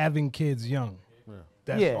of having kids young.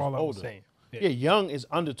 That's Yeah. all I'm Older. saying. Yeah, young is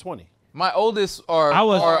under 20. My oldest are I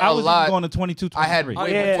was a even lot. going to 22, I had 23.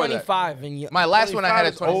 way Yeah. before that. 25 and you. My last one I had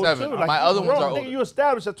at 25 is old, 27. too. Like, My you other ones grown. are Nigga, older. you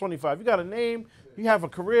established at 25. You got a name. You have a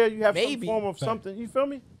career. You have Maybe. some form of something. You feel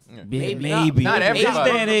me? Maybe. Not This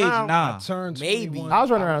everybody. day and age, Nah. nah. Turned Maybe. 21, I was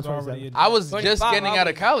running around already 27. I was 25, just getting I out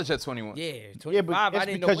of was- college at 21. Yeah, 25. Yeah, but I it's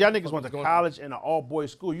didn't know because y'all what the niggas fuck went was to going college and an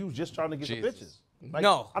all-boys school. You was just trying to get the Jesus. bitches. Like,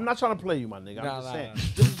 No. I'm not trying to play you, my nigga. I'm Nah, just nah, saying. nah.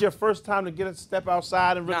 This is your first time to get a step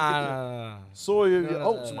outside and really get the Nah. soil your nah,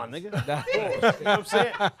 oats, nah. my nigga. You know what I'm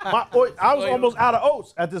saying? I was almost out of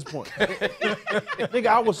oats at this point. Nigga,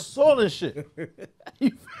 I was soiling shit. You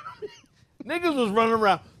feel me? Niggas was running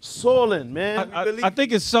around soiling, man. I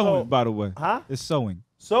think it's sewing, Oh. by the way. Huh? It's sewing.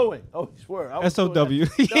 Sewing. Oh, I swear. I was doing SOW.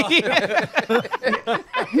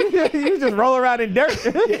 You just roll around in dirt.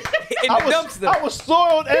 In that. the dumpster. I was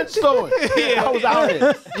soiled and sewing. I was out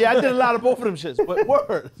here. Yeah, I did a lot of both of them shits. But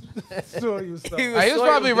word. He was He was soiled.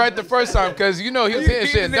 probably right the first time because you know he was hitting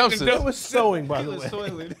shit in It dumpsters. was sewing, by the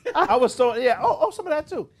way. I was sewing. Yeah. Oh, some of that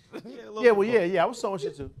too. Yeah. I was sewing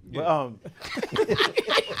shit too. But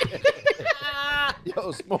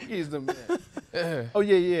yo, Smokey's the man. Oh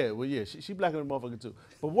yeah. Well, yeah, she blacker than a motherfucker too.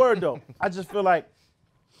 But word though, I just feel like,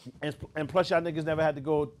 and plus y'all niggas never had to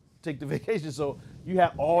go take the vacation, so you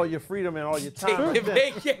had all your freedom and all your time. Take the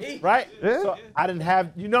vacation. Right? So I didn't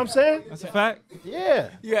have, you know what I'm saying? That's a fact. Yeah.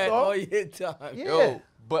 You had So, all your time. yeah. Yo,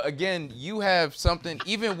 but again, you have something,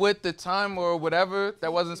 even with the time or whatever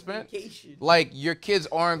that wasn't spent, Vacation. like your kids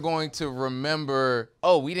aren't going to remember,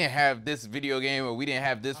 oh, we didn't have this video game or we didn't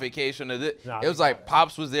have this vacation or this. Nah, It was like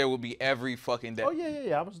Pops was there would be every fucking day. Oh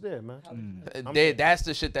yeah. I was there, man. That's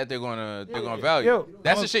the shit that they're gonna value. Yo,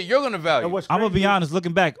 That's the shit you're gonna value. And what's I'm gonna crazy be honest.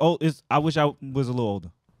 Looking back, I wish I was a little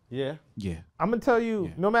older. Yeah. Yeah. I'm gonna tell you,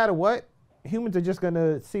 Yeah. no matter what, humans are just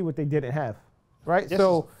gonna see what they didn't have, right? This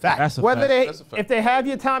So is fact. That's a whether fact. they, That's a fact. if they have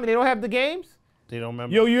your time and they don't have the games, They don't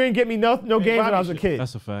remember. yo, you ain't get me no games when I was a shit. kid,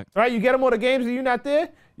 That's a fact. right? You get them all the games and you're not there,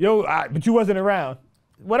 yo, but you wasn't around.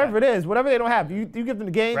 Whatever it is, whatever they don't have, you give them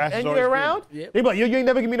the game Grass is and you're always around. green. Yep. They be like, yo, you ain't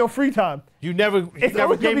never give me no free time. You never It's never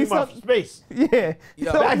always gonna gave me be my something. space. Yeah,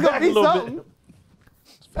 Yo, so back it's gonna up be a little bit. something.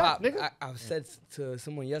 Pop, nigga. I said to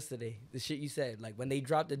someone yesterday the shit you said, like when they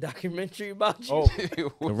dropped the documentary about you. Oh,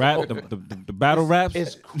 The rap, the battle raps.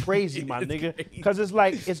 it's crazy, my nigga. Because it's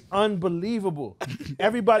like, it's unbelievable.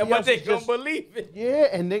 Everybody But else they is gonna just, believe it. yeah,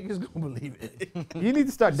 and niggas gonna believe it. You need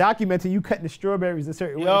to start documenting you cutting the strawberries a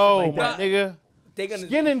certain way. Yo, and shit like my nigga. They gonna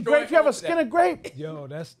Skin and destroy grape. You have a all skin that. and grape? Yo,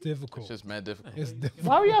 that's difficult. It's just mad difficult. It's that. difficult.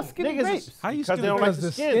 Why are y'all skinning Niggas grapes? is, How you because they skin don't like Because the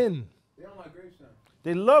the skin. skin. They don't like grapes now.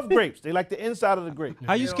 They love grapes. They like the inside of the grape.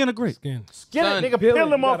 How you skin a grape? Skin. Skin Son, it, nigga. peel Peel it,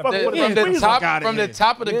 them you gotta motherfucker peel with it. a From the freezer. top, from the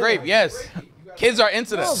top of the grape, yes. Kids are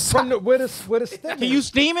into that. From the with a stem. Can you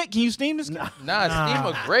steam it? Can you steam this? Nah, steam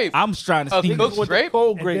a grape. I'm trying to A steam cooked it. grape?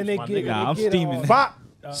 Cold And grapes, then they my get, nigga. Nah, I'm they get steaming. Pop,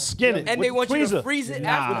 skin it. And with they want you to tweezer. freeze it Nah.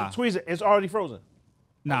 after. Tweezer. It's already frozen.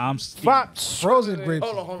 Nah, I'm steaming. Pop, frozen grapes.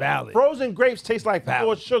 Hold on. Valid. frozen grapes taste like Valid.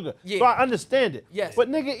 pure sugar. Yeah. So I understand it. Yes. But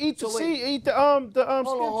nigga, eat the So wait. seed, eat the Hold skin on, too.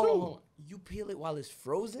 hold on. You peel it while it's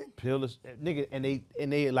frozen? Peel this, nigga,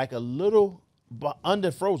 and they like a little but under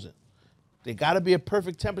frozen. They gotta be a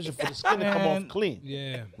perfect temperature for the skin to come Man. off clean.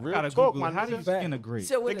 Yeah. Real Gotta talk, Google my it. How do you nigga. skin a grape?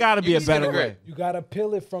 So There with gotta a- be you a can skin a better grape. way. You gotta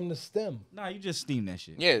peel it from the stem. Nah, you just steam that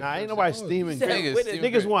shit. Yeah. Nah, ain't nobody steaming said grapes. Niggas, with it. steam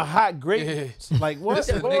Niggas grape. want hot grapes. Like what? This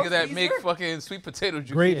is a nigga that Caesar? make fucking sweet potato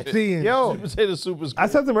juice. Grape tea and Yo, Sweet potato soup is I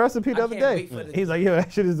good. sent him a recipe the I other can't day. wait for the- He's like, yo,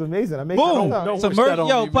 that shit is amazing. I make it all Boom. the time. Don't wish Submerge, that on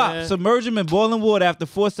yo, me, pop. man. Submerge them in boiling water. After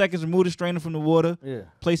 4 seconds, remove the strainer from the water. Yeah.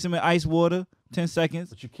 Place them in ice water. 10 seconds.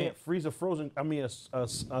 But you can't freeze a frozen,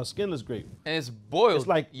 a skinless grape. And it's boiled. It's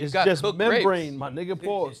like, you it's got just cooked membrane, grapes. my nigga.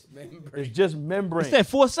 Pause. It's just membrane. It's that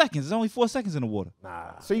 4 seconds. It's only 4 seconds in the water.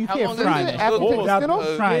 Nah. So you How can't long freeze is it? it after you take the Without skin off?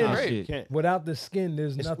 the- Trying yeah. that You shit. can't. without the skin,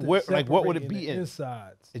 there's It's nothing like, what would it separating be the in?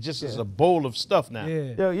 insides. It just is a bowl of stuff now.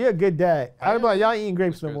 Yeah. Yo, you're a good dad. How about y'all eating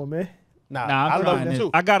grapes no more, man? Nah, Nah, I'm I love trying them this. too.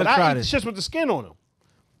 I gotta But try I eat this. shits with the skin on them.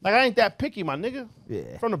 Like I ain't that picky, my nigga.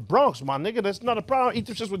 Yeah. From the Bronx, my nigga. That's not a problem. I eat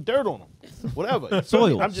them shits with dirt on them. Whatever. You feel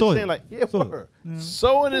Soil, me? I'm just soil, saying, like, yeah, soil. word.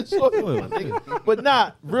 Sowing and soil, my nigga. But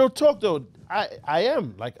nah, real talk though. I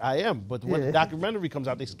am. But when the Yeah. documentary comes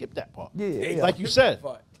out, they skip that part. Yeah. Like you said,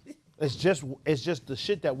 it's just the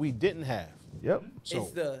shit that we didn't have. Yep. So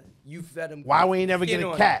It's the you fed him. why we ain't never skin get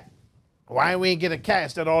a on cat? Why we ain't get a cat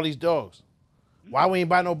instead of all these dogs? Why we ain't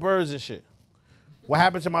buy no birds and shit? What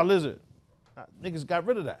happened to my lizard? Niggas got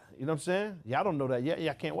rid of that. You know what I'm saying? Y'all don't know that yet.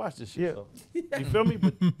 Y'all can't watch this shit. Yeah. So. You feel me?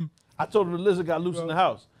 But I told them the lizard got loose in the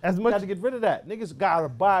house. As We much- got to get rid of that. Niggas gotta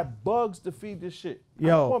buy bugs to feed this shit. I Yo.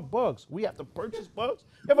 don't want bugs. We have to purchase bugs.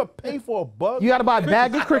 You ever pay for a bug? You got to buy a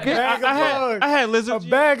bag of cricket. I had lizards. A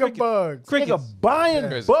bag of bugs. Crickets. Nigga buying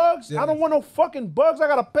Crickets. bugs? I don't want no fucking bugs. I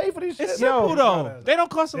gotta pay for these shit. It's Yo. simple though. They don't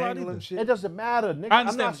cost a lot Dangling either. shit. It doesn't matter, nigga. I I'm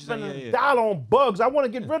understand not what you're saying, spending yeah, a yeah. dollar on bugs. I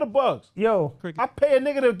want to get rid of bugs. Yo, I pay a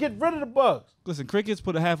nigga to get rid of the bugs. Listen, crickets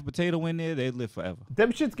put a half a potato in there, they live forever.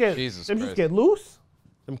 them shits get Jesus them shits Christ. get loose.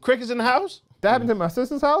 Them crickets in the house? That happened to my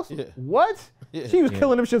sister's house. Yeah. What? Yeah. She was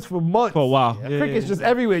killing them shits for months. For a while. Yeah, Crickets yeah, just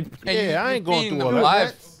everywhere. And Yeah, I ain't going feeding through all them that.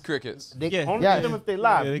 live crickets. They Yeah. only Yeah. eat them if they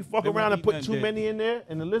live. Yeah, you fuck they around won't and eat put nothing too dead. many in there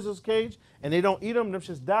in the lizard's cage, and they don't eat them. Them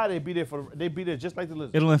shits die. They be there just like the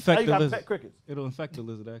lizard. It'll infect now you the got lizard. pet crickets, It'll infect the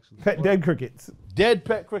lizard actually. Pet dead crickets. dead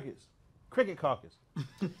pet crickets, cricket carcass.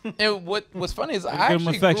 And what's funny is I Give 'em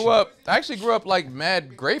actually infection. grew up like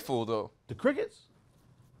mad grateful though. The crickets?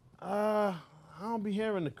 I don't be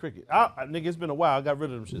hearing the cricket. Nigga, it's been a while. I got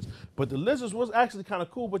rid of them shits. But the lizards was actually kind of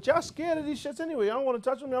cool. But y'all scared of these shits anyway. Y'all don't want to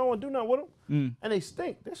touch them. Y'all don't want to do nothing with them. And they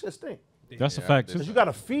stink. That shit stink. That's a fact. Because you got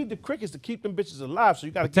to feed the crickets to keep them bitches alive. So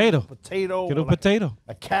you got to Potato. give them a potato. Get or a like potato.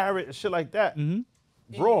 a carrot and shit like that.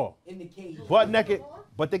 Raw. In the cage. Butt naked.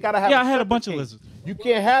 But they got to have Yeah, I had a separate bunch of cage. lizards. You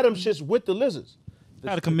can't have them shits with the lizards.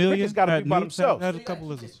 Had a The chameleon. crickets got to had be by newts, themselves. Had a couple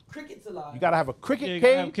lizards. Crickets alive. You got to have a cricket Yeah, you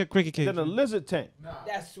gotta have cage, a cricket cage. then a lizard tank.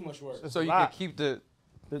 That's too much work. So you Live. can keep the.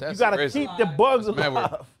 You That's got to crazy. keep the bugs That's mad work.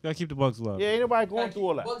 alive. Gotta keep the bugs alive. Yeah, ain't nobody going through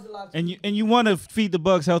all that. Bugs alive. And you want to feed the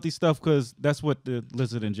bugs healthy stuff because that's what the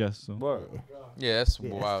lizard ingests. So. Word. Yeah, that's Yeah,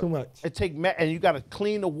 wild. too much. It take and you got to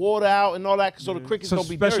clean the water out and all that so the crickets So don't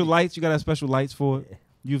be special dirty. lights, you gotta have special lights for it.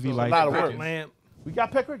 UV a lights. lot of work. Cricket lamp. We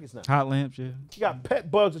got pet crickets now. Hot lamps, yeah. You got pet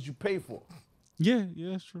bugs that you pay for. Yeah,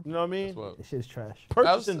 that's true. You know what I mean? Well, This shit's trash.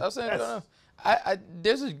 I was Purchasing saying, pets.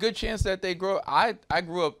 there's a good chance that they grow. I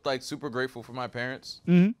grew up like super grateful for my parents,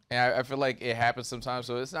 Mhm. and I feel like it happens sometimes.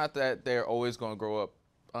 So it's not that they're always gonna grow up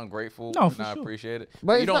ungrateful No, and for not sure. appreciate it.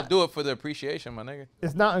 But You it's don't not- do it for the appreciation, my nigga.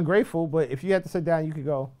 It's not ungrateful, but if you had to sit down, you could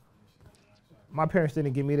go, my parents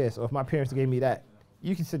didn't give me this, or if my parents gave me that.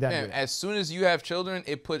 You can sit down Man, and as soon as you have children,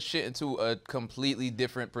 it puts shit into a completely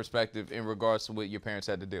different perspective in regards to what your parents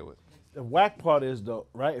had to deal with. The whack part is though,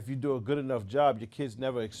 right? If you do a good enough job, your kids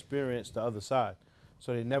never experience the other side,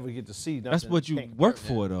 so they never get to see nothing. That's what you Can't work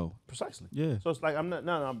compare. for, though. Precisely. Yeah. So it's like I'm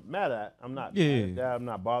mad at. I'm not. Yeah, mad yeah, at that. I'm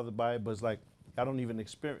not bothered by it. But it's like I don't even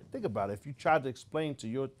experience. Think about it. If you tried to explain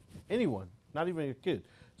to anyone, not even your kid,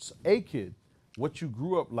 a kid, what you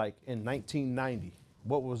grew up like in 1990,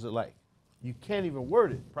 what was it like? You can't even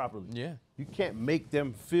word it properly. Yeah. You can't make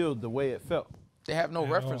them feel the way it felt. They have no At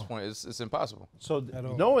reference all. point. It's impossible. So At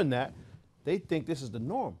all. knowing that, they think this is the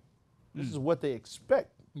norm. This is what they expect.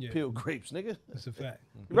 Yeah. Peel grapes, nigga. That's a fact.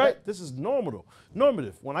 Right? This is normal though.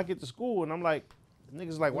 Normative. When I get to school and I'm like,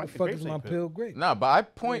 Niggas like, What why the fuck is my pill grape? Nah, but I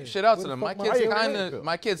point shit out to them. How you relate?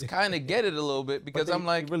 My kids kind of get it a little bit because I'm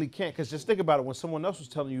like, you really can't. Because just think about it. When someone else was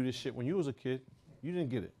telling you this shit when you was a kid, you didn't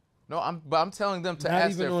get it. no, I'm telling them to Not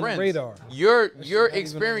ask even their on the friends. radar. Your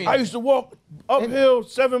experience. I used to walk uphill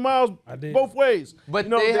 7 miles did. both ways. But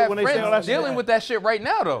You know, they have when say friends all that shit- dealing with that shit right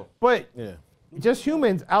now, though. But Yeah. just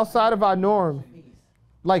humans outside of our norm,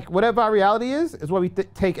 like whatever our reality is what we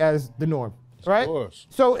take as the norm, right? course.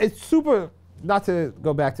 So it's super, not to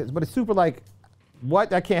go back to this, but it's super like,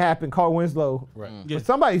 what, that can't happen, Carl Winslow. Right. Yeah. But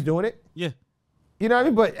somebody's doing it. Yeah. You know what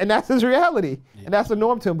I mean? And that's his reality. And that's the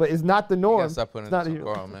norm to him, but it's not the You norm. gotta stop putting It's it not to the-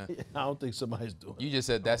 Carl, man. I don't think somebody's doing it. You just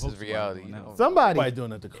said that's his reality. You know? Somebody. Nobody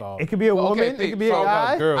doing that to Carl. It could be a woman, okay, it could be a so-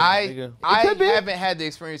 guy. Girl, I nigga. could be. haven't had the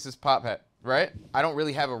experiences Pop had, right? I don't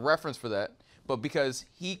really have a reference for that. But because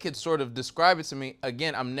he could sort of describe it to me,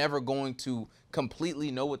 again, I'm never going to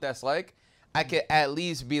completely know what that's like. I could at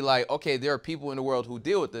least be like, okay, there are people in the world who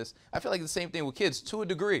deal with this. I feel like the same thing with kids to a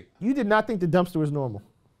degree. You did not think the dumpster was normal.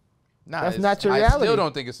 Nah, That's it's- not your I reality. still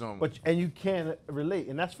don't think it's normal. And you can relate,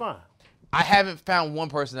 and that's fine. I haven't found one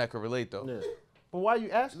person that could relate though. Yeah. But why you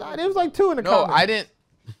asking? Nah, there was like 2 in the No, comments. I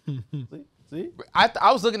didn't. See?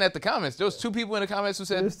 I was looking at the comments. There was 2 people in the comments who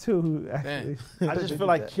said, There's 2 who actually. I just feel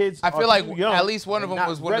like kids. I feel are like too young at least one of and them not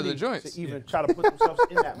was one of the ready joints. To even try to put themselves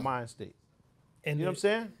in that mind state. And You know what I'm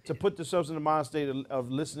saying? To put themselves in the mind state of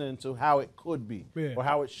listening to how it could be, Yeah. or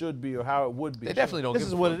how it should be, or how it would be. They definitely don't This give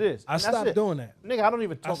is a what fuck. it is. I And that's stopped it. doing that. Nigga, I don't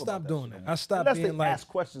even I talk about stopped that doing shit that. no more. I stopped Unless being they like, ask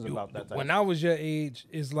questions about that. When I was your age,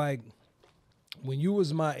 it's like when you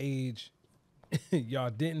was my age, y'all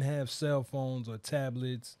didn't have cell phones or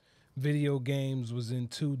tablets. Video games was in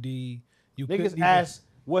 2D. You niggas ask,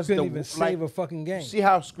 what's the couldn't even save a fucking game. See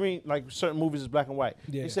how screen like certain movies is black and white.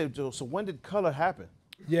 Yeah. They say, so when did color happen?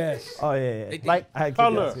 Yes. Oh, yeah. Like I had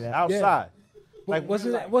color kids that. outside. Like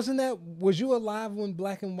Wasn't that? Was you alive when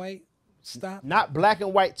black and white stopped? not black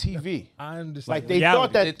and white TV. I understand. Like they Reality.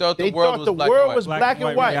 thought that They thought the world was the black and world white. was black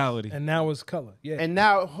and white. reality. and now it's color. Yeah. And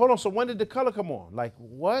now, hold on. So when did the color come on? Like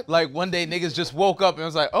what? like one day niggas just woke up and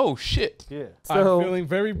was like, oh shit. Yeah. So- I'm feeling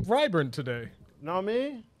very vibrant today. Know what I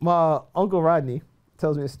mean? My Uncle Rodney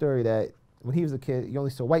tells me a story that when he was a kid, you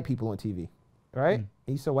only saw white people on TV, right?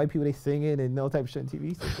 And you saw white people, they singing and no type of shit on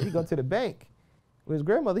TV. So he go to the bank with his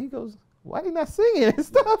grandmother. He goes, why they not singing and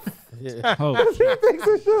stuff? Yeah. Oh, he thinks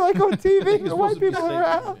it's shit like on TV, the white supposed to be people singing.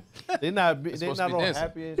 around. They not they supposed not to be all dancing.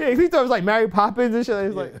 happy. And Yeah, he thought it was like Mary Poppins and shit.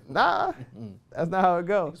 He's like, nah, that's not how it You're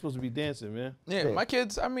goes. supposed to be dancing, man. Yeah, Yeah. my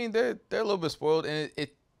kids, I mean, they're a little bit spoiled, and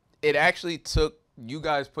it actually took you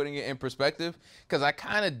guys putting it in perspective because I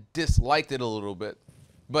kind of disliked it a little bit.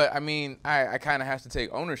 But I mean, I kind of have to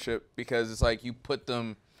take ownership because it's like you put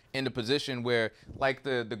them in the position where, like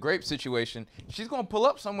the grape situation, she's gonna pull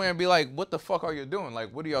up somewhere and be like, "What the fuck are you doing?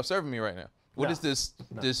 Like, what are y'all serving me right now? What is this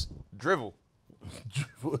drivel?"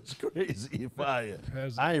 It's crazy. Fire.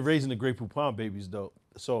 Has- I ain't raising the Grey Poupon babies though,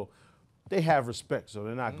 so they have respect. So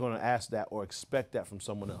they're not gonna ask that or expect that from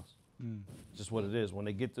someone else. Just what it is. When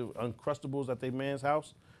they get the Uncrustables at their man's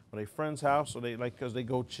house, or their friend's house, or they like because they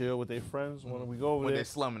go chill with their friends. When we go over When there, they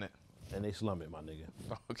slumming it. and they slum it, my nigga.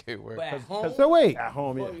 Okay, where? But at home, So wait, At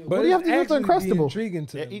home, yeah. What do you have to do with it's actually Uncrustable? intriguing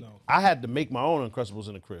to Yeah, them, though. I had to make my own Uncrustables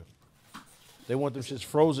in the crib. They want them shits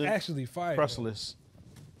frozen, Actually, fire. crustless.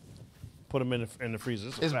 Put them in the freezer.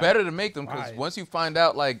 It's better to make them because Right. once you find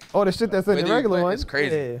out, like, Oh, the shit that's in Where the do you regular put it? one. It's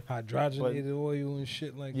crazy. Yeah. Hydrogenated oil and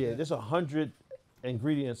shit like Yeah, that. there's 100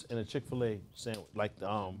 ingredients in a Chick-fil-A sandwich, like the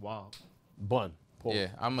bun. pork. yeah,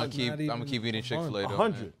 I'm gonna keep eating Chick-fil-A though. man.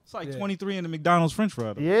 100. It's like Yeah. 23 in the McDonald's French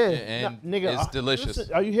fry. though. Yeah. And Nigga, it's delicious.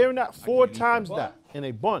 Listen, are you hearing that? 4 eat times that. that in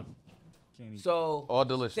a bun. so All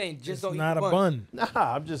delicious. saying just It's don't not eat a the bun. Nah,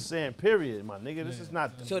 I'm just saying, period, my nigga. This is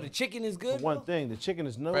not So the chicken is good. one thing. The chicken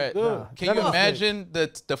is no Right. good. Can None you of it. imagine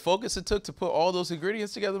the focus it took to put all those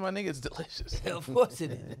ingredients together, my nigga? It's delicious. Of course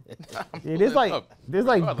it is. Yeah, there's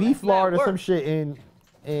like up. beef lard or work. some shit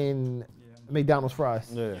in McDonald's fries.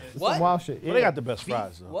 Yeah. What? Some wild shit. But they got the best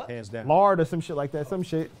fries, though, What? hands down. lard or some shit like that. Some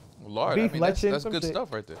shit. Lord, Beef I mean, that's lechon, some good shit.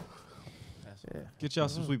 stuff right there. Get y'all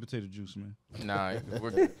some sweet potato juice, man. Nah,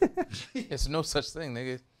 it's no such thing,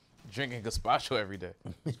 nigga. Drinking gazpacho every day.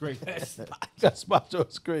 It's great. That spot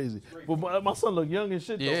is crazy. But my son look young as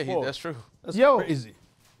shit. though, Yeah, Paul. that's true. That's Yo. crazy.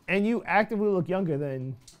 And you actively look younger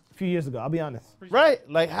than a few years ago. I'll be honest. Right?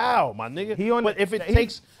 Like how, my nigga? He on but the- if it he-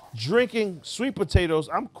 takes drinking sweet potatoes,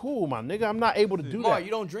 I'm cool, my nigga. I'm not able to do Mar, that.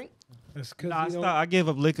 you don't drink? That's 'cause Nah, I you don't- stopped. I gave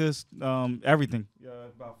up liquors, everything.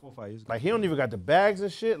 About 4 or 5 years ago. Like he don't even got the bags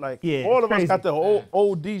and shit. Like Yeah, all of us crazy. got the old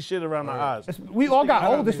OD shit around our eyes. We all got I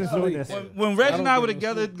don't older think since so. doing this. When Reg and I don't were give a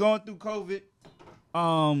together shit. going through COVID,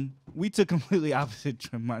 We took completely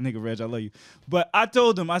opposite. My nigga Reg, I love you. But I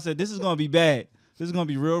told him, I said, this is gonna be bad. This is gonna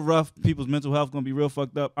be real rough. People's mental health gonna be real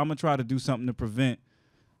fucked up. I'm gonna try to do something to prevent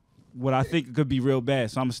what I think could be real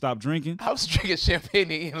bad. So I'm gonna stop drinking. I was drinking champagne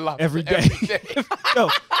and eating lobster every day. Yo,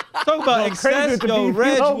 talk about excess. Yo,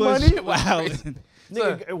 Reg was wow.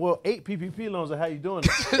 Nigga, well, 8 PPP loans are how you doing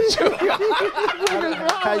that?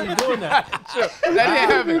 How you doing that? That didn't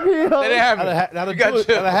happen. That didn't happen.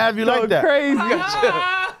 That'll have you like that. Crazy.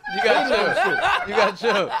 You got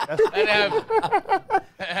chill. That didn't happen.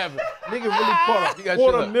 That happened. Nigga really caught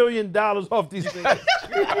 $250,000 off these things.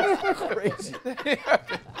 Crazy.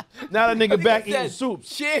 Now that nigga back eating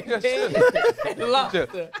soups. Champagne, lobster.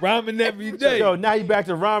 Ramen every day. Yo, now you back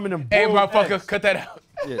to ramen and Hey, boiled motherfucker, eggs. cut that out.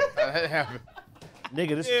 Yeah. That happened.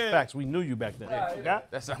 Nigga, this is facts. We knew you back then. Forgot?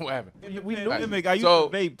 That's not what happened. We knew I you. used to So,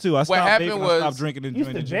 vape too. I what stopped happened vaping. I was- stopped drinking and Used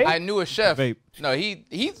joining to the vape? gym. I knew a chef. Vape. No,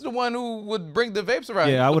 he's the one who would bring the vapes around.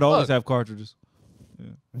 Yeah, I would always Look. have cartridges.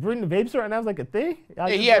 Bring the vapes around. That was like a thing. Yeah,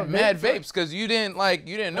 he had mad vapes because you didn't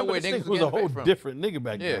know where this niggas was was a whole vape from. different nigga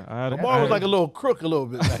back then. Yeah. I had Lamar was like a little crook a little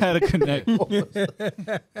bit. I had a connect.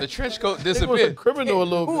 The trench coat He was a disappeared. criminal a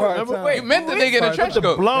little bit. Remember? You meant the nigga in the trench The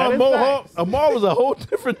coat. blonde That is mohawk. facts. Amar was a whole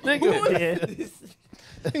different nigga.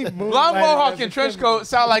 Yeah. Blonde mohawk and trench coat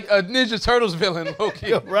sound like a Ninja Turtles villain,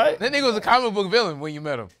 low-key. Right? That nigga was a comic book villain when you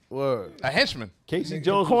met him. Word. A henchman. Casey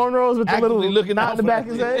Jones was Cornrows with the actively little looking knot out in the for back of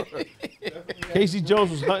his that head. nigga. Casey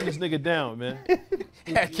Jones was hunting this nigga down, man.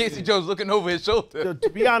 Had Casey Jones looking over his shoulder. Yo, to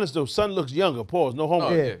be honest though, son looks younger. Pause. No homo.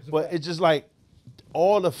 Oh, yeah. But it's just like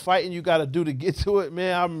all the fighting you got to do to get to it,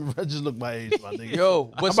 man. I just look my age, my nigga.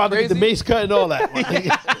 Yo, I'm what's about to get the crazy? mace cut and all that. My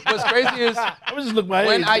nigga. What's crazy is I'm just look my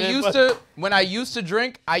when age. I man. used But to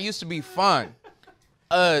drink, I used to be fine.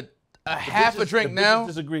 A half a drink the bitches now.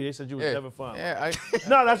 disagree. They said you was Yeah. never fine. Yeah,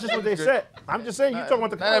 No, that's just what they said. I'm just saying. You talking about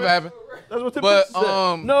the that never happened. That's what the But,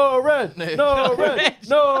 bitches said. No red. No red.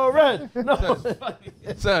 No red. No.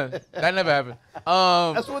 Son, that never happened.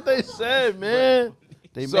 That's what they said, man.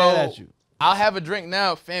 They So, mad at you. I'll have a drink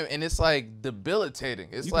now, fam, and it's like debilitating.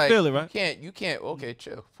 It's You can like feel it, right? You can't. Okay,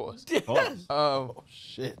 chill. Pause.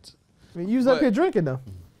 Shit. I mean, you was up But- here drinking though.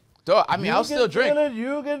 Dog, I mean, I'll still drink.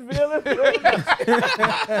 You can feel it.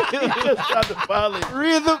 He just tried to follow it.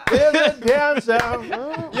 Rhythm. Feel it down south.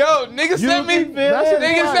 Yo, nigga sent me. can feel it.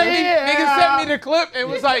 Nigga sent me the clip and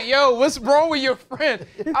was like, "Yo, what's wrong with your friend?"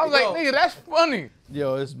 I was like, "Nigga, that's funny."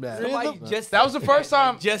 Yo, it's mad. Somebody just That was the first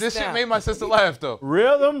time Just this shit now. made my sister laugh, though.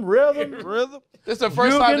 Rhythm. This is the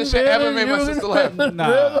first time this shit ever made my sister laugh. Nah.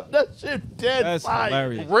 Rhythm. That shit dead That's fire.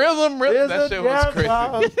 hilarious. Rhythm. That shit was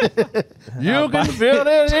crazy. You can feel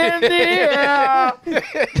it in the air.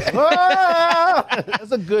 Oh,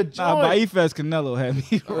 that's a good Nah, but joint. Ifes Canelo had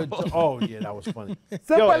me. Oh yeah, that was funny.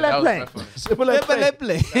 Simple that That was play. not funny. Simple as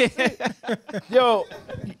play. Yo,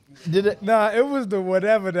 did it? Nah, it was the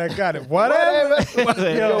whatever that got it. Whatever.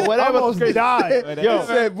 Yo, whatever. Almost died. He Yo,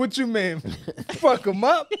 said, what you mean? Fuck him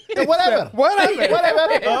up? whatever. Whatever.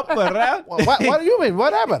 Whatever. Up around. What do you mean?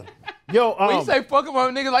 Whatever. Yo, When you say fuck him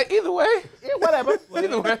up, nigga, like either way. yeah, whatever.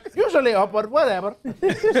 Either way. Usually up, but whatever.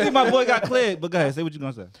 See, my boy got cleared. But go ahead, say what you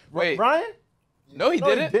gonna say. Wait. Brian? No, he No,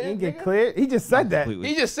 he didn't. didn't. He didn't get cleared. He just said that.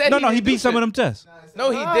 He just said No, he no, he didn't do beat some shit. of them tests.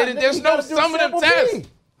 No, he didn't. There's He no gotta do some of them sample tests. B.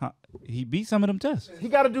 Huh? He beat some of them tests. He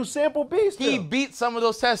got to do sample B still. He beat some of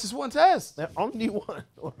those tests. It's one test. There only one.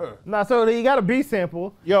 Nah, so you got a B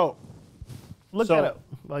sample. Yo, Look So- that up.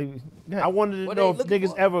 Like, I wanted to What know they if looking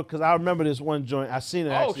niggas for? ever, because I remember this one joint. I seen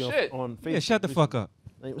it Oh, actually shit. on Facebook. Yeah, shut the fuck up.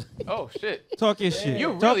 Oh shit. Talk your shit.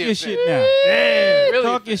 You Talk really your a shit bitch. now. Really?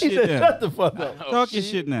 Talk your He shit said, now. shut the fuck up. Talk your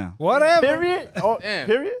shit now. Whatever. Period? Oh, Damn.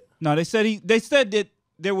 period? No, they said that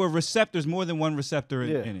there were receptors, more than one receptor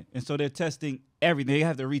Yeah. in it, and so they're testing everything. They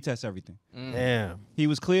have to retest everything. Damn. He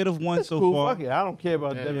was cleared of one That's so cool. far. Fuck it. I don't care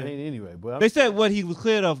about Yeah, Devin yeah. Haney anyway. But They said what he was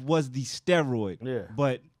cleared of was the steroid. Yeah.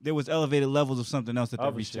 But there was elevated levels of something else that they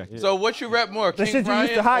Other shit, rechecked. yeah. So what you rep more, That King shit you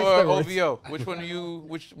used to Ryan hide or steroids. OVO? Which one are you?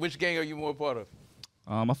 Which gang are you more part of?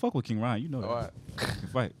 I fuck with King Ryan. You know that. All right. Can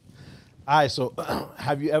fight. All right, so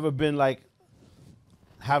have you ever been like,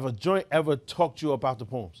 have a joint ever talked to you about the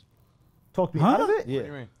poems? talk me Huh? out of it? Yeah. What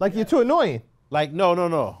do you mean? Like you're too annoying. Like, no.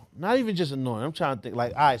 Not even just annoying. I'm trying to think,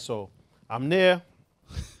 like, all right, so I'm there.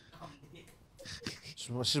 She's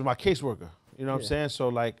my caseworker. You know what I'm saying? So,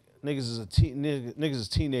 like, niggas is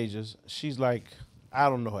teenagers. She's like, I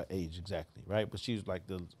don't know her age exactly, right? But she's like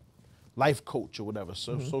the life coach or whatever,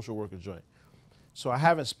 social worker joint. So I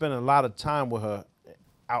haven't spent a lot of time with her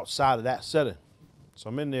outside of that setting. So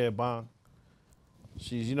I'm in there, bang.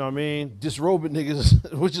 She's, you know what I mean, disrobing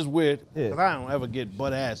niggas, which is weird. Yeah. Cause I don't ever get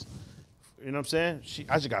butt ass. You know what I'm saying?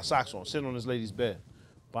 I just got socks on, sitting on this lady's bed.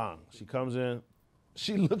 Bang. She comes in,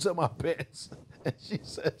 she looks at my pants and she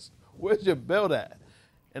says, "Where's your belt at?"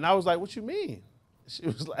 And I was like, "What you mean?" She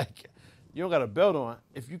was like, "You don't got a belt on.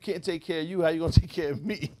 If you can't take care of you, how you gonna take care of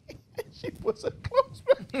me?" She puts her clothes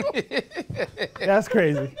back on. That's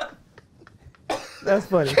crazy. That's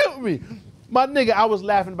funny. Killed me. My nigga, I was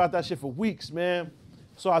laughing about that shit for weeks, man.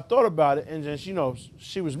 So I thought about it, and then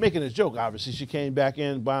she was making a joke. Obviously, she came back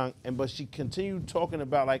in, but she continued talking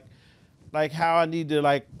about like how I need to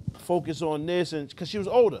like focus on this, and because she was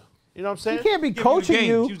older. You know what I'm saying? She can't be coaching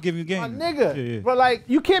you. She was giving you game. My nigga. Yeah. But like,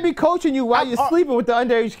 You can't be coaching you while you're sleeping with the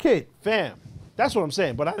underage kid. fam, that's what I'm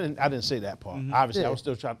saying. But I didn't say that part. Obviously, Yeah. I was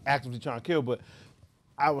still actively trying to kill, but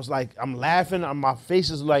I was like, I'm laughing. My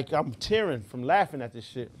face is like, I'm tearing from laughing at this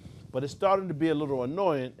shit. But it's starting to be a little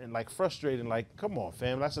annoying and like frustrating. Like, come on,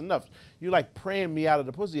 fam, that's enough. You like praying me out of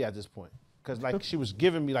the pussy at this point. Cause like she was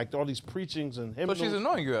giving me like all these preachings and So hymnals. she's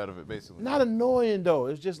annoying you out of it, basically. Not annoying though.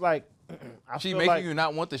 It's just like I She feel making like, you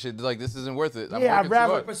not want the shit. Like, this isn't worth it. I'm Yeah, I'd working too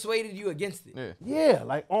rather- hard. Persuaded you against it. Yeah. yeah,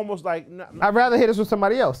 like almost like I'd rather hit this with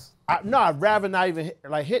somebody else. no, I'd rather not even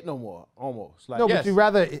hit no more. Almost like No, Yes. but you'd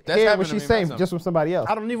rather hear happened what to me she's saying myself. just with somebody else.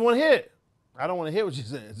 I don't even want to hear it. I don't want to hear what she's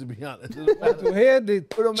saying, to be honest. It don't matter, To hear the it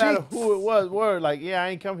don't matter cheeks. who it was. Word, like, yeah, I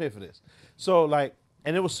ain't come here for this. So like,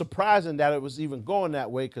 and it was surprising that it was even going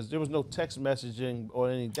that way because there was no text messaging or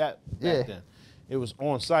any of that back then. It was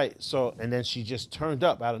on site. So, and then she just turned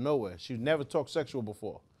up out of nowhere. She never talked sexual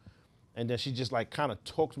before. And then she just like kind of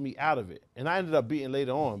talked me out of it. And I ended up beating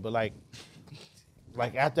later on, but like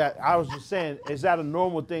at that, I was just saying, is that a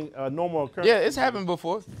normal thing, a normal occurrence? Yeah, it's happened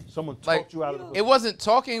before. Someone talked Like, you out of the it wasn't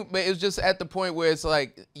talking, but it was just at the point where it's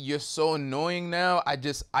like, you're so annoying now, I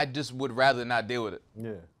just would rather not deal with it.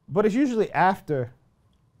 Yeah. But it's usually after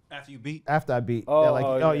After you beat. I beat. Oh, They're like,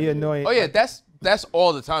 oh, oh, yeah, you're annoying. Oh yeah, that's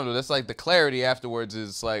all the time though. That's like the clarity afterwards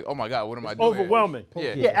is like, oh my God, what am I doing? Overwhelming.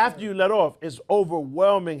 Yeah. Yeah, after you let off, it's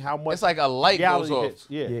overwhelming how much It's like a light goes reality off. hits.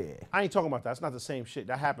 Yeah. Yeah. I ain't talking about that. It's not the same shit.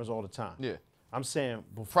 That happens all the time. Yeah. I'm saying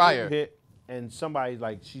before Prior. you hit and somebody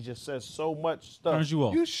like she just says so much stuff. Turns you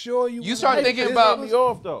off. You sure you? You start wanna- thinking It about- throws me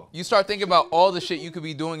off though. You start thinking about all the shit you could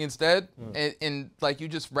be doing instead, and like you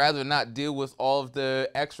just rather not deal with all of the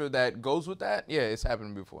extra that goes with that. Yeah, it's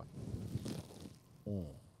happened before.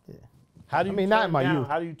 How do you I mean, not turn in my down, youth.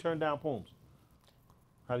 How do you turn down poems?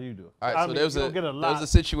 How do you do it? All right, I so mean, there was you don't get a there lot was a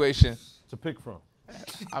situation. to pick from.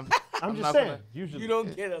 I'm I'm just not saying. gonna- Usually, You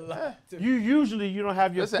don't get a lot. you usually you don't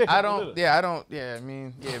have your Listen, pick. I of the don't. litter. Yeah, I don't. Yeah, I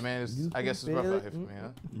mean, yeah, man. I guess it's rough feel out it? here for me, huh?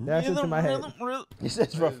 That's into my head. He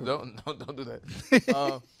says rough. Don't do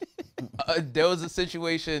that. There was a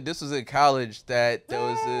situation. This was in college that there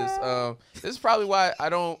was this. This is probably why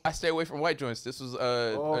I stay away from white joints. This was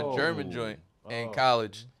a German joint in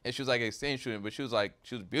college, and she was like an exchange student, but she was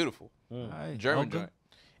beautiful. German joint.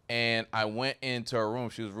 And I went into her room.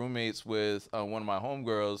 She was roommates with one of my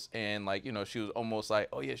homegirls, and like, you know, she was almost like,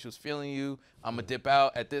 oh yeah, she was feeling you. I'm gonna dip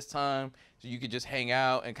out at this time, so you could just hang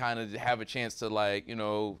out and kind of have a chance to like, you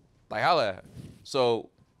know, like holla at her. So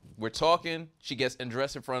we're talking. She gets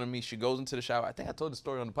undressed in front of me. She goes into the shower. I think I told the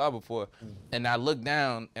story on the pod before. And I looked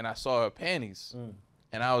down and I saw her panties,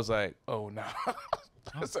 and I was like, oh no.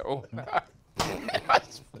 I said, oh no.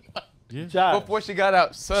 Jive. Before she got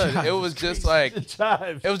out, son, it was just like,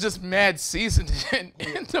 Jive. it was just mad seasoned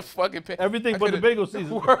in the fucking pan. Everything I but the could've- bagel season.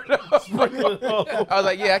 Word up. Sprinkle it all. I was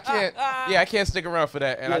like, I can't stick around for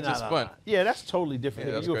that, and I just spun. Yeah, that's totally different.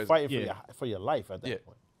 Yeah, that's you were crazy. fighting Yeah. for your life at that Yeah.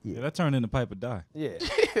 point. Yeah, that turned into pipe or die. Yeah.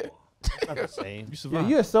 Not the same. You Yeah, survived.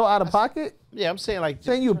 you are so out of pocket. Yeah, I'm saying like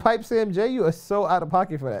Saying you a pipe Sam J, you are so out of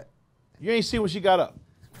pocket for that. you ain't see what she got up.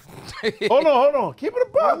 Hold on. Keep it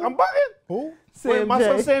a buck. I'm bugging. Who? Sam My J.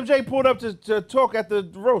 son Sam J pulled up to talk at the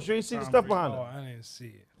roast. You ain't see the stuff behind Oh, her. I didn't see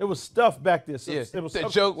it. It was stuff back there. So Yeah, it was the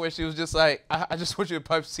stuff- joke where she was just like, I just want you to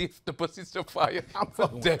pipe, see if the pussy's still fire. I'm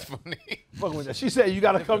fucking dead funny. fucking with that. She said you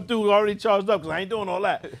gotta come through already charged up because I ain't doing all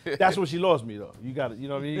that. That's when she lost me though. You gotta, you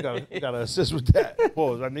know what I mean? You gotta assist with that.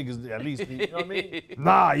 Pause. That niggas at least, you know what I mean?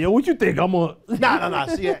 Nah, yo, what you think? I'm on. Nah.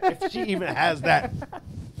 See, if she even has that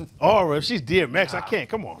aura, if she's DMX, I can't.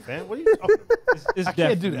 Come on, man. What are you talking about? It's I death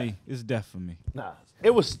can't for do that. me. It's death for me. Nah. It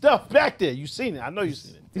was stuff back there. You seen it. I know you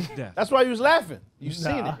seen it. It's death. That's why you was laughing. You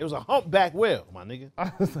seen Nah. it. It was a humpback whale, my nigga.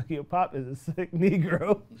 I was like, your pop is a sick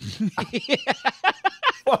Negro.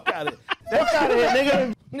 Fuck out of here. Fuck out of here,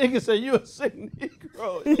 nigga. Nigga said you a sick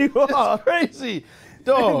Negro. You are. It's crazy.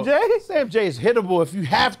 Dog. Sam J? Sam J is hittable if you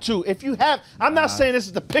have to. I'm not saying this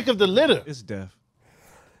is the pick of the litter. It's death.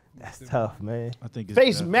 That's tough, man. I think it's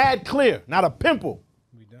Face death. mad clear, not a pimple.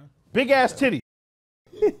 We done? Big ass titty.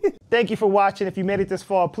 Thank you for watching. If you made it this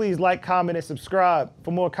far, please like, comment, and subscribe.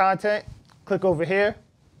 For more content, click over here.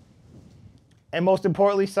 And most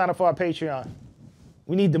importantly, sign up for our Patreon.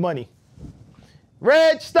 We need the money.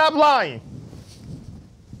 Reg, stop lying.